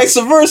 Yeah, vice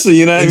versa.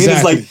 You know what I mean?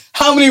 It's like,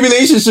 how many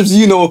relationships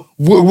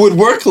would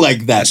work like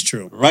that? That's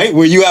true. Right?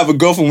 Where you have a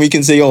girlfriend where you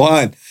can say, yo,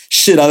 hon,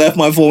 shit, I left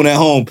my phone at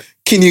home.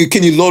 Can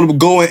you load up,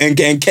 go and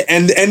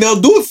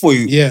they'll do it for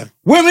you. Yeah.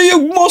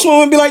 Most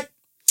women be like,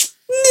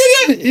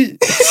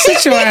 nigga,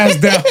 sit your ass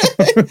down.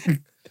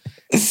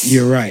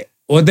 You're right.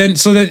 Well,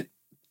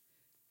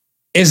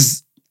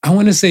 I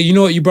want to say, you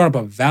know what, you brought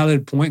up a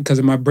valid point because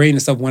in my brain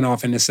and stuff went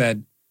off and it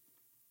said,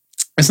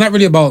 it's not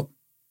really about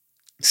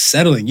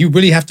settling. You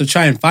really have to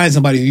try and find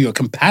somebody who you're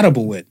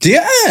compatible with.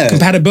 Yeah.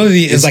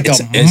 Compatibility is like a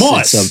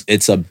must.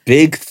 It's a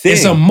big thing.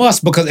 It's a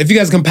must because if you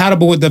guys are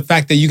compatible with the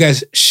fact that you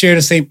guys share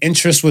the same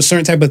interests with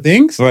certain type of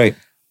things, right?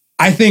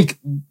 I think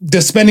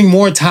the spending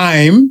more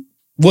time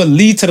will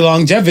lead to the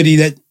longevity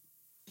that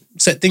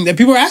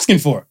people are asking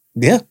for.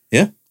 Yeah,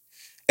 yeah.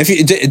 If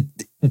you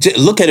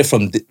look at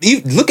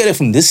it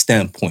from this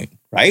standpoint,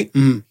 right?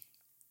 Mm.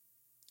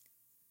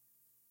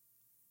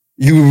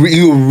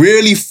 You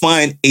rarely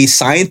find a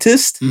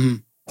scientist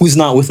who's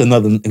not with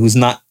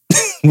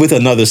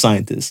another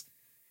scientist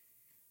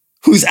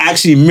who's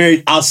actually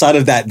married outside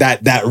of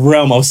that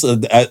realm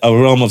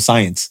of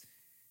science.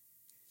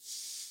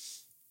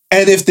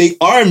 And if they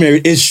are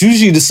married, it's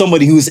usually to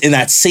somebody who's in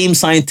that same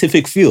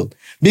scientific field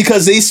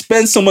because they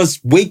spend so much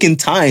waking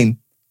time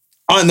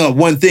on the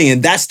one thing,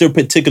 and that's their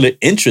particular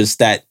interest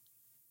that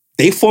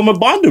they form a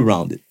bond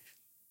around it.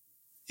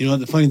 You know,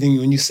 the funny thing,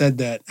 when you said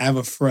that, I have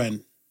a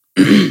friend.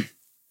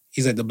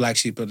 He's like the black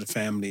sheep of the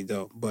family,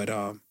 though. But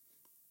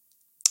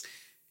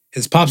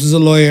his pops is a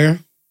lawyer.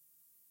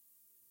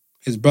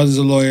 His brother's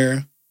a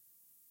lawyer.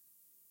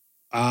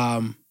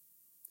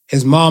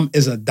 His mom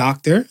is a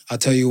doctor. I'll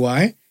tell you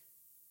why.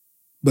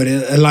 But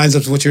it lines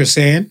up to what you're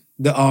saying.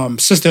 The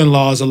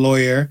sister-in-law is a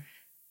lawyer.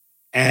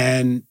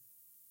 And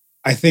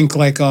I think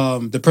like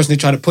the person they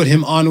try to put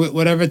him on with,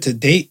 whatever, to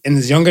date in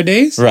his younger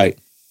days. Right.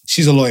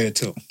 She's a lawyer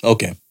too.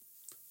 Okay.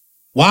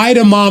 Why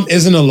the mom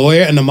isn't a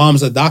lawyer and the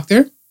mom's a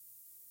doctor?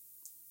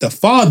 The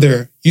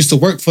father used to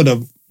work for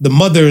the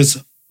mother's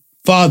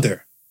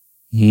father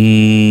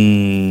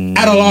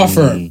at a law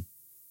firm.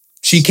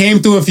 She came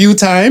through a few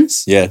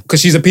times. Yeah.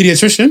 Because she's a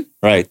pediatrician.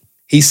 Right.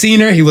 He seen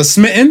her. He was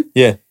smitten.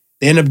 Yeah.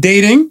 They end up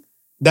dating.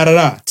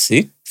 Da-da-da.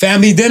 See?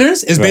 Family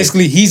dinners is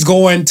basically he's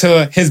going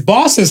to his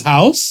boss's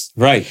house.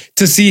 Right.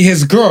 To see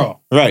his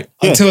girl. Right.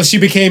 Yeah. Until she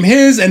became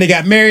his and they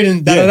got married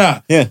and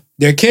da-da-da. Yeah.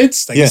 Their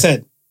kids, like I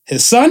said,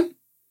 his son,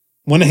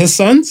 one of his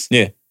sons,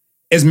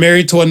 is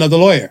married to another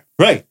lawyer.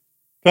 Right.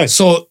 Right.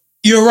 So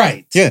you're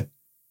right. Yeah.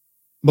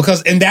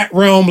 Because in that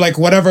realm, like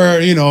whatever,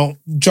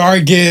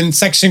 jargon,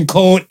 section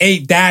code,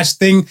 8-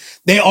 thing,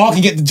 they all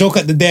can get the joke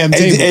at the damn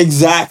table.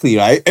 Exactly,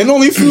 right? And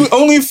only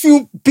a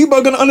few people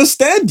are going to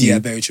understand you. Yeah,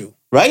 very true.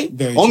 Right?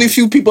 Very only true.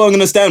 few people are going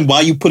to understand why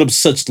you put up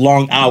such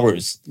long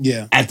hours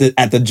at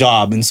the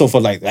job and so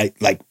forth. Like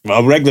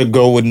a regular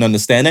girl wouldn't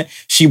understand that.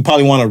 She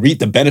probably want to reap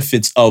the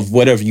benefits of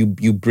whatever you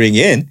bring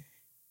in.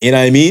 You know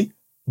what I mean?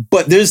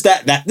 But there's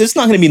that there's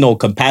not going to be no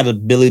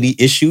compatibility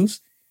issues.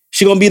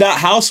 She gonna be that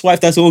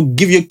housewife that's gonna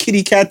give your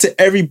kitty cat to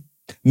every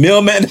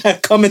mailman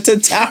that come into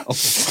town.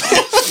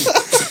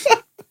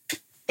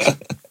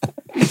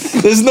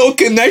 There's no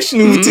connection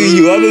between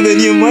you other than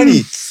your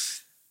money.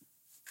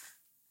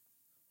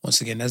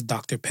 Once again, that's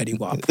Dr. Petty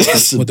Wop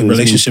with the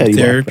relationship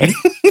therapy.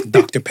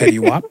 Dr. Petty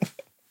Wop.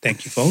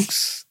 Thank you,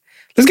 folks.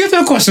 Let's get to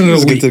the question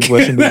of the week. Get to the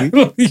question of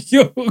the week.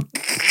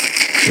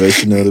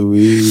 Question of the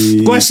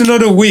week. Question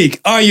of the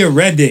week. Are you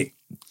ready?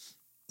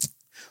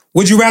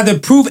 Would you rather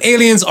prove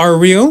aliens are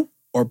real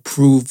or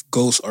prove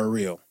ghosts are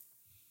real?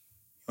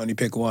 Only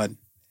pick one.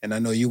 And I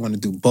know you want to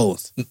do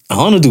both. I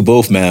want to do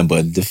both, man.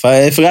 But if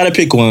I gotta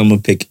pick one, I'm gonna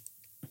pick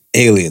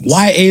aliens.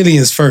 Why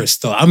aliens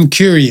first, though? I'm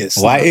curious.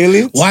 Why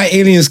aliens? Why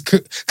aliens?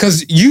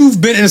 Because you've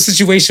been in a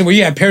situation where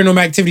you had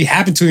paranormal activity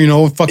happen to you in your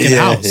own fucking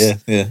house.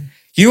 Yeah.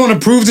 You want to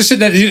prove the shit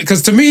that...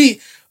 Because to me,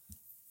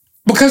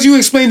 because you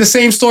explained the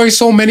same story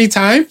so many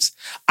times,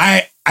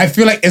 I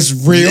feel like it's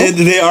real.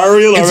 They are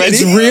real already?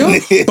 It's real.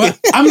 But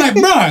I'm like,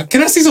 bro,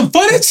 can I see some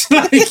footage?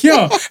 Like,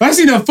 yo, if I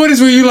see the footage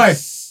where you like...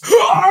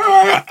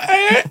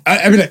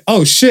 I'd be like,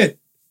 oh, shit.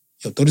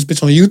 Yo, throw this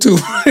bitch on YouTube.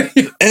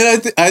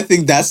 And I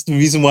think that's the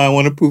reason why I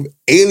want to prove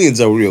aliens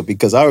are real,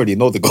 because I already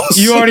know the ghosts.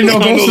 You already know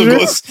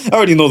ghosts? I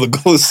already know the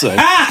ghosts.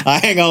 I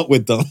hang out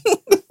with them.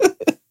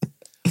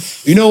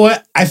 You know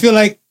what? I feel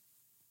like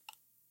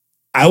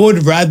I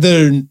would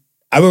rather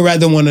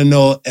want to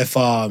know if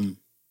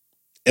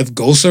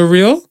ghosts are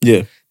real,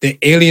 the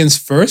aliens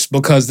first,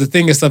 because the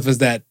thing and stuff is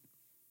that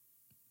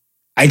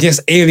I guess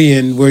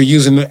alien, we're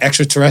using the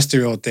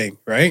extraterrestrial thing,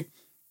 right?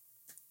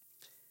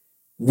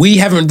 We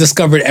haven't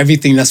discovered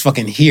everything that's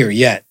fucking here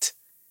yet.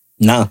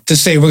 No. To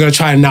say we're gonna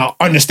try and now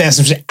understand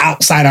some shit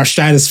outside our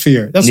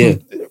stratosphere. That's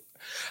what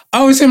I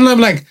always say. I'm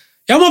like,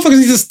 y'all motherfuckers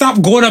need to stop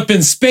going up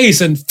in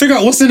space and figure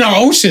out what's in our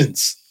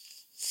oceans.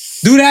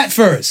 Do that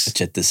first.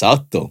 Check this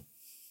out though.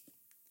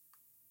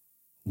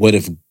 What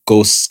if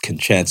ghosts can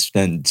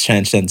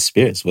transcend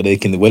spirits? What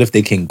if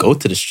they can go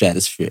to the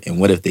stratosphere, and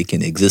what if they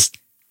can exist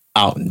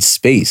out in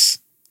space?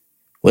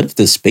 What if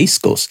the space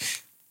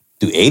ghosts?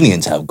 Do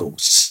aliens have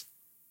ghosts?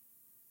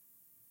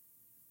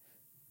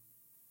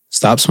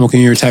 Stop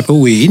smoking your type of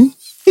weed.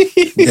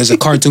 There's a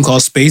cartoon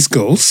called Space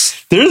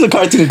Ghosts. There is a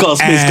cartoon called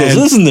Space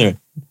Ghosts, isn't there?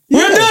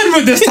 We're done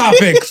with this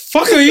topic.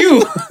 Fuck are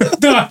you?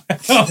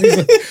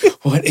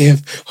 What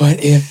if?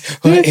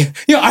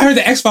 Yo, I heard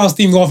the X-Files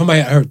theme go off in my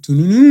head. I heard.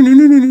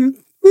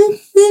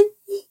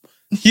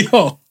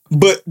 Yo.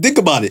 But think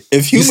about it.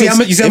 If humans,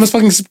 you see how much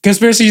fucking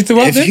conspiracy you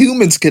threw out there? If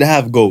humans could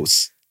have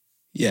ghosts.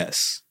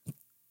 Yes.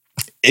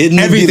 It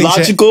would be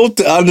logical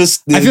to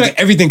understand. I feel like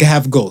everything can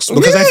have ghosts.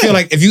 Because I feel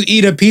like if you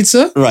eat a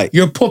pizza,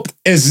 your poop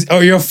is,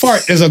 or your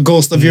fart is a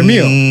ghost of your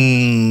meal.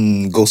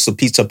 Ghost of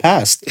pizza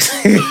past.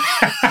 I'm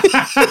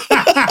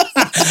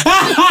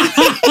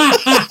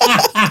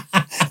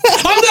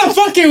not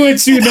fucking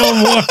with you no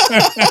more.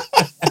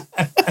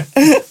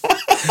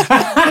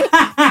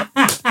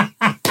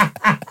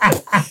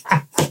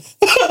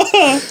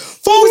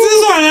 Folks, this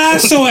is our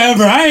last show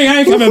ever. I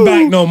ain't coming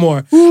back no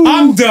more.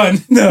 I'm done.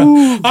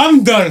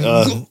 I'm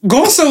done.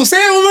 Ghost of, say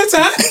it one more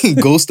time.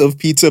 Ghost of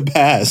pizza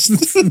past.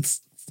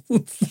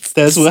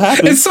 That's what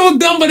happened. It's so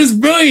dumb, but it's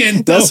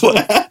brilliant. That's what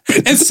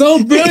happened. It's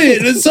so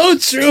brilliant. It's so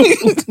true.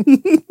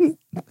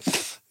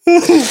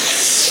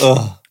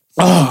 Oh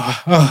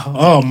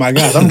my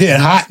God, I'm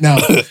getting hot now.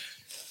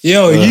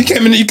 Yo, you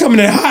coming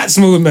in hot,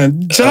 Smooth,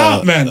 man. Shut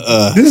up, man.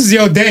 This is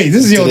your day.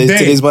 This is your day.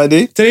 Today's my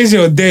day? Today's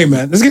your day,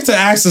 man. Let's get to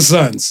Ask the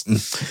Sons.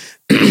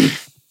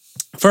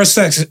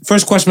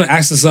 First question to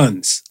Ask the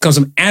Sons comes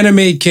from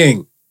Anime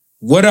King.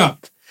 What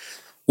up?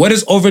 What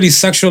is overly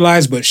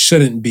sexualized but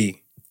shouldn't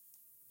be?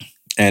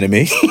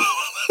 Anime.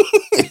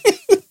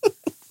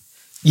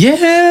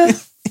 Yeah.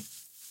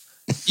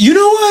 You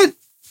know what?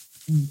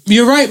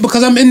 You're right,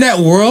 because I'm in that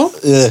world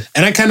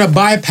and I kind of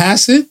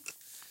bypass it.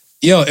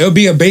 Yo, it'll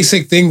be a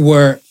basic thing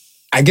where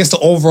I guess the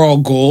overall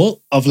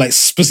goal of like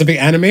specific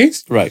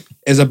animes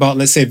is about,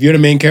 let's say, if you're the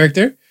main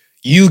character,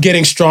 you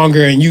getting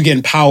stronger and you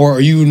getting power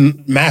or you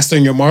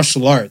mastering your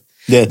martial art.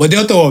 Yeah. But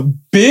they'll throw a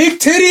big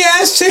titty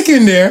ass chick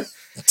in there.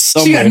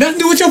 Somewhere. She got nothing to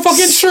do with your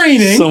fucking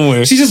training.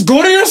 Somewhere. She just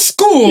go to your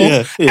school.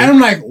 Yeah. And I'm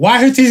like, why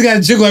her titties got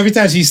to jiggle every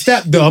time she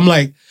stepped though? I'm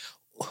like,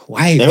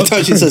 why? Every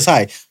time she says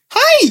hi.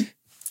 Hi.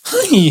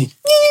 Hi.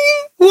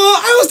 Well,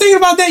 I was thinking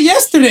about that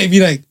yesterday. Be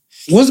like,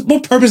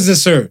 what purpose does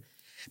this serve?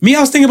 Me, I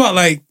was thinking about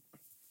like,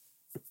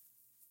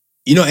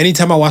 you know,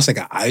 anytime I watch like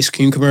an ice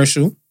cream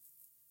commercial.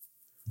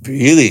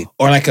 Really?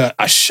 Or like a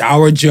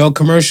shower gel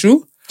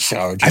commercial.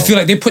 Shower gel. I feel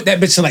like they put that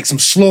bitch in like some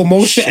slow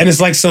motion and it's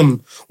like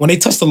some, when they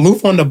touch the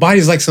loop on the body,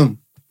 it's like some,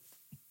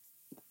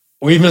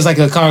 or even it's like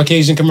a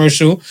Caucasian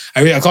commercial.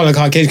 I call it a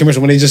Caucasian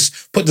commercial when they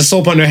just put the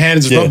soap on their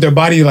hands and rub their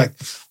body like,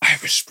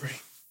 Irish Spring.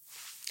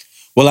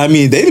 Well, I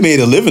mean, they made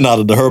a living out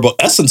of the Herbal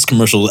Essence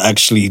commercial,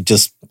 actually,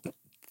 just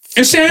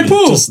and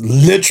shampoo, just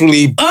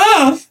literally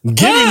giving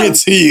it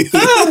to you.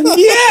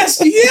 Yes.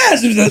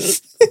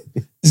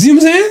 See what I'm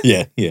saying?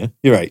 Yeah,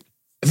 you're right.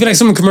 I feel like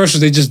some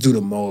commercials they just do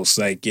the most.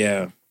 Like,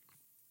 yeah.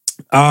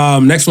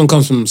 Next one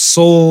comes from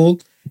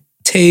Soul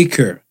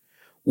Taker.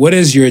 What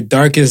is your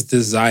darkest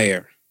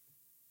desire?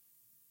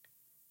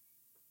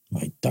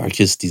 My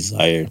darkest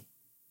desire.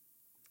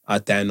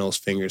 Thanos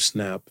finger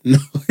snap. No,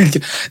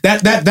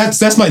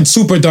 that's my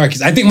super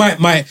darkest. I think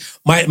my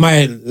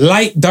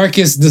light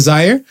darkest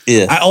desire.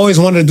 Yeah. I always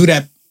wanted to do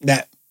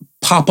that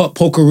pop-up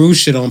pokeroo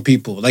shit on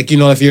people. Like, you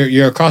know, if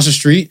you're across the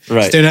street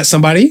staring at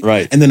somebody,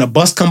 and then a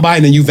bus come by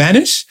and then you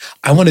vanish.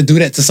 I want to do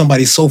that to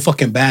somebody so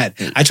fucking bad.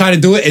 I tried to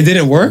do it, it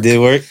didn't work. Did it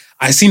work?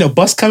 I seen a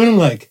bus coming. I'm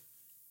like,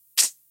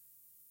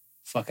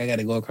 fuck, I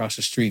gotta go across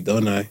the street,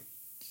 don't I?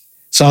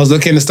 So I was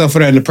looking at stuff for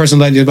that, and the person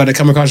like about to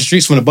come across the street.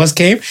 So when the bus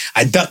came,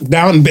 I ducked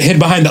down and hid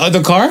behind the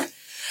other car,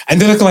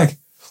 and they're looking like,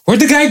 "Where'd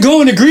the guy go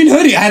in the green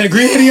hoodie?" I had a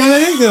green hoodie on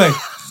that. They're like,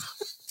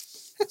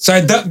 so I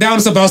ducked down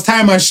and stuff. I was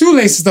tying my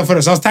shoelace and stuff for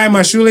her. So I was tying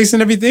my shoelace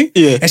and everything.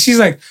 Yeah. And she's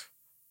like,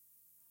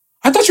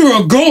 "I thought you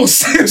were a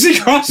ghost." She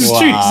crossed the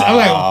street.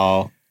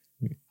 I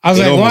was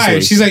like, "Why?"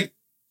 She's like,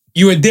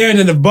 "You were there, and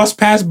then the bus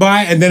passed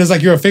by, and then it's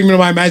like you're a figment of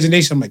my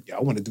imagination." I'm like, "Yo,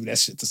 I want to do that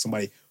shit to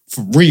somebody."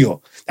 For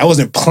real. That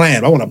wasn't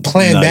planned. I want to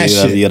plan that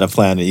shit. You got to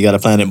plan it. You got to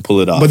plan it and pull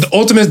it off. But the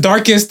ultimate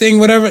darkest thing,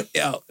 whatever,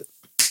 yo.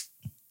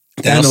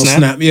 Thanos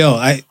snap. Yo,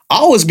 I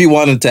always be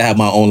wanting to have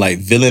my own like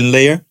villain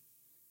layer.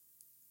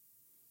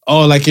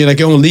 Oh, like your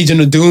own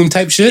Legion of Doom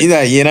type shit?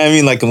 Yeah, you know what I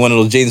mean? Like in one of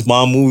those James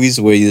Bond movies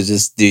where you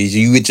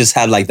would just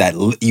have like that,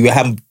 you would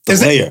have the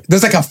layer.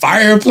 There's like a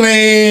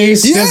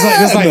fireplace. Yeah,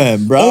 there's like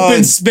man,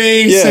 open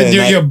space and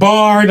your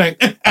bar.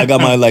 Like, I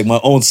got my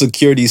own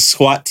security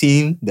SWAT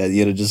team that,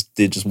 you know,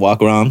 they just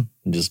walk around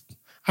and just.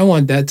 I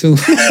want that too.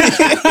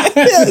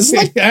 It's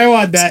like, I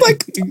want that.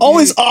 It's like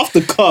always off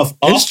the cuff,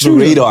 off the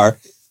radar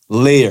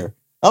layer.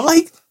 I'm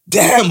like,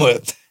 damn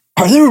it.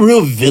 Are there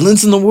real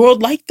villains in the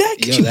world like that?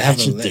 Could you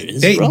imagine there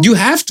is, bro? You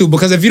have to,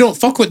 because if you don't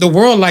fuck with the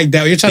world like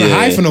that, or you're trying to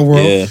hide from the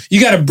world,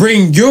 you got to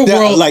bring your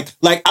world. Like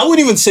I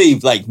wouldn't even say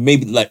like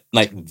maybe like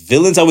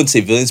villains. I wouldn't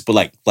say villains, but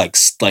like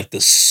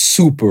the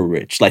super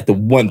rich, like the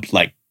one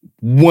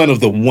of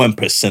the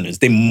 1%ers.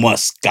 They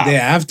must got. They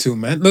have to,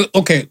 man. Look,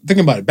 okay, think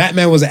about it.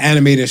 Batman was an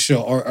animated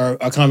show or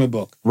a comic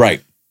book,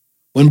 right?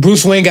 When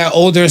Bruce Wayne got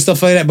older and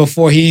stuff like that,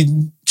 before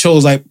he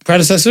chose like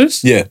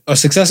predecessors, or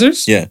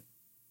successors,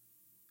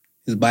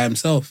 he's by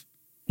himself.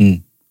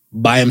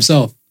 By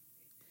himself.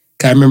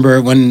 I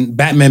remember when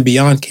Batman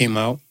Beyond came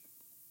out,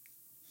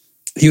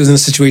 he was in a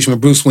situation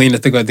with Bruce Wayne, I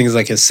think it's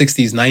like his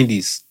 60s, 90s.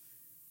 He's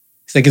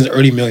like in his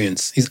early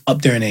millions. He's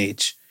up there in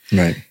age.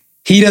 Right.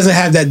 He doesn't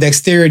have that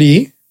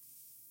dexterity,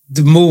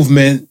 the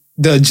movement,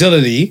 the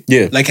agility,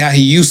 like how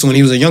he used to when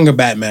he was a younger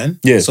Batman.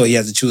 Yeah. So he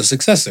has to choose a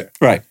successor.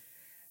 Right.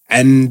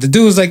 And the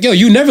dude was like, yo,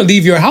 you never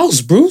leave your house,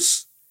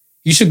 Bruce.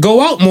 You should go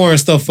out more and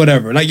stuff,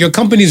 whatever. Like your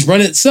company's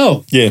run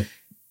itself. Yeah.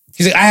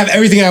 He's like, I have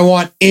everything I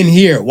want in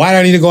here. Why do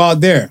I need to go out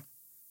there?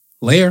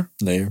 Layer.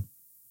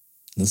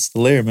 That's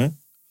the layer, man.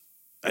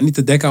 I need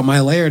to deck out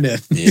my layer then.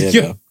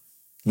 Yeah.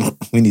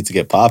 We need to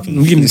get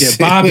popping.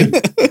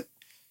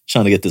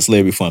 Trying to get this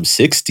layer before I'm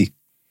 60.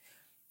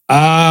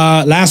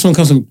 Last one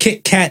comes from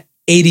Kit Kat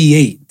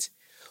 88.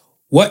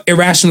 What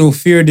irrational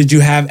fear did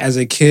you have as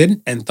a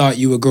kid and thought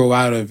you would grow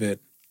out of it?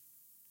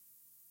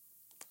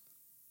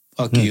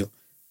 Fuck you.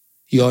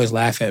 You always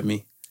laugh at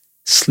me.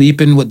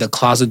 Sleeping with the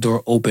closet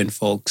door open,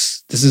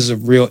 folks. This is a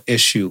real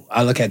issue.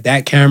 I look at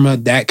that camera,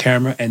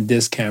 and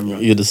this camera.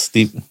 You just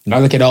sleep. I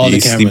look at all the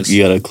cameras.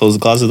 You gotta close the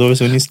closet doors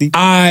when you sleep?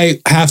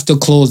 I have to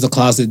close the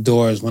closet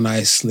doors when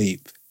I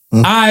sleep.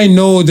 I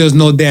know there's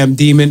no damn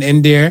demon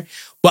in there,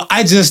 but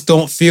I just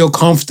don't feel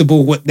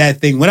comfortable with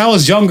that thing. When I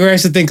was younger, I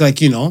used to think like,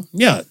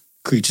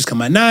 creatures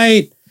come at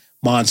night,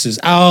 monsters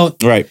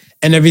out, right,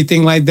 and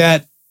everything like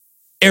that.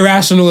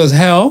 Irrational as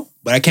hell,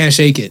 but I can't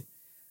shake it.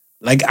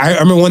 Like, I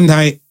remember one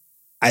night,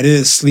 I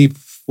didn't sleep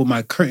with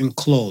my curtain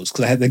closed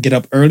because I had to get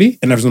up early,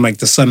 and that was when like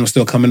the sun was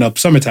still coming up,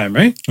 summertime,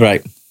 right?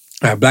 Right.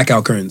 I had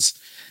blackout curtains.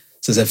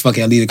 So I said, fuck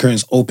it, I'll leave the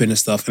curtains open and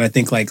stuff. And I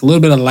think like a little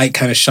bit of light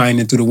kind of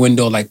shining through the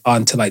window, like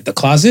onto like the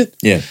closet.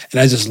 Yeah.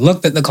 And I just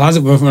looked at the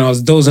closet when I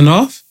was dozing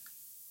off.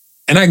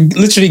 And I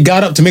literally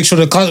got up to make sure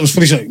the closet was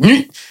fully shut. Both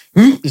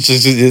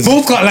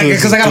closets, like,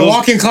 because I got a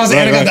walk-in closet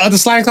and I got the other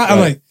sliding closet. I'm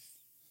like,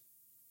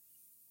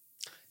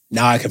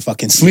 now I can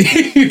fucking sleep.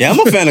 Yeah,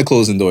 I'm a fan of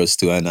closing doors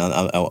too. I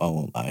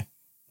won't lie.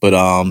 But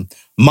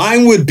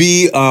mine would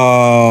be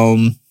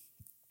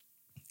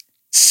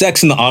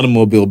sex in the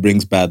automobile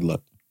brings bad luck.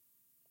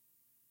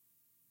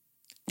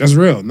 That's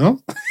real,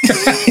 no?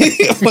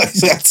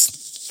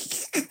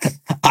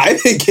 I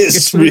think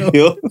it's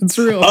real. It's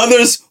real.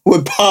 Others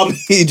would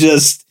probably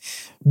just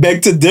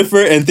beg to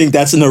differ and think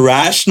that's an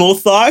irrational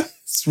thought.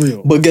 It's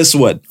real. But guess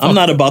what? I'm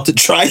not about to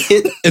try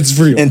it. It's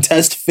real. And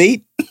test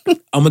fate.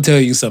 I'm going to tell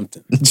you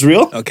something. It's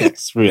real? Okay.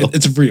 It's real.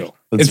 It's real.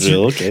 It's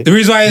real, okay. The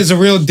reason why it's a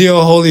real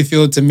deal,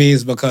 Holyfield, to me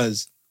is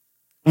because...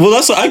 Well,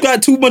 that's I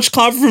got too much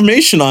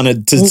confirmation on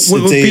it to say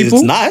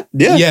it's not.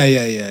 Yeah.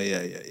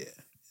 Yeah.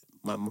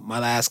 My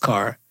last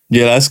car.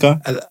 Your last car?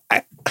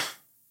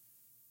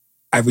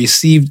 I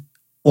received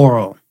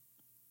oral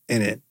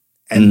in it.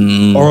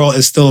 And oral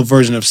is still a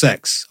version of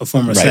sex, a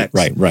form of sex.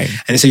 Right. And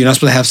they said you're not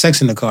supposed to have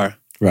sex in the car.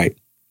 Right.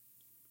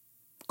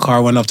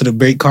 Car went up to the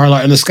great car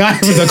lot in the sky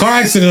with the car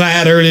accident I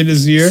had earlier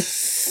this year.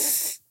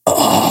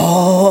 Oh,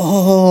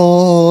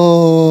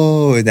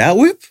 that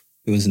whip?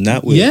 It was in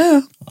that whip?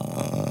 Yeah.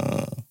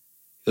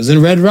 It was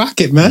in Red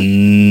Rocket,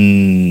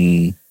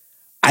 man.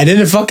 I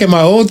didn't fuck in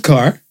my old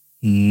car.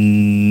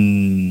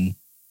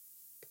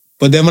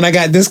 But then when I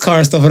got this car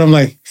and stuff, and I'm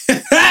like,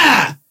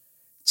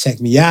 check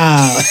me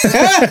out. Look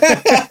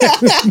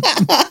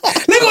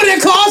what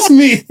it cost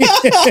me.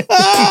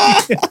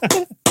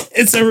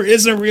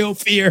 It's a real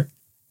fear.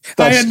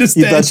 I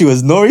understand. You thought you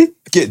was Nori?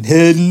 Getting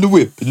head in the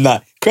whip and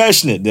not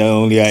crashing it. Then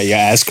only your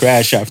ass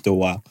crash after a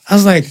while. I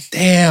was like,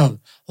 damn,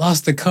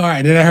 lost the car.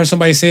 And then I heard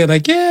somebody say it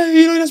like, yeah,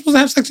 you're not supposed to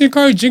have sex in your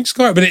car, you jinx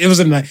car. But it was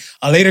in like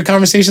a later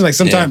conversation, like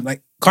sometime,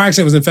 like car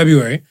accident was in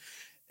February.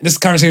 And this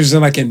conversation was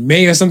in like in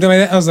May or something like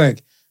that. I was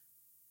like,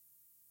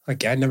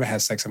 yeah, I never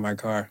had sex in my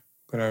car.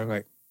 But I was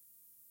like,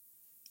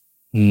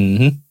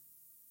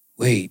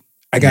 wait,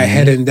 I got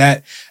head in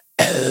that.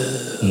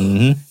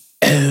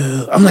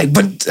 I'm like,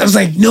 but I was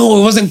like, no,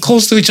 it wasn't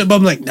close to each other. But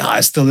I'm like, nah,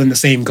 it's still in the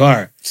same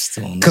car.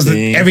 Because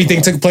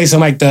everything took place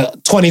in like the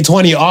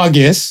 2020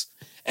 August,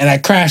 and I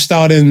crashed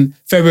out in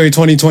February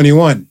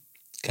 2021.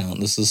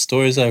 Countless of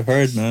stories I've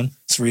heard, man.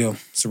 It's real.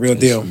 It's a real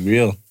deal. It's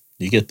real.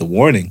 You get the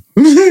warning.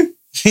 You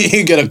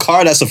get a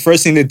car, that's the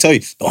first thing they tell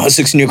you. Don't have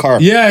sex in your car.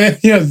 Yeah.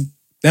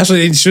 That's what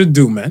they should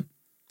do, man.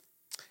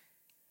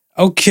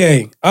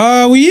 Okay.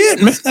 We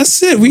man.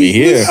 That's it.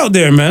 We out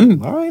there,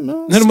 man. All right,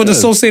 man. Nothing but the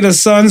Soul State of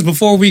Sons.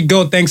 Before we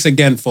go, thanks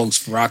again, folks,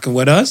 for rocking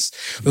with us.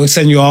 We'll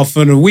send you off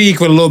for the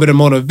week with a little bit of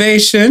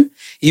motivation.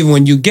 Even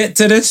when you get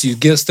to this, you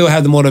still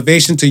have the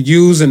motivation to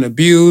use and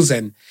abuse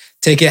and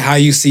take it how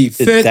you see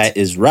fit. That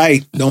is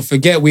right. Don't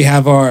forget, we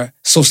have our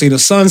Soul State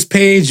of Sons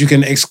page. You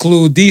can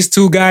exclude these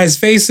two guys'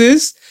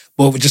 faces,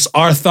 but with just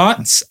our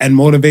thoughts and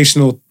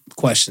motivational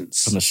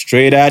questions. Coming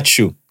straight at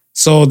you.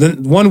 So the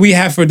one we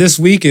have for this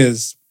week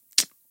is,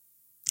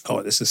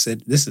 this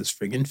is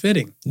friggin'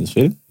 fitting. It's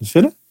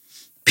fitting?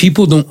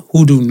 People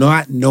who do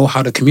not know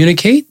how to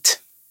communicate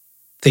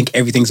think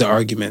everything's an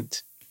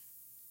argument.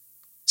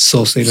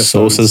 So say the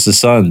So Sons. says the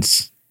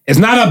Sons. It's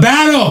not a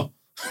battle.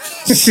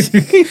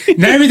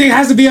 Not everything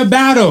has to be a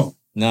battle.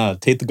 Nah,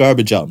 take the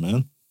garbage out,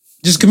 man.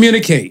 Just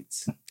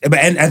communicate.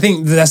 And I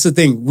think that's the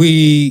thing.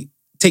 We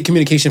take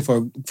communication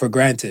for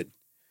granted.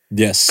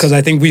 Yes. Because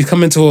I think we've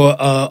come into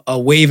a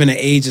wave and an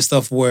age of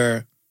stuff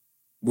where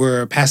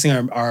we're passing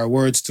our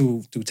words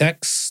through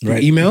text, through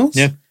emails.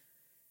 Yeah.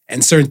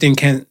 And certain things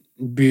can't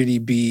really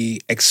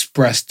be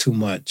expressed too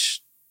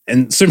much.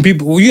 And certain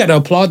people, you got to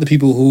applaud the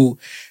people who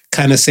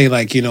kind of say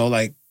like,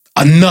 like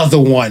another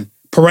one,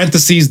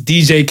 parentheses,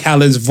 DJ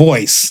Khaled's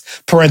voice,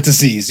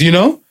 parentheses,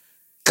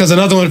 Because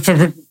another one,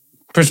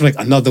 person like,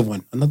 another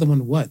one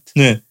what?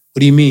 Yeah. What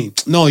do you mean?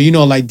 No,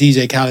 like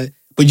DJ Khaled.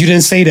 But you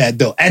didn't say that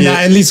though. And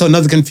at least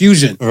another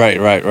confusion.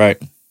 Right.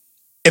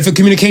 If a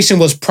communication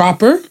was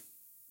proper,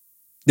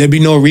 there'd be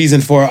no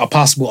reason for a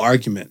possible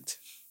argument.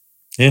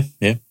 Yeah.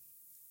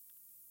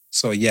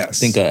 So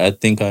yes. I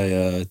think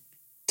I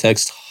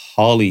texted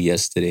Holly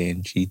yesterday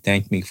and she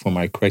thanked me for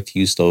my correct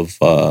use of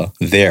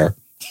there.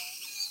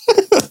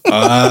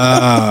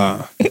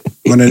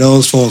 One of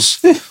those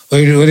folks What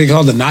do they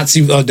call the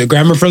Nazi? The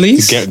grammar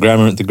police? The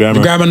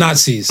grammar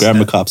Nazis.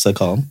 Grammar cops, I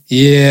call them.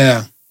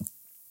 Yeah.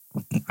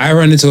 I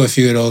run into a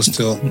few of those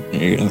too.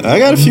 I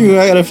got a few.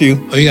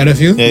 Oh, you got a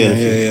few?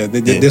 Yeah.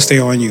 They'll stay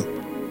on you.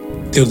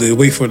 They'll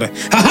wait for that.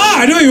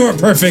 Haha! I know you weren't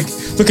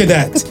perfect. Look at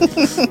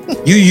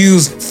that. You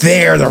use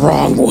 "they're" the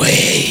wrong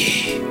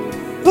way.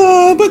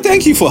 But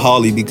thank you for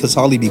Holly, because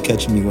Holly be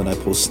catching me when I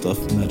post stuff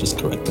and I just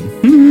correct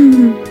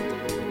them.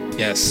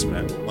 Yes,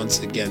 man. Once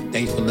again,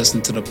 thanks for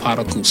listening to the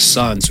Prodigal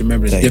Sons.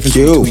 Remember the difference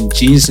between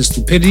genius and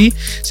stupidity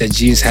is that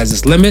genius has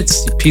its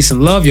limits. Peace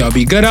and love. Y'all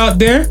be good out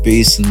there.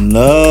 Peace and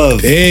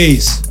love.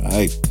 Peace. All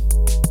right.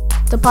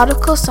 The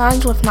Prodigal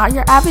Sons with not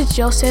your average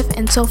Joseph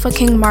and Sofa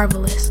King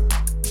Marvelous.